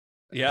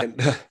 Yeah,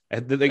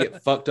 and then they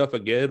get fucked up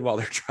again while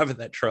they're driving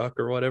that truck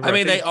or whatever. I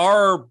mean, they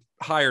are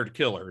hired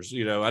killers.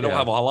 You know, I don't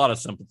have a lot of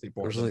sympathy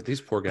for them. I was them. like,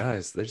 these poor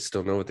guys, they just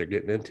don't know what they're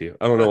getting into.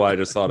 I don't know why I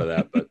just thought of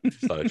that, but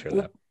just thought I'd share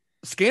that.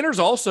 Scanners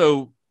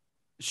also,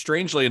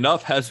 strangely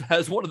enough,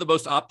 has one of the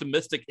most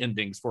optimistic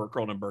endings for a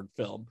Cronenberg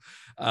film.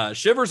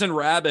 Shivers and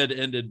Rabid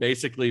ended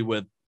basically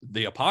with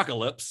the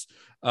apocalypse,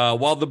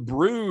 while The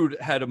Brood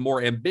had a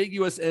more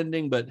ambiguous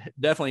ending, but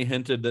definitely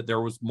hinted that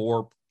there was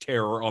more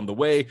terror on the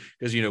way,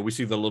 because, you know, we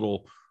see the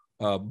little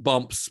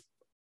bumps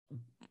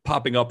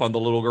popping up on the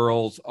little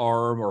girl's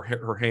arm or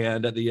her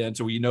hand at the end,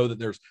 so we know that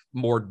there's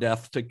more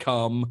death to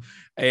come.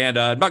 And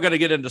I'm not going to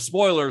get into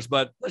spoilers,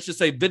 but let's just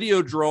say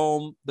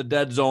Videodrome, The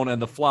Dead Zone, and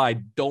The Fly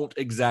don't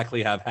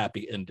exactly have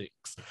happy endings.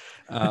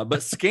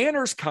 But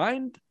Scanners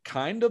kind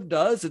of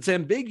does. It's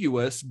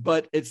ambiguous,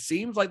 but it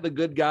seems like the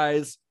good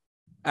guys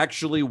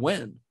actually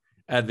win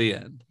at the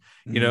end.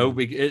 You know,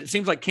 it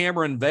seems like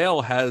Cameron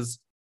Vale has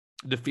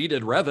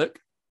defeated Revok,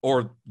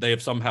 or they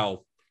have somehow.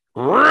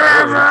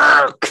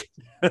 Revok!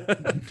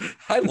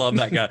 I love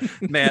that guy,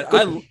 man.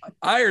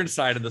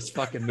 Ironside in this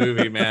fucking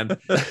movie, man.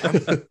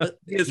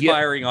 He is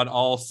firing on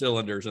all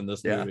cylinders in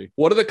this movie.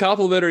 One of the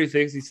complimentary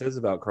things he says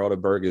about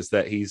Cronenberg is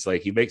that he's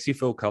like, he makes you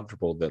feel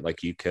comfortable that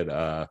like you could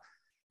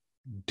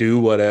do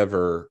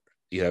whatever,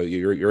 you know,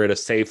 you're in a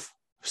safe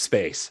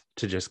space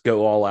to just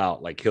go all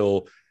out. Like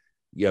he'll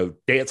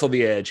dance on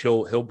the edge.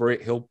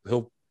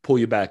 He'll pull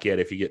you back in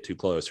if you get too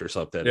close or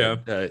something. Yeah.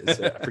 And,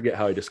 I forget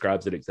how he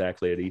describes it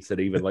exactly. And he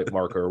said even like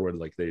Mark Irwin,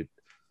 like they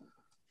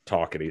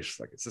talk and he's just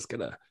like, is this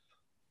gonna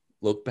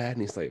look bad?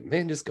 And he's like,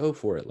 man, just go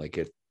for it. Like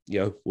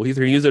we'll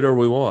either use it or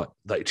we won't.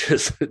 Like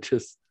just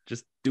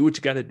do what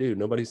you got to do.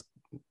 Nobody's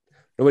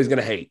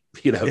gonna hate,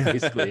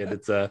 basically. And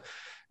it's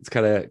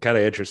kind of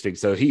interesting.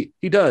 So he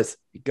goes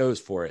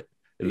for it.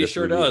 He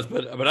sure does,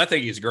 but I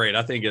think he's great.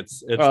 I think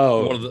it's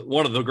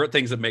one of the great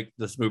things that make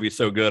this movie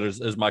so good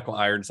is Michael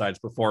Ironside's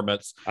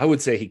performance. I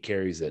would say he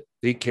carries it.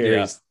 He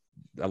carries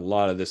a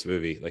lot of this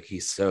movie. Like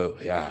he's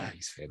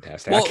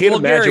fantastic. I can't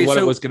imagine what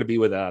it was going to be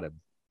without him.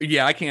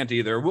 Yeah, I can't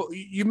either. Well,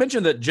 you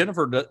mentioned that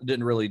Jennifer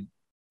didn't really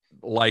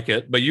like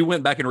it, but you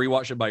went back and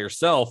rewatched it by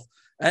yourself.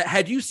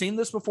 Had you seen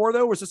this before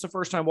though? Or was this a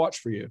first time watch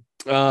for you?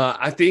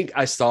 I think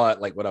I saw it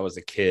like when I was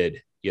a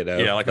kid.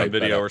 Like on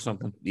video or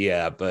something.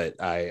 Yeah,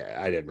 but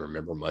I didn't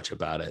remember much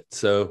about it.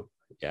 So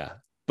yeah,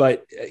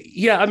 but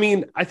I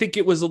mean, I think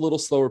it was a little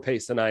slower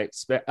paced than I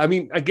expect. I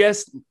mean, I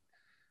guess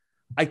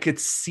I could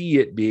see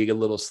it being a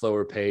little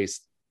slower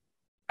paced.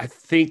 I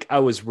think I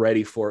was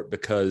ready for it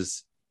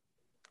because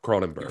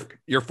Cronenberg.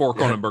 Your 4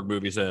 Cronenberg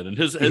movies in, and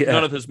his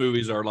none of his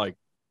movies are like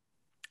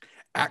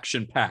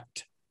action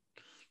packed.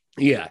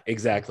 Yeah,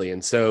 exactly.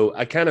 And so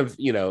I kind of,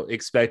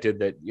 expected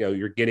that,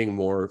 you're getting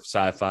more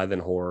sci-fi than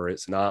horror.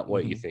 It's not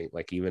what you think.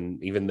 Like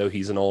even though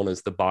he's known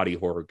as the body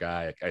horror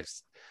guy,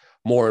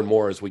 more and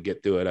more as we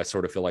get through it, I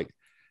sort of feel like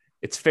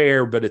it's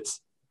fair, but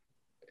it's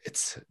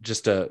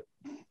just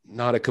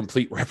not a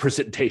complete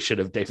representation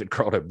of David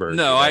Cronenberg.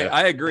 No,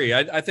 I agree.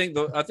 I think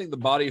the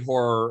body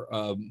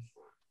horror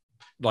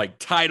like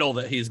title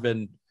that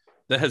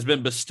has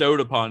been bestowed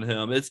upon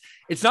him.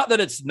 It's not that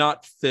it's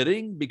not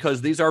fitting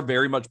because these are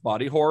very much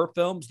body horror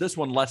films. This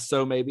one less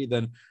so maybe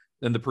than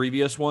the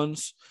previous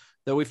ones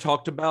that we've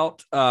talked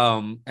about.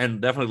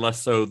 And definitely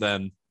less so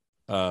than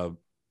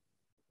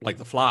like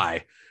The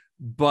Fly.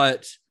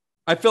 But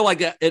I feel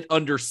like it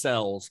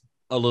undersells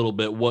a little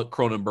bit what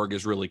Cronenberg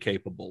is really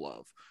capable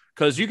of.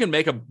 Because you can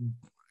make a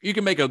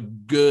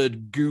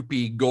good,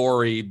 goopy,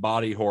 gory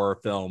body horror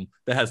film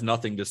that has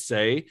nothing to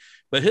say.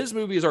 But his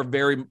movies are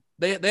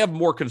they have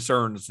more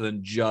concerns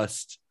than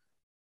just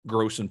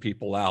grossing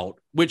people out,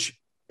 which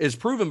is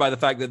proven by the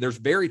fact that there's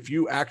very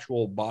few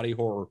actual body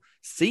horror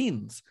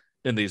scenes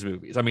in these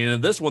movies. I mean,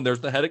 in this one, there's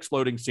the head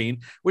exploding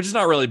scene, which is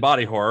not really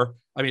body horror.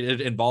 I mean,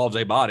 it involves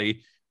a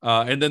body.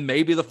 And then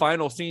maybe the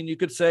final scene, you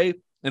could say,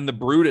 in The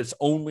Brood, it's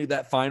only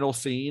that final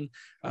scene.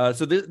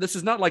 So this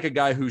is not like a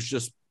guy who's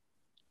just,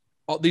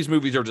 these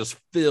movies are just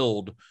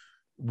filled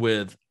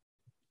with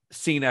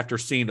scene after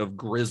scene of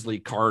grisly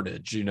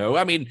carnage,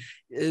 I mean,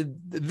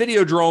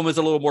 Videodrome is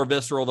a little more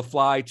visceral, The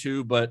Fly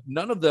too, but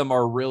none of them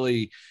are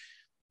really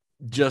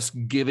just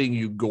giving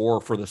you gore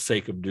for the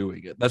sake of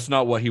doing it. That's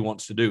not what he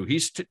wants to do.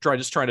 He's just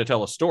trying to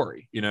tell a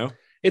story,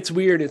 It's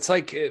weird. It's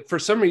like, for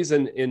some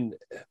reason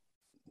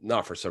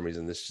not for some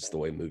reason, this is just the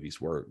way movies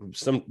work.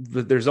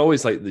 There's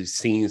always like these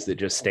scenes that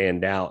just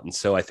stand out. And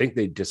so I think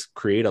they just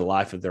create a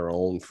life of their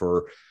own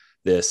for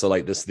this. So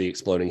like this is the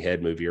exploding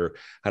head movie, or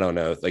I don't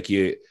know, like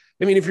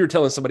if you're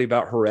telling somebody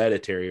about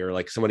Hereditary, or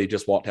like somebody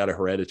just walked out of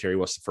Hereditary,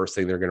 what's the first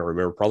thing they're going to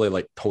remember? Probably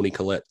like Toni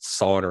Collette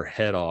sawing her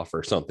head off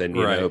or something,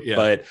 you know? Yeah.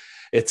 But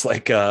it's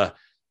like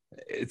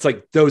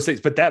those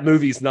things, but that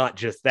movie's not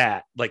just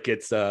that. Like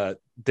it's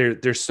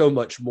there's so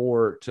much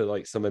more to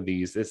like some of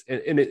these,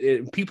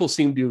 and people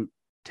seem to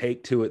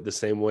take to it the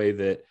same way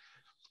that,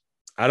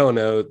 I don't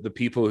know, the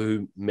people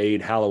who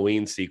made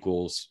Halloween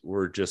sequels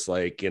were just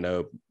like,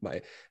 and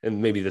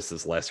maybe this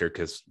is lesser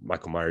because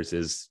Michael Myers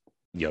is,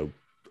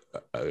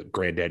 a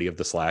granddaddy of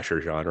the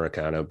slasher genre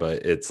kind of,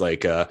 but it's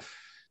like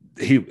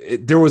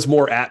there was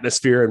more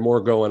atmosphere and more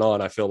going on,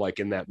 I feel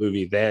like, in that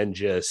movie than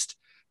just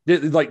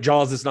like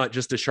Jaws is not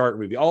just a shark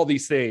movie, all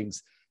these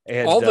things.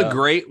 And all the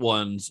great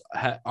ones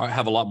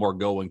have a lot more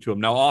going to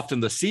them. Now, often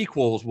the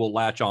sequels will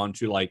latch on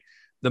to like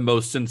the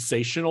most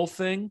sensational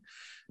thing,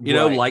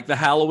 like the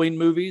Halloween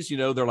movies,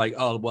 they're like,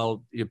 oh,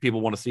 well,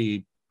 people want to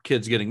see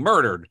kids getting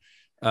murdered.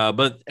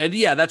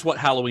 That's what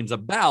Halloween's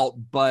about,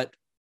 but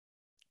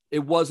it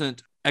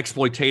wasn't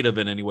exploitative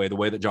in any way, the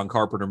way that John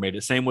Carpenter made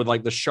it. Same with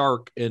like the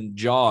shark in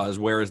Jaws,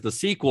 whereas the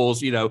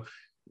sequels,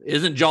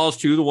 isn't Jaws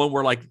 2 the one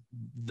where like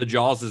the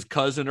Jaws'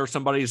 cousin or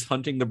somebody's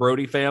hunting the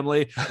Brody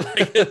family?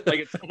 like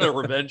it's a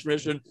revenge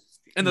mission.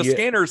 And the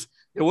Scanners,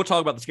 we'll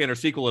talk about the Scanners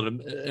sequel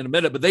in a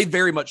minute, but they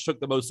very much took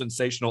the most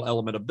sensational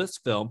element of this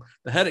film,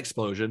 the head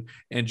explosion,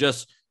 and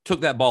just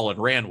took that ball and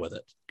ran with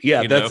it.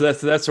 Yeah,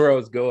 that's where I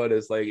was going.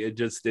 Is like it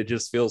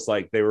just feels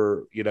like they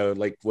were,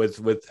 like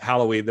with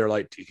Halloween, they're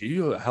like,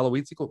 you a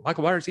Halloween sequel?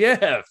 Michael Myers,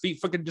 yeah, he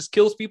fucking just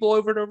kills people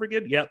over and over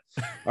again. Yep.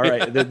 All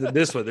right.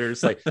 This one, they're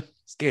just like,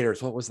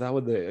 Scanners, what was that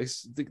one?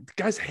 The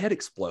guy's head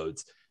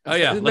explodes. Oh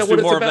yeah, let's do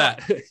more of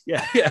that.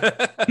 yeah.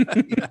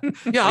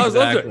 I was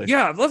exactly.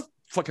 Let's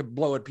fucking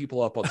blowing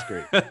people up on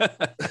screen.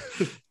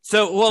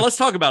 So, let's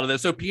talk about it.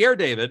 So Pierre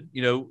David,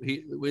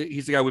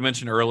 he's the guy we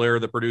mentioned earlier,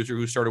 the producer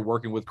who started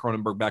working with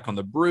Cronenberg back on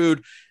The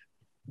Brood.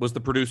 was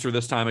the producer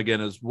this time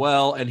again as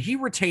well, and he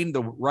retained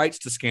the rights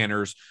to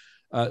Scanners.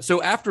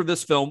 So after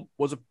this film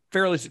was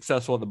fairly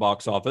successful at the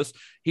box office,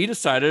 he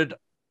decided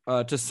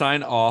to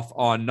sign off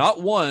on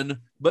not one,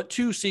 but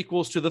 2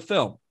 sequels to the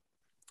film.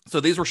 So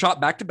these were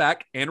shot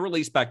back-to-back and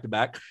released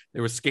back-to-back.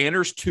 There was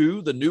Scanners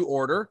 2, The New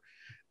Order,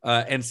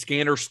 and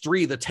Scanners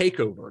 3, The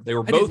Takeover. They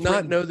were both. I did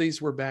not know these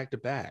were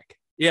back-to-back.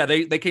 Yeah,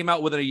 they came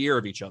out within a year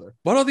of each other.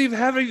 Why don't they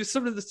have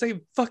some of the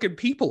same fucking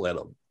people in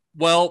them?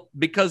 Well,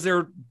 because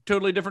they're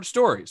totally different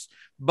stories,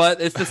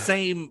 but it's the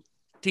same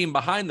team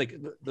behind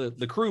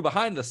the crew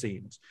behind the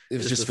scenes. It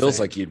just feels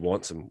like you'd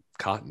want some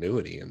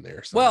continuity in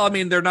there. Well, I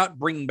mean, they're not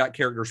bringing back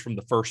characters from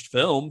the first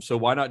film, so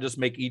why not just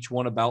make each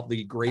one about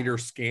the greater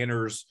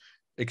Scanners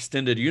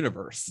extended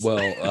universe?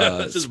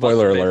 Well,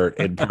 spoiler alert,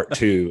 in part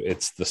 2,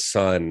 it's the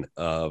son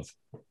of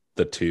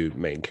the 2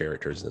 main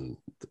characters in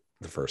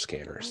the first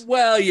Scanners.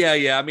 Well,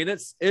 yeah. I mean,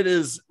 it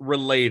is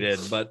related,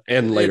 but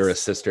and later a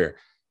sister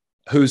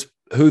who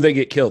they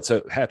get killed.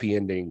 So happy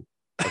ending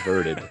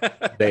averted.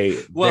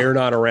 They're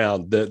not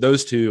around.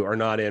 Those 2 are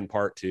not in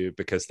part 2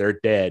 because they're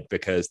dead,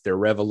 because their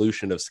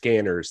revolution of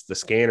Scanners,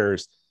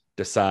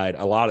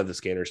 a lot of the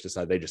Scanners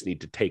decide they just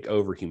need to take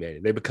over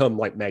humanity. They become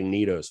like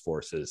Magneto's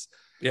forces.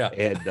 Yeah.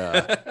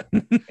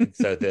 And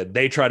so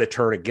they try to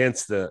turn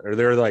against or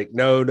they're like,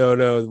 no,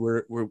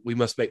 we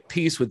must make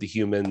peace with the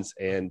humans.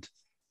 And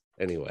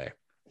anyway.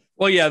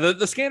 Well, yeah,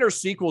 the Scanner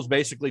sequels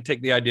basically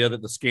take the idea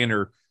that the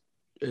Scanner,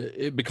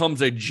 it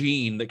becomes a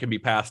gene that can be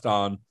passed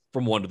on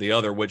from one to the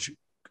other, which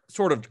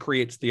sort of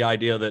creates the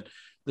idea that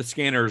the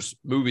Scanners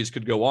movies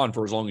could go on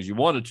for as long as you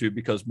wanted to,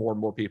 because more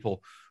and more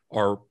people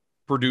are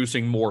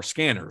producing more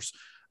Scanners.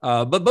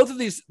 But both of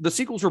the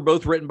sequels were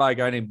both written by a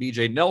guy named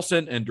B.J.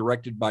 Nelson and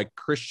directed by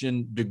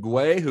Christian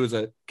Duguay, who is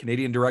a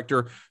Canadian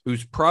director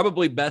who's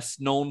probably best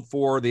known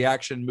for the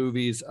action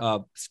movies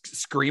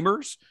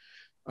Screamers,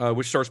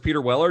 which stars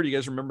Peter Weller. Do you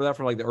guys remember that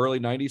from like the early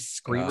 90s?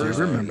 Screamers?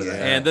 I remember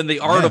that. And then The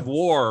Art of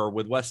War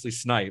with Wesley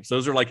Snipes.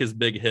 Those are like his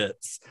big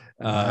hits.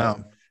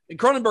 Wow. And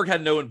Cronenberg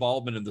had no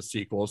involvement in the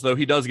sequels, though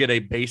he does get a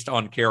based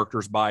on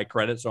characters by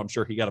credit, so I'm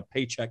sure he got a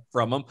paycheck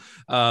from them.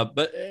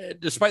 But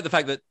despite the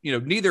fact that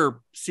neither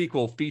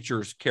sequel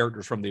features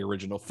characters from the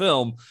original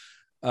film,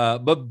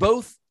 but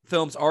both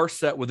films are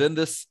set within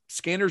this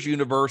Scanners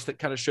universe that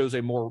kind of shows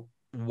a more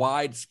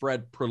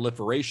widespread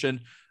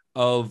proliferation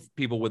of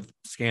people with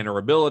scanner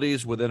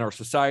abilities within our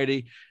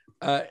society.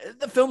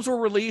 The films were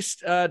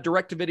released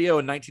direct to video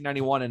in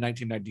 1991 and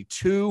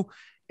 1992.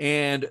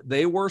 And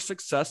they were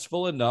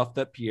successful enough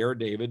that Pierre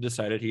David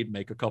decided he'd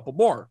make a couple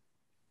more.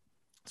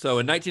 So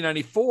in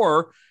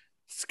 1994,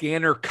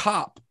 Scanner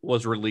Cop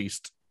was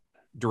released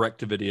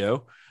direct to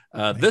video.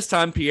 This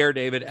time, Pierre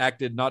David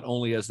acted not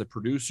only as the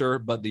producer,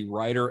 but the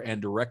writer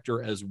and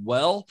director as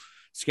well.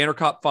 Scanner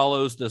Cop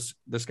follows this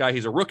guy.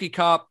 He's a rookie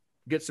cop,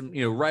 gets him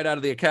right out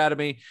of the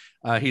academy.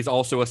 He's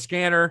also a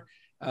scanner.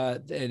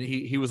 And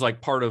he was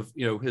like part of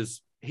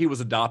he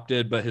was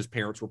adopted, but his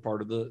parents were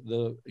part of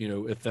the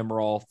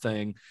ephemeral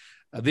thing.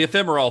 The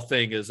ephemeral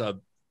thing is a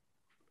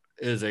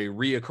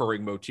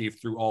reoccurring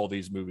motif through all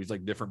these movies,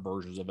 like different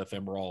versions of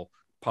ephemeral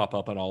pop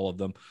up in all of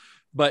them.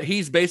 But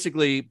he's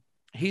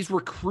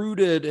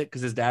recruited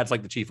because his dad's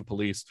like the chief of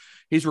police.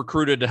 He's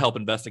recruited to help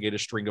investigate a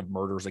string of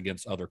murders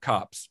against other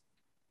cops.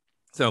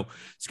 So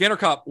Scanner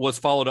Cop was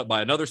followed up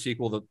by another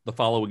sequel the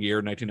following year,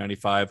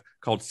 1995,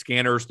 called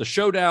Scanners: The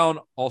Showdown,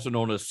 also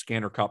known as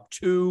Scanner Cop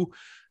 2.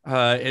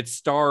 It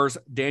stars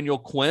Daniel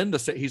Quinn.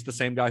 He's the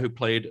same guy who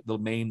played the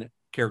main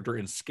character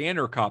in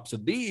Scanner Cop. So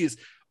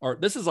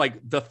this is like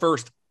the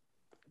first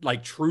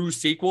like true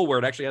sequel where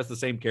it actually has the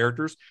same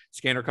characters,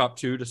 Scanner Cop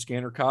 2 to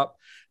Scanner Cop.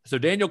 So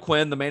Daniel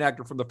Quinn, the main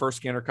actor from the first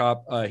Scanner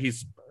Cop,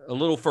 he's a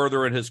little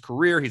further in his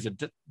career. He's a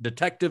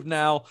detective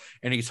now,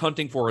 and he's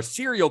hunting for a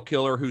serial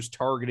killer who's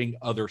targeting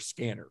other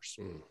scanners.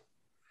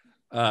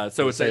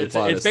 So it's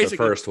basically the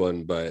first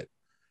one, but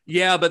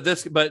yeah, but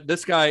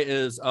this guy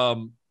is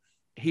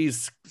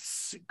he's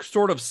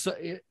sort of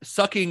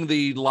sucking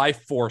the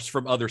life force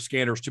from other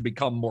scanners to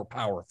become more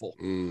powerful.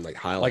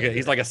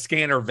 He's like a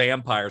scanner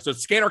vampire. So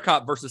it's Scanner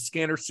Cop versus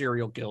Scanner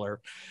serial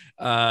killer.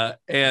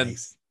 And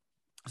nice.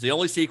 It's the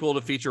only sequel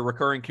to feature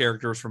recurring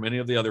characters from any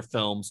of the other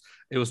films.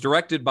 It was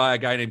directed by a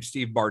guy named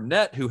Steve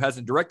Barnett, who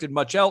hasn't directed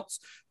much else,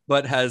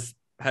 but has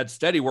had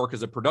steady work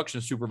as a production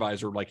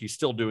supervisor. Like he's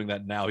still doing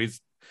that now. He's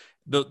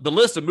the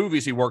list of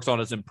movies he works on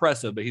is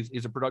impressive, but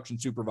he's a production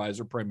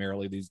supervisor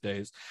primarily these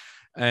days.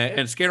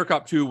 And Scanner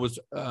Cop 2 was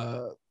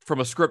from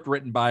a script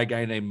written by a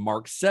guy named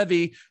Mark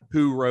Sevi,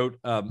 who wrote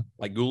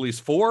like Ghoulies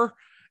 4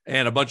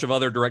 and a bunch of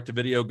other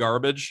direct-to-video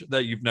garbage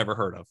that you've never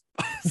heard of.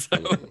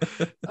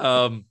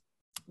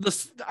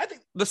 I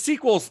think the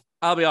sequels,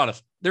 I'll be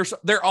honest,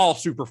 they're all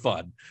super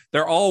fun.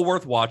 They're all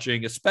worth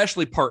watching,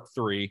 especially part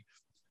 3.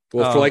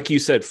 Well, like you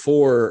said,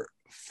 for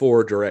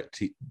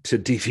direct to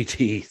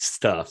DVD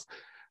stuff.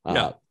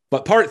 Yeah.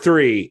 But part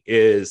 3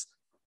 is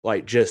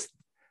like just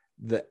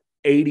the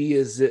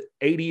 80s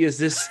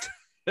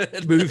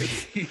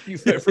movie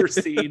you've ever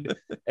seen,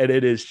 and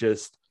it is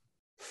just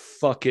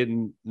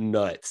fucking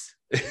nuts.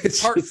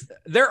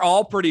 They're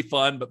all pretty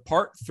fun, but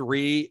part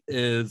 3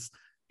 is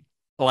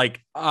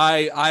like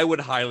I would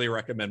highly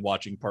recommend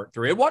watching part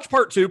 3 and watch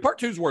part 2. Part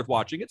 2 is worth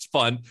watching. It's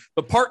fun,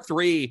 but part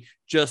 3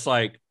 just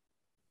like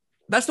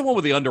that's the one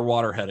with the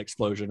underwater head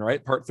explosion,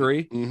 right? Part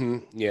 3. Mm-hmm.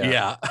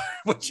 Yeah.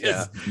 Which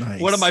is Nice.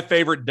 one of my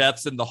favorite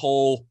deaths in the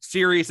whole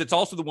series. It's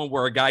also the one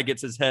where a guy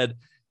gets his head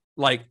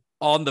like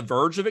on the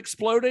verge of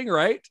exploding,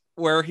 right?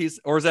 Or is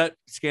that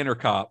Scanner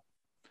Cop?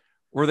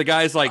 Where the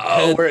guy's like,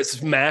 where it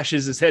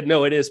smashes his head.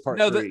 No, it is part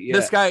 3.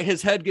 This guy,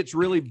 his head gets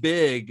really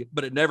big,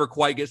 but it never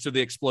quite gets to the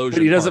explosion.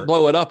 But he doesn't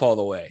blow it up all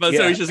the way. But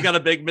so he's just got a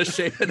big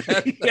misshapen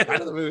head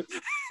out of the movie.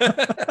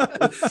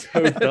 It's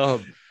so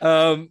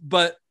dumb.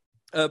 But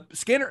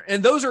Scanner,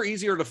 and those are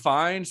easier to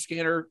find.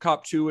 Scanner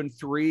Cop 2 and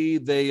 3.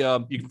 They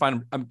you can find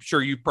them. I'm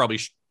sure you probably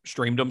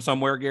streamed them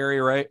somewhere,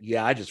 Gary, right?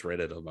 Yeah, I just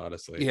rented them,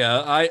 honestly.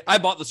 Yeah, I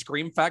bought the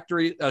Scream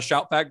Factory,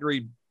 Shout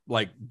Factory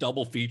like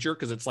double feature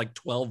because it's like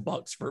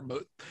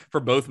 $12 for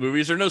both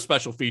movies. There are no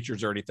special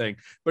features or anything,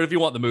 but if you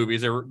want the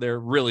movies, they're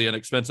really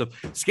inexpensive.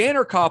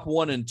 Scanner Cop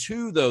 1 and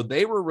 2, though,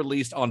 they were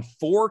released on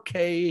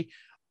 4K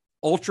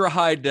ultra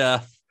high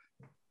def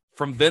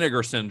from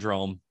Vinegar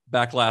Syndrome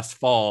back last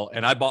fall,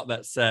 and I bought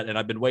that set, and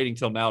I've been waiting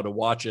till now to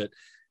watch it,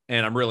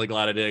 and I'm really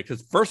glad I did,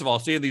 because first of all,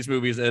 seeing these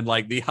movies in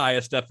like the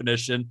highest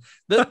definition,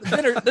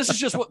 this is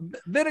just what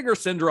Vinegar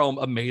Syndrome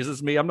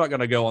amazes me. I'm not going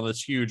to go on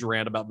this huge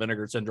rant about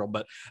Vinegar Syndrome,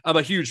 but I'm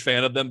a huge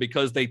fan of them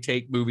because they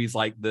take movies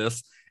like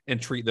this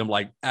and treat them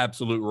like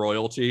absolute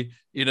royalty,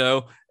 and give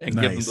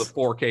them the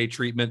 4K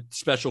treatment,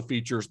 special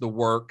features, the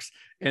works.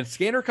 And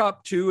Scanner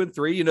Cop 2 and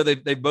 3,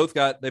 they've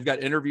got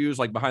interviews,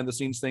 like behind the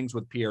scenes things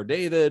with Pierre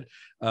David.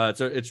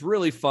 So it's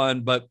really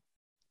fun, but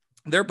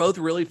they're both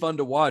really fun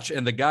to watch.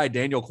 And the guy,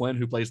 Daniel Quinn,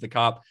 who plays the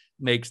cop,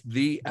 makes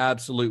the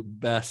absolute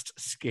best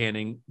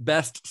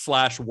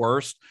 /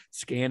 worst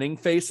scanning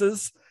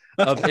faces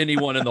of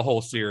anyone in the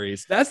whole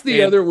series. That's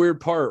the other weird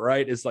part,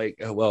 right? It's like,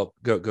 go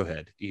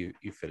ahead. You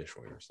finish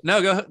what you're saying.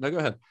 No, go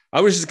ahead. I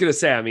was just gonna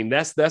say, I mean,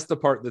 that's the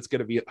part that's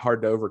gonna be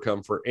hard to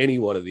overcome for any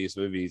one of these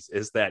movies,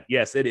 is that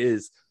yes, it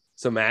is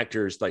some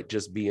actors like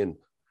just being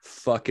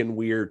fucking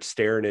weird,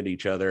 staring at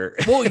each other.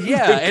 Well,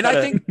 yeah, and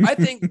I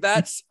think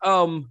that's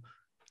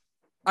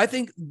I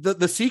think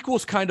the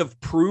sequels kind of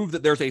prove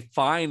that there's a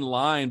fine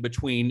line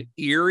between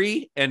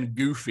eerie and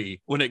goofy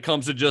when it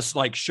comes to just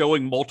like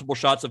showing multiple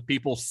shots of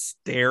people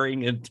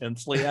staring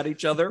intensely at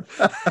each other.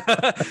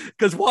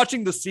 Because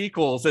watching the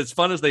sequels, as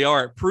fun as they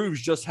are, it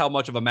proves just how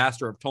much of a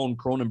master of tone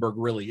Cronenberg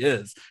really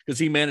is, because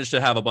he managed to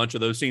have a bunch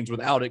of those scenes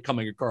without it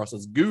coming across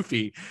as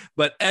goofy.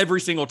 But every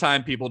single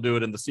time people do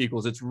it in the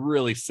sequels, it's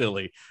really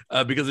silly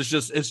because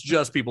it's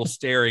just people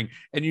staring,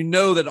 and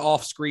that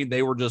off screen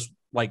they were just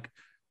like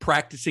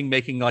practicing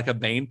making like a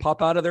vein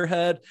pop out of their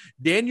head.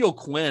 Daniel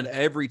Quinn,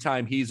 every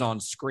time he's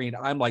on screen,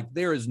 I'm like,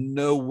 there is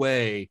no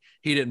way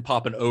he didn't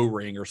pop an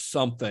O-ring or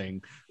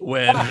something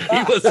when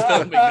he was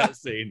filming that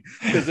scene,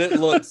 because it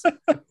looks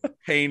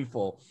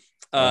painful.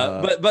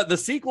 But the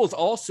sequels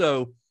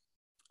also,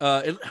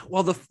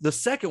 the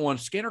second one,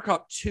 Scanner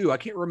Cop 2, I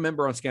can't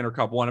remember on Scanner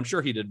Cop 1. I'm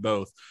sure he did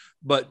both.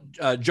 But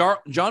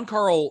John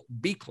Carl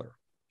Buechler,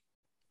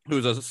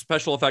 who's a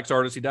special effects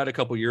artist, he died a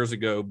couple years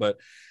ago, but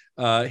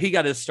he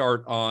got his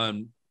start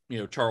on,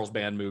 Charles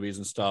Band movies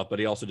and stuff, but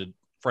he also did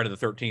Friday the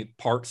 13th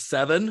Part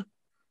 7.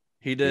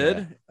 He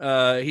did.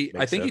 Yeah.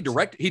 I think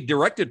he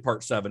directed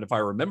Part 7, if I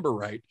remember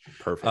right.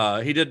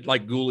 Perfect. He did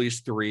like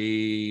Ghoulies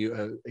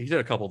 3. He did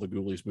a couple of the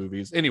Ghoulies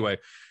movies. Anyway,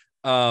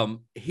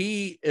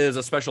 he is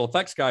a special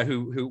effects guy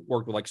who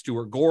worked with like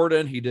Stuart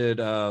Gordon. He did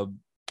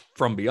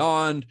From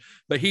Beyond,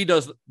 but he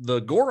does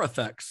the gore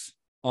effects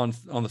on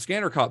the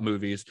Scanner Cop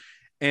movies.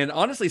 And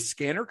honestly,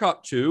 Scanner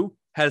Cop 2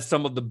 has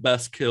some of the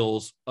best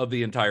kills of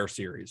the entire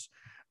series.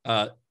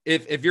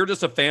 If you're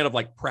just a fan of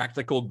like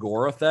practical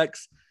gore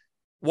effects,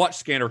 watch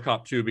Scanner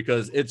Cop 2,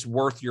 because it's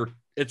worth your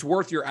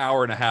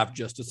hour and a half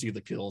just to see the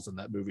kills in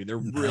that movie. They're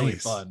really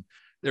fun.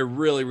 They're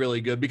really,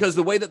 really good, because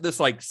the way that this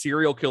like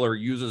serial killer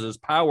uses his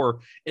power,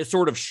 it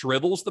sort of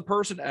shrivels the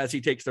person as he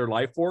takes their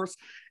life force.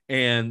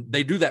 And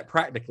they do that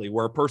practically,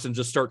 where a person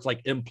just starts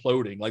like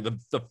imploding. Like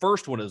the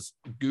first one is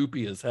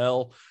goopy as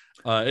hell.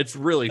 It's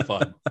really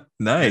fun.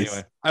 Nice.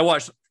 Anyway, I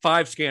watched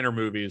 5 Scanner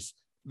movies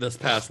this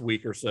past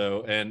week or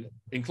so, and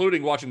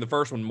including watching the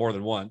first one more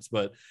than once,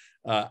 but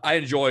I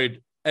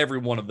enjoyed every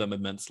one of them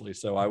immensely.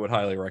 So I would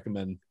highly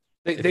recommend.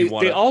 They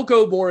all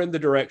go more in the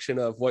direction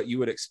of what you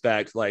would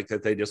expect, like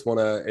that they just want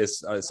to,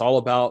 it's all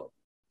about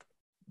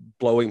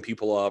blowing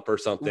people up or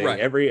something. Right.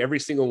 Every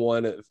single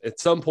one at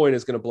some point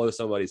is going to blow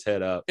somebody's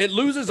head up. It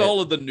loses all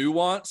of the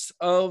nuance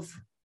of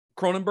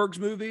Cronenberg's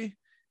movie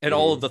and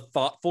all of the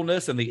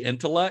thoughtfulness and the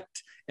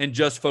intellect, and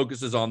just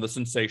focuses on the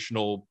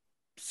sensational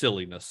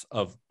silliness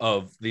of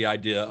the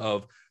idea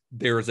of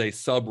there is a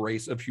sub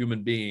race of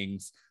human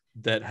beings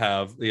that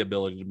have the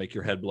ability to make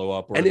your head blow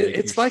up. And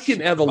it's like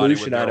an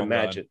evolution, I'd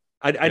imagine.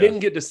 I didn't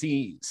get to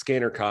see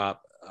Scanner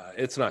Cop.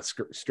 It's not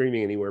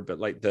streaming anywhere, but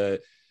like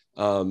the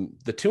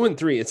 2 and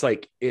 3, it's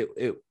like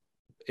it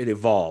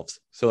evolves.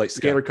 So like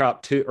Scanner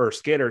Cop 2 or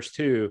Scanners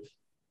 2,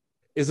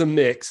 is a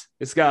mix.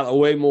 It's got a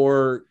way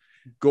more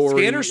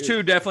gory. Scanners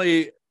 2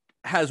 definitely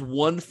has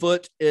one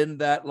foot in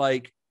that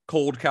like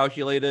cold,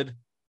 calculated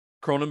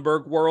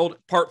Cronenberg world.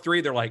 Part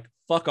 3, they're like,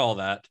 fuck all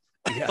that.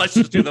 Yeah. Let's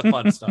just do the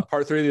fun stuff.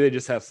 Part 3, they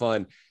just have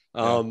fun.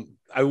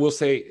 I will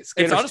say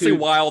Scanners it's honestly 2,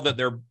 wild that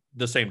they're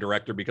the same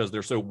director because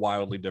they're so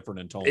wildly different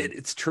in tone.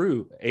 It's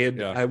true.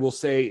 And I will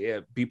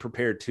say be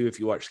prepared too if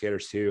you watch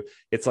Scanners 2.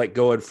 It's like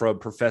going from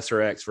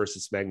Professor X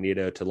versus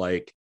Magneto to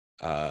like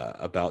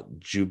about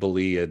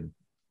Jubilee and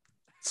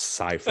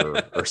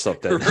Cypher or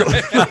something.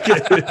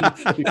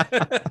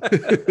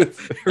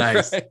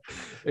 Nice.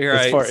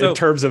 Right. In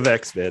terms of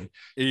X-Men.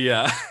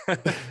 Yeah.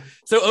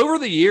 So over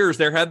the years,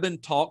 there have been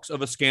talks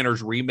of a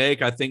Scanners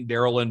remake. I think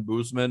Darrell Lynn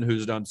Bousman,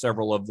 who's done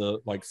several of the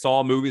like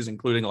Saw movies,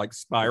 including like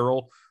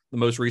Spiral, the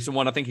most recent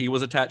one, I think he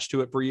was attached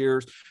to it for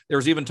years. There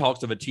was even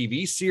talks of a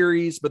TV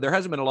series, but there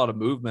hasn't been a lot of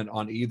movement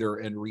on either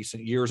in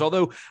recent years.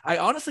 Although I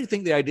honestly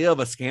think the idea of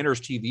a Scanners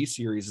TV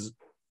series is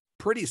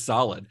pretty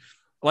solid.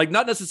 Like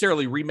not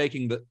necessarily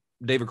remaking the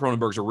David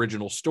Cronenberg's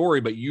original story,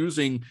 but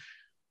using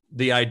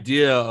the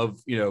idea of,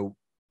 you know,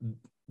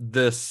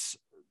 this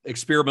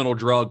experimental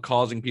drug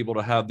causing people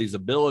to have these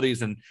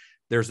abilities. And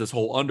there's this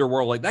whole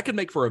underworld like that could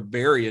make for a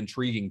very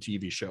intriguing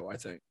TV show, I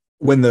think.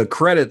 When the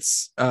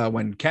credits,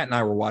 when Kat and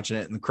I were watching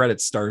it and the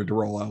credits started to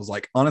roll, I was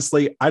like,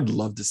 honestly, I'd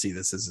love to see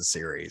this as a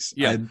series.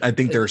 Yeah. I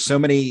think there are so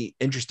many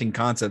interesting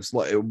concepts,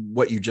 like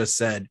what you just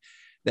said,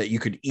 that you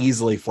could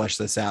easily flesh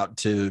this out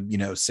to, you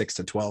know, 6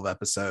 to 12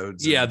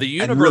 episodes. Yeah. The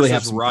universe really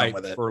is right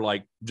for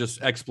like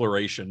just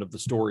exploration of the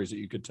stories that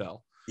you could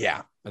tell.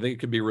 Yeah. I think it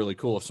could be really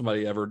cool if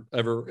somebody ever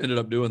ended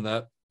up doing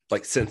that.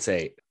 Like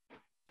Sense8.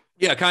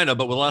 Yeah, kind of,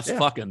 but with less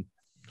fucking.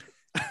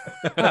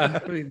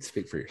 I mean,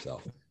 speak for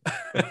yourself.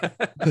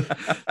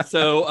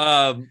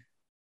 So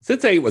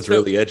Sense8 was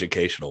really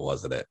educational,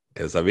 wasn't it?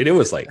 Because I mean, it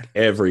was like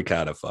every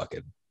kind of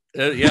fucking.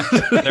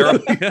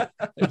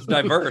 It's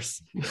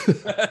diverse.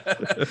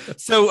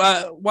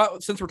 So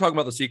since we're talking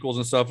about the sequels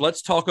and stuff,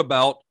 let's talk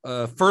about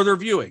further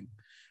viewing.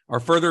 Our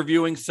further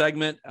viewing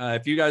segment.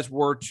 If you guys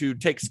were to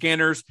take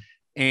Scanners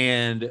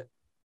and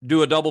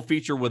do a double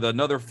feature with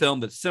another film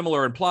that's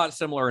similar in plot,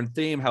 similar in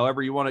theme,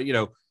 however you want to, you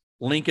know,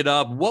 link it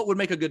up, what would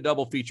make a good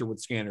double feature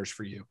with Scanners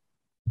for you?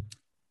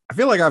 I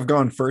feel like I've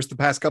gone first the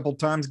past couple of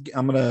times.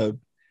 I'm gonna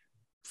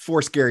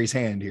force Gary's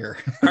hand here.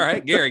 All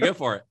right, Gary, go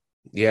for it.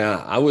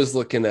 Yeah, I was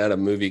looking at a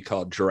movie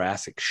called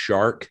Jurassic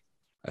Shark.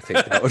 I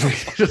think that would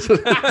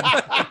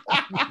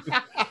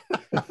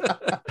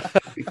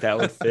be that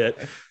would fit.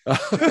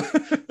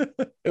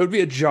 It would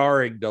be a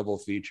jarring double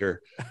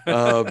feature.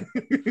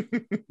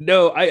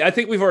 No, I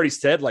think we've already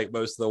said like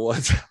most of the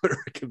ones I would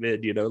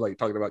recommend, you know, like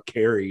talking about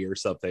Carrie or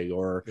something,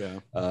 or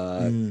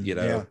you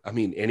know, I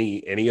mean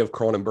any of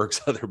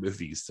Cronenberg's other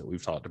movies that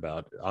we've talked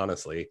about,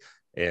 honestly.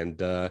 And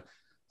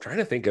trying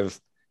to think of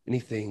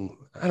anything,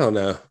 I don't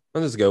know.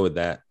 I'll just go with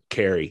that.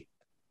 Carrie.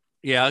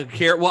 Yeah,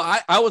 Carrie. Well,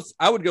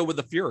 I would go with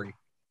The Fury,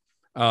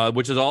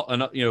 which is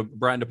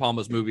Brian De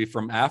Palma's movie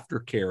from after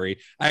Carrie.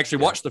 I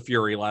actually watched The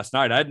Fury last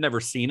night. I had never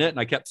seen it, and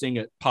I kept seeing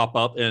it pop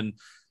up in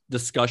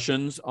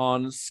discussions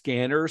on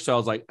Scanners. So I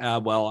was like,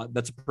 well,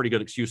 that's a pretty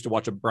good excuse to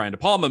watch a Brian De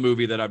Palma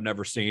movie that I've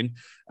never seen,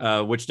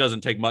 which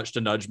doesn't take much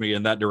to nudge me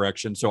in that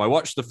direction. So I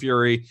watched The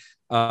Fury.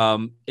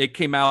 It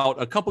came out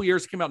in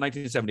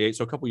 1978,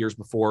 so a couple years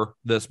before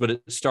this, but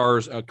it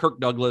stars Kirk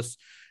Douglas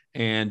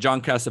and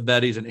John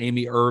Cassavetes and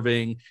Amy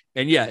Irving.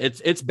 And yeah,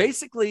 it's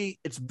basically,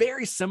 it's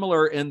very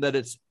similar in that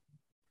it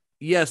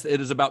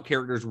is about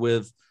characters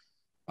with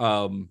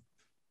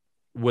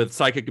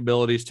psychic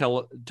abilities,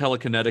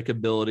 telekinetic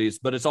abilities,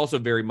 but it's also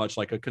very much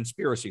like a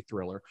conspiracy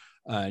thriller.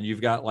 And you've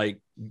got like,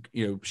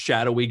 you know,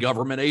 shadowy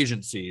government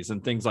agencies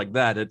and things like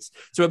that.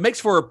 So it makes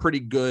for a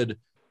pretty good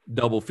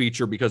double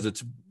feature because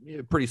it's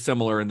pretty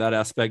similar in that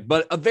aspect,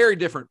 but a very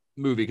different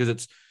movie because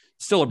it's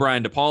still a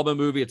Brian De Palma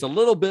movie. It's a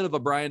little bit of a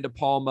Brian De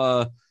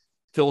Palma,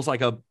 feels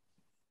like a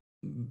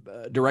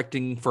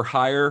directing for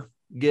hire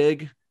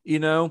gig, you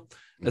know?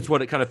 That's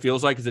what it kind of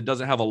feels like, because it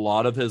doesn't have a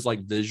lot of his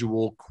like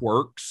visual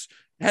quirks.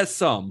 It has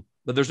some,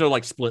 but there's no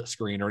like split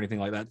screen or anything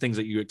like that, things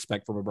that you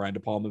expect from a Brian De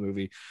Palma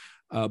movie.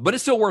 But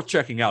it's still worth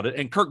checking out.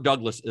 And Kirk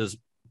Douglas is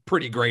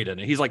pretty great in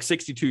it. He's like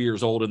 62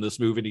 years old in this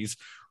movie, and he's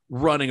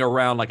running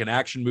around like an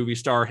action movie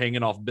star,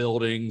 hanging off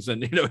buildings.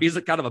 And, you know, he's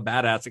a kind of a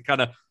badass. It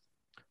kind of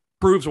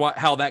proves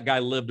how that guy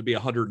lived to be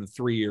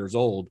 103 years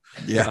old.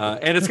 Yeah.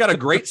 And it's got a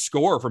great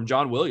score from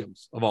John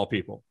Williams, of all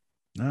people.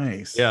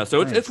 Nice. Yeah.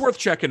 So nice. It's worth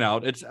checking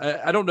out.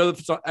 I don't know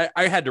if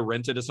I had to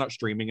rent it. It's not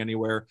streaming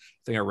anywhere.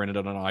 I think I rented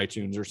it on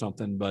iTunes or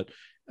something, but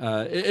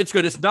it's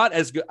good. It's not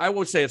as good. I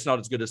would say it's not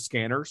as good as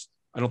Scanners.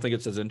 I don't think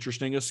it's as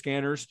interesting as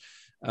Scanners,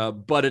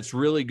 but it's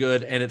really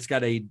good. And it's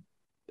got a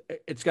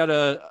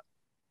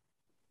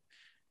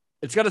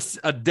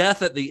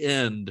death at the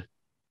end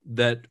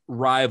that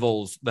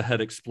rivals the head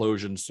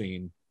explosion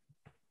scene.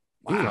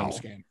 Wow.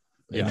 Scan.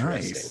 Yeah.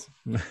 Nice.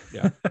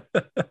 Yeah.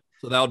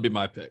 So that would be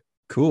my pick.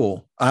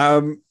 Cool.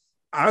 I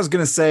was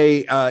going to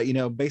say,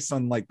 based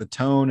on like the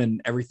tone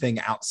and everything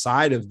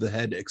outside of the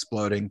head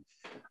exploding,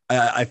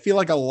 I feel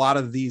like a lot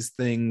of these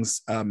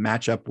things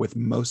match up with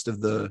most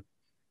of the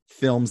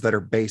films that are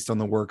based on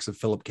the works of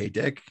Philip K.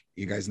 Dick.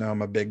 You guys know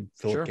I'm a big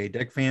Philip K.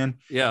 Dick fan.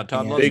 Yeah,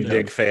 Todd And loves Big Dick.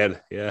 Dick fan.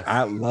 Yeah.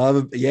 I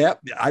love, yeah,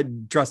 I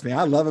trust me,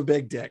 I love a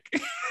big dick.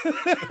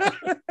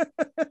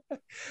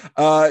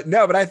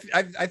 No, but I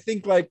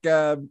think like,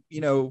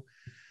 you know,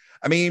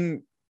 I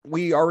mean,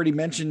 we already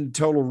mentioned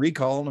Total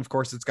Recall, and of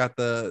course it's got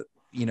the,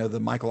 you know, the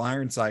Michael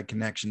Ironside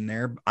connection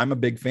there. I'm a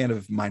big fan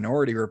of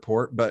Minority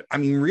Report, but I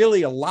mean,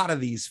 really a lot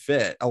of these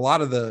fit. A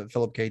lot of the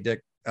Philip K.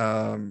 Dick,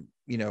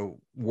 you know,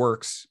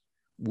 works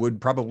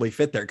would probably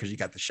fit there because you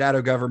got the shadow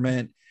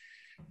government,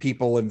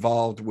 people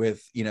involved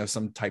with, you know,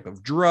 some type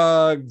of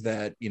drug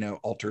that, you know,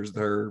 alters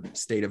their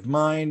state of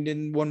mind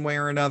in one way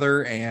or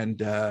another.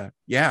 And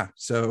yeah,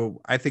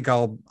 so I think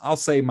I'll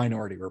say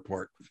Minority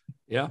Report.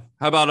 Yeah.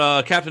 How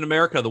about Captain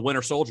America, the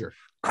Winter Soldier?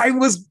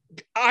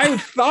 I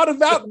thought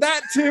about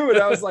that too, and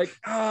I was like,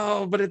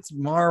 oh, but it's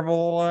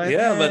Marvel.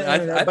 Yeah,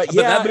 but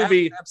yeah, that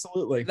movie,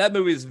 absolutely. That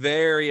movie is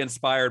very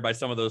inspired by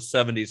some of those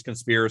 70s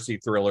conspiracy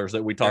thrillers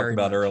that we talked Very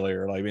about much.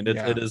 earlier. I mean,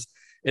 it is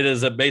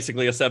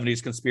basically a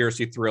 70s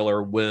conspiracy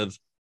thriller with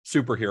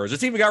superheroes.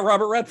 It's even got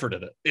Robert Redford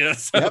in it. Yeah,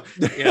 so,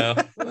 you know,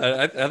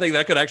 I think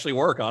that could actually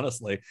work,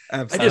 honestly. I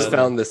Absolutely. just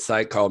found this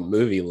site called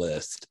Movie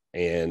List,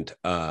 and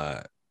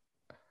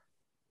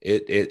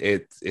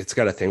it's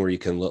got a thing where you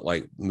can look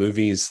like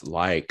movies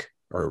like,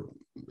 or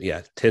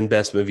 10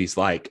 best movies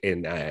like,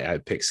 and I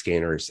picked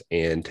Scanners,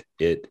 and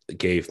it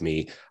gave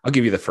me, I'll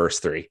give you the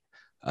first three.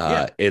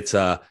 It's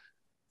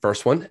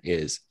first one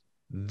is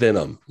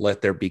Venom,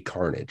 Let There Be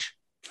Carnage.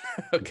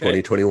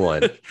 Okay.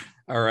 2021.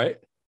 All right.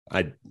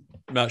 I'm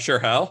not sure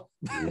how.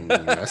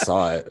 I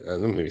saw it. The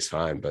movie's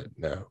fine, but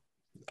no.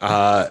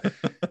 The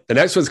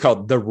next one's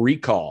called The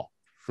Recall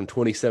from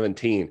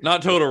 2017.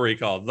 Not Total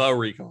Recall, The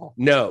Recall.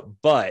 No,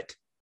 but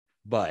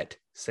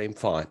same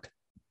font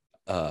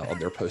on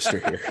their poster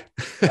here.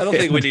 I don't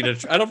think we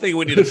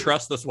need to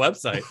trust this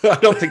website. I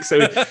don't think so.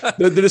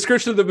 The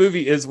description of the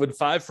movie is: when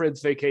five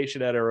friends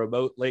vacation at a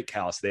remote lake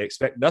house, they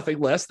expect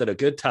nothing less than a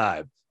good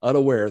time,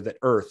 unaware that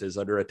Earth is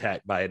under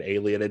attack by an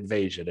alien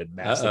invasion and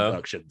mass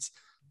abductions.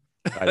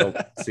 I don't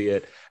see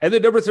it. And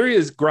then number 3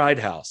 is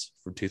Grindhouse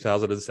from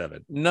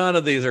 2007. None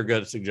of these are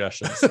good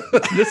suggestions.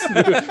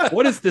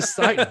 What is this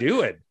site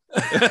doing?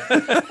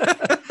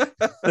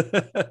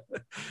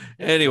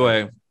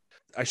 Anyway,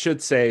 I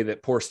should say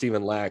that poor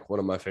Stephen Lack, one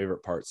of my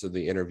favorite parts of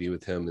the interview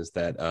with him is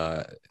that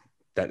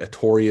that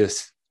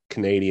notorious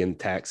Canadian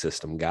tax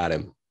system got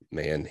him,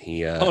 man.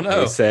 He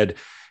said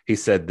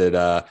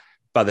that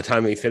by the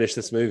time he finished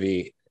this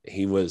movie,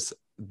 he was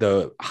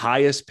the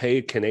highest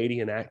paid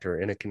Canadian actor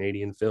in a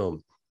Canadian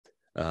film.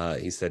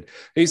 He said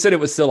it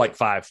was still like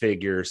 5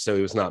 figures, so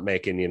he was not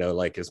making, you know,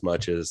 like as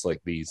much as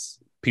like these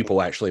people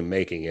actually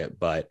making it,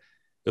 but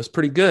it was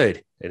pretty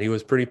good, and he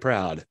was pretty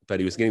proud. But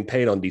he was getting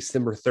paid on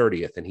December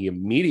 30th, and he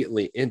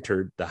immediately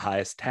entered the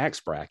highest tax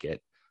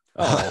bracket.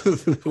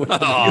 Couldn't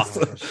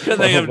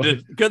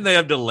they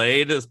have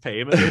delayed his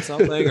payment or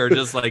something, or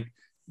just like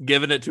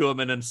given it to him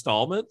in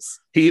installments?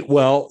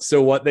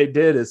 So what they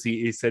did is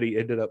he said he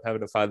ended up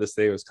having to find this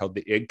thing. It was called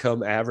the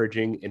income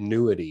averaging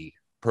annuity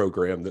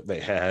program that they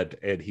had,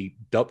 and he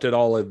dumped it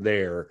all in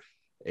there.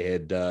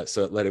 And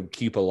so it let him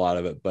keep a lot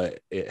of it, but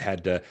he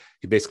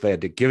basically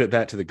had to give it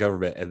back to the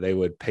government, and they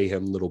would pay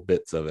him little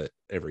bits of it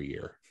every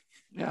year.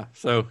 Yeah.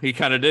 So he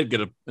kind of did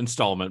get an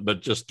installment,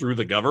 but just through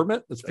the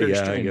government. That's very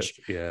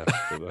strange. Yeah.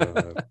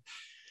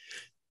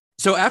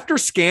 So after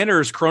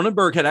Scanners,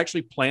 Cronenberg had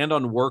actually planned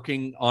on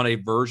working on a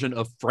version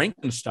of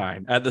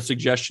Frankenstein at the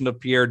suggestion of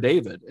Pierre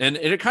David. And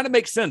it kind of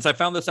makes sense. I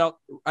found this out.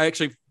 I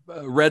actually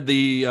read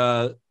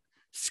the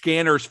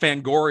Scanners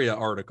Fangoria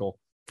article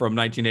from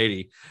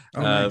 1980,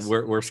 nice.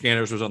 where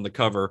Scanners was on the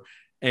cover,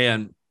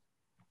 and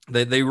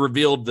they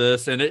revealed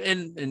this, and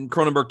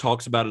Cronenberg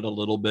talks about it a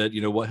little bit,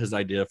 you know, what his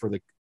idea for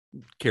the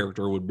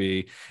character would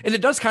be. And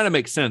it does kind of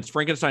make sense.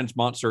 Frankenstein's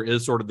monster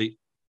is sort of the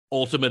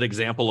ultimate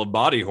example of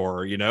body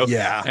horror, you know?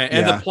 Yeah.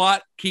 And the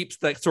plot keeps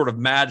that sort of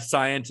mad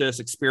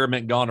scientist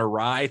experiment gone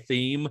awry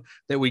theme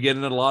that we get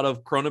in a lot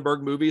of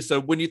Cronenberg movies.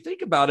 So when you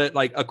think about it,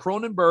 like a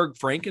Cronenberg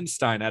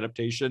Frankenstein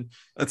adaptation,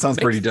 that sounds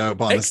pretty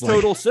dope, honestly. Makes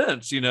total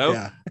sense, you know?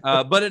 Yeah.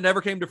 But it never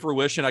came to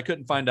fruition. I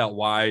couldn't find out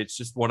why. It's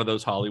just one of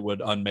those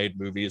Hollywood unmade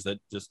movies that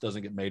just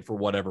doesn't get made for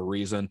whatever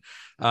reason.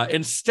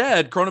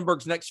 Instead,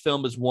 Cronenberg's next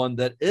film is one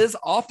that is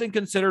often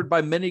considered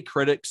by many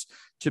critics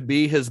to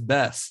be his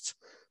best.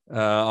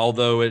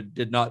 Although it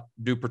did not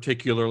do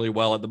particularly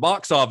well at the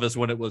box office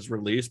when it was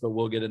released, but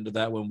we'll get into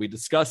that when we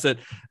discuss it.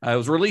 It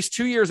was released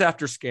 2 years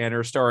after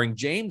Scanner, starring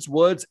James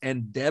Woods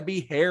and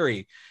Debbie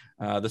Harry.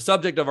 The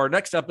subject of our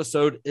next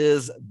episode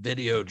is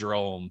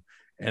Videodrome,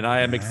 and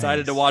I am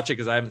excited to watch it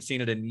because I haven't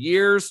seen it in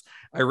years.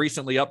 I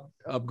recently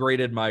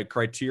upgraded my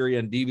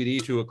Criterion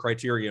DVD to a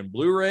Criterion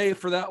Blu-ray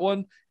for that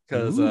one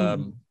because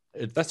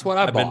that's what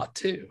I bought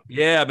too.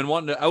 Yeah, I've been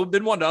wanting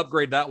to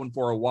upgrade that one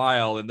for a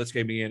while, and this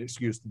gave me an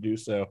excuse to do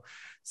so.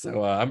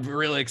 So I'm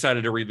really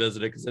excited to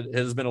revisit it because it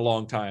has been a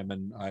long time,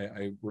 and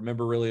I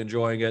remember really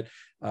enjoying it.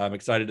 I'm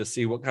excited to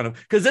see what kind of,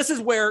 because this is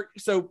where,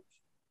 so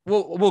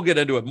we'll get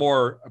into it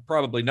more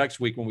probably next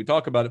week when we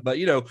talk about it. But,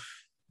 you know,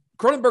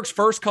 Cronenberg's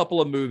first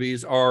couple of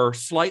movies are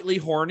slightly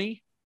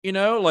horny, you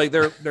know, like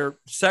their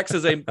sex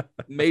is a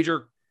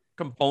major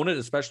component,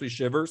 especially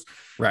Shivers.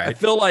 Right. I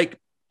feel like,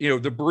 you know,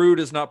 The Brood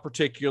is not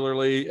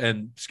particularly,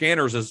 and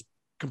Scanners is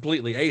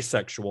completely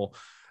asexual.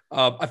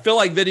 I feel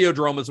like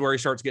Videodrome is where he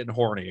starts getting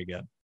horny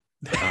again.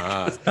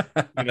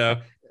 You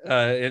know,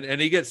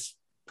 and he gets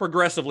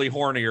progressively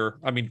hornier.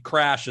 I mean,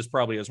 Crash is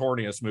probably his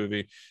horniest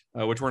movie,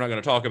 which we're not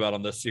going to talk about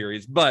on this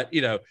series. But,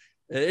 you know,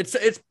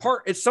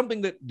 it's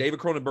something that David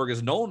Cronenberg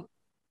is known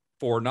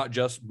for, not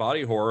just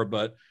body horror,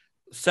 but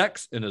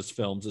sex in his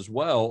films as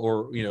well,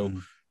 or,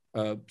 you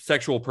know,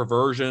 sexual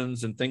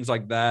perversions and things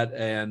like that.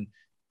 And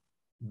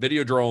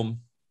Videodrome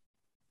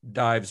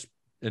dives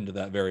into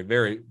that very,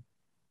 very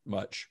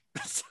much.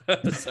 But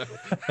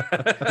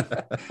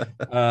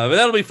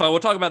that'll be fun. We'll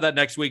talk about that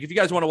next week. If you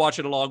guys want to watch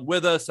it along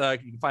with us,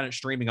 you can find it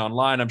streaming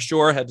online, I'm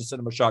sure. Head to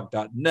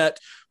cinemashock.net.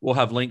 We'll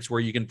have links where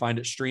you can find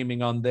it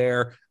streaming on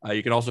there.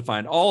 You can also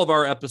find all of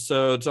our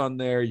episodes on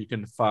there. You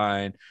can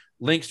find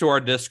links to our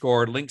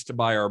Discord, links to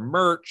buy our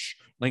merch,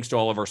 links to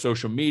all of our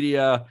social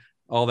media,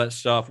 all that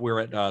stuff. We're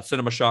at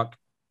CinemaShock,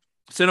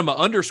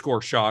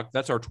 Cinema_Shock.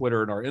 That's our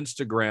Twitter and our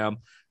Instagram.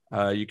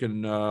 You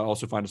can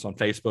also find us on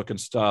Facebook and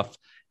stuff.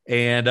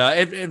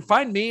 And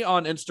find me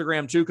on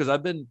Instagram too, because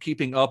I've been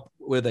keeping up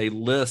with a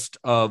list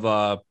of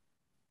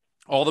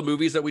all the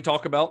movies that we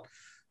talk about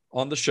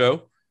on the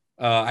show.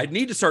 I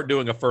need to start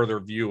doing a further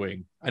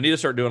viewing. I need to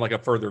start doing like a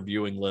further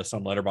viewing list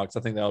on Letterboxd. I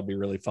think that would be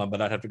really fun,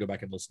 but I'd have to go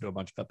back and listen to a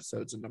bunch of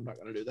episodes, and I'm not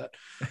going to do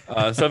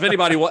that. So if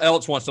anybody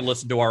else wants to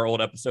listen to our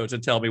old episodes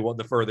and tell me what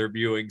the further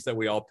viewings that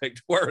we all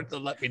picked were,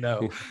 then let me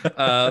know.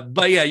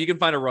 But yeah, you can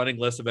find a running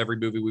list of every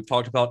movie we've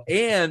talked about.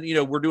 And, you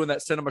know, we're doing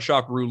that Cinema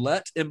Shock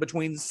roulette in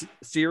between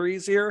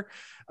series here.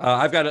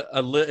 I've got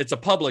it's a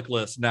public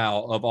list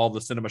now of all the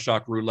Cinema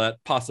Shock roulette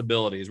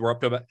possibilities.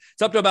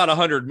 It's up to about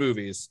 100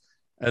 movies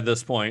at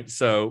this point,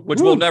 so which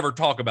we'll never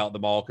talk about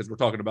them all because we're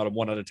talking about them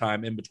one at a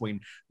time in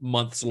between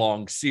months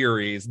long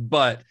series.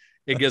 But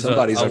it gives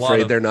somebody's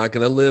afraid they're not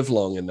going to live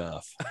long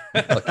enough.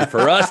 Lucky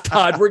for us,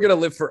 Todd, we're going to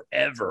live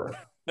forever.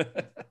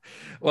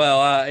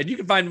 Well, and you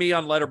can find me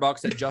on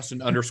Letterboxd at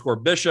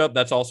Justin_Bishop.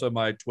 That's also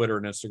my Twitter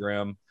and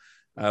Instagram.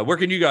 Where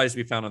can you guys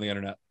be found on the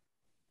internet?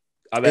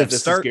 I'm at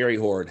This Is Gary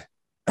Horde.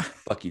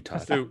 Fuck you,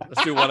 Todd.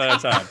 Let's do one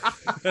at a time.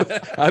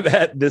 I'm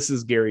at This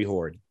Is Gary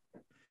Horde.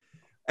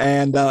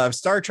 And if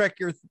Star Trek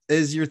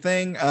is your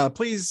thing,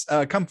 please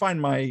come find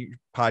my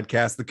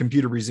podcast, the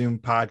Computer Resume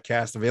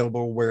podcast,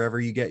 available wherever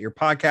you get your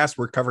podcast.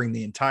 We're covering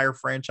the entire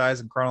franchise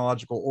in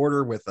chronological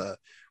order with a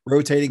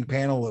rotating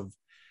panel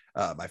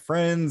of my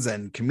friends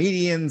and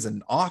comedians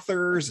and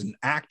authors and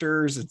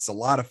actors. It's a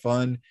lot of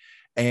fun.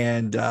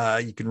 And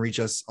you can reach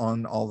us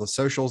on all the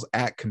socials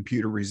at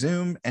Computer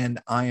Resume.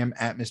 And I am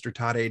at Mr.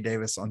 Todd A.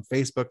 Davis on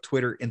Facebook,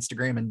 Twitter,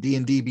 Instagram, and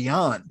D&D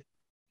Beyond.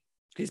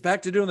 He's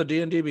back to doing the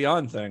D&D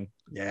Beyond thing.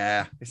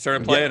 Yeah. He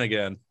started playing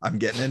again. I'm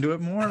getting into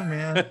it more,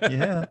 man.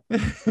 Yeah.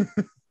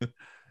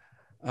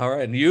 All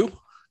right. And you?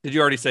 Did you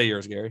already say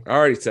yours, Gary?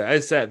 I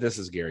said This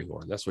Is Gary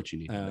Horn. That's what you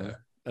need to know.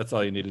 That's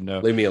all you need to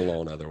know. Leave me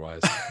alone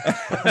otherwise.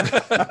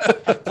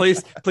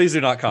 Please do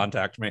not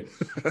contact me.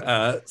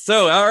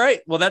 So, all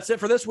right. Well, that's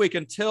it for this week.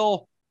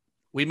 Until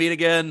we meet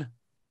again.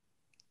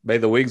 May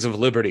the wings of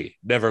liberty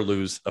never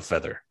lose a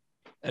feather.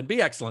 And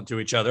be excellent to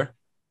each other.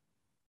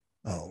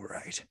 All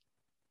right.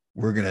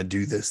 We're going to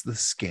do this the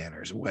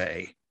Scanner's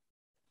way.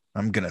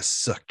 I'm going to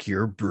suck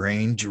your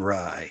brain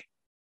dry.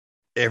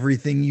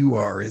 Everything you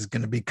are is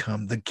going to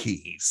become the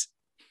keys.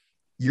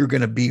 You're going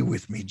to be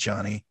with me,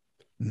 Johnny,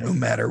 no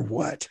matter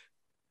what.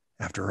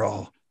 After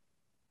all,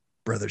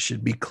 brothers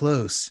should be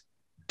close,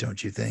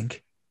 don't you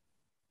think?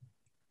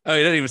 Oh,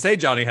 you didn't even say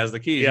Johnny has the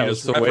keys. Yeah, you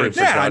just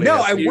referenced I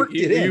know. I worked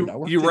it in.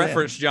 You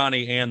referenced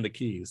Johnny and the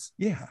keys.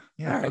 Yeah.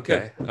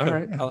 Okay. All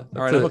right.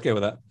 I'm okay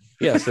with that.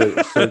 Yeah, so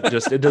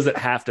just it doesn't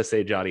have to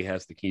say Johnny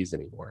has the keys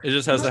anymore. It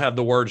just has to have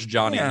the words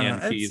Johnny and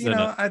keys in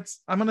it.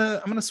 I'm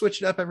gonna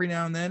switch it up every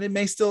now and then.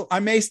 I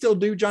may still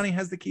do Johnny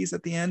has the keys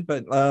at the end,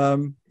 but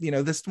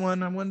this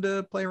one I wanted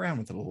to play around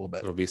with it a little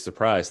bit. It'll be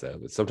surprised though.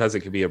 But sometimes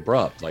it can be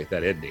abrupt, like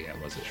that ending.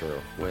 I wasn't sure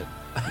when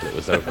it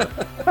was over.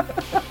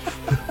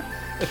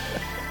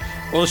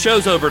 Well, the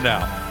show's over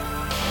now.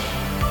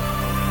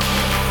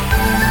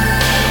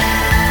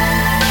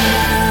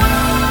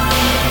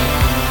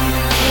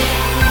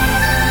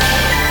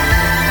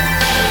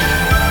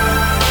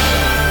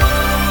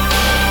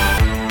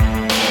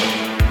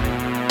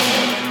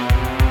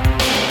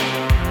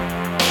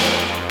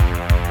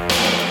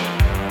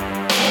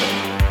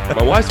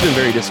 My wife's been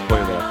very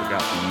disappointed that I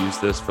forgot to use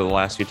this for the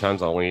last few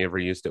times. I only ever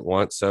used it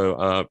once.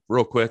 So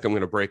real quick, I'm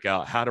going to break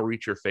out How to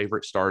Reach Your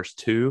Favorite Stars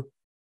 2.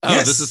 Oh,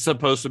 yes. This is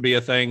supposed to be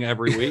a thing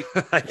every week?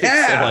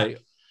 Yeah.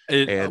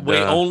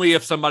 Only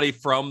if somebody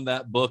from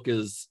that book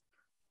is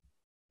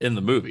in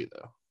the movie,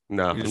 though.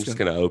 No, I'm just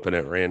going to open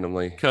it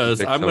randomly.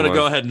 Because I'm going to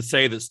go ahead and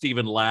say that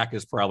Stephen Lack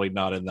is probably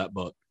not in that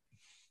book.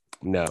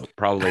 No,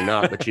 probably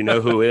not. But you know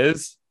who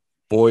is?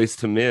 Boys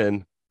to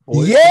Men.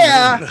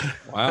 Yeah.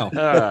 Wow.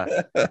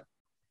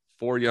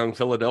 4 young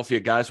Philadelphia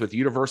guys with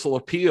universal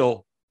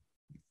appeal.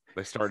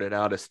 They started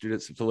out as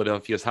students in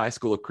Philadelphia's High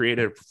School of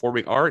Creative and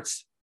Performing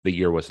Arts. The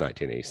year was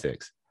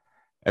 1986.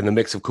 And the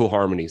mix of cool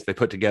harmonies they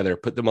put together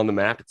put them on the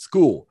map at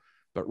school.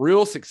 But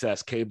real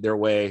success came their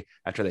way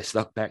after they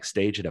snuck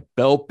backstage at a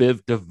Belle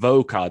Biv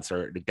DeVoe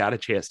concert and got a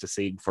chance to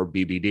sing for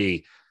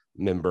BBD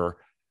member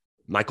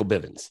Michael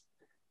Bivins.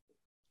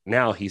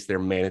 Now he's their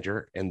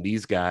manager, and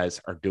these guys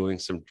are doing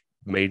some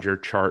major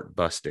chart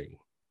busting.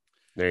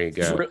 There you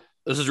go.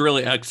 This is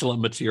really excellent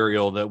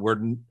material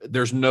that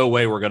there's no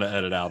way we're going to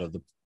edit out of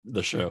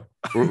the show.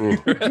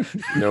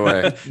 No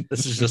way.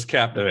 This is just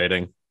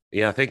captivating.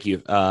 Yeah, thank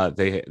you.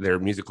 Their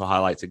musical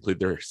highlights include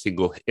their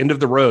single "End of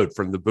the Road"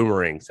 from the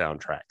Boomerang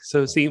soundtrack.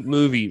 So, see,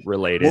 movie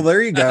related. Well,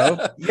 there you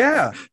go. Yeah,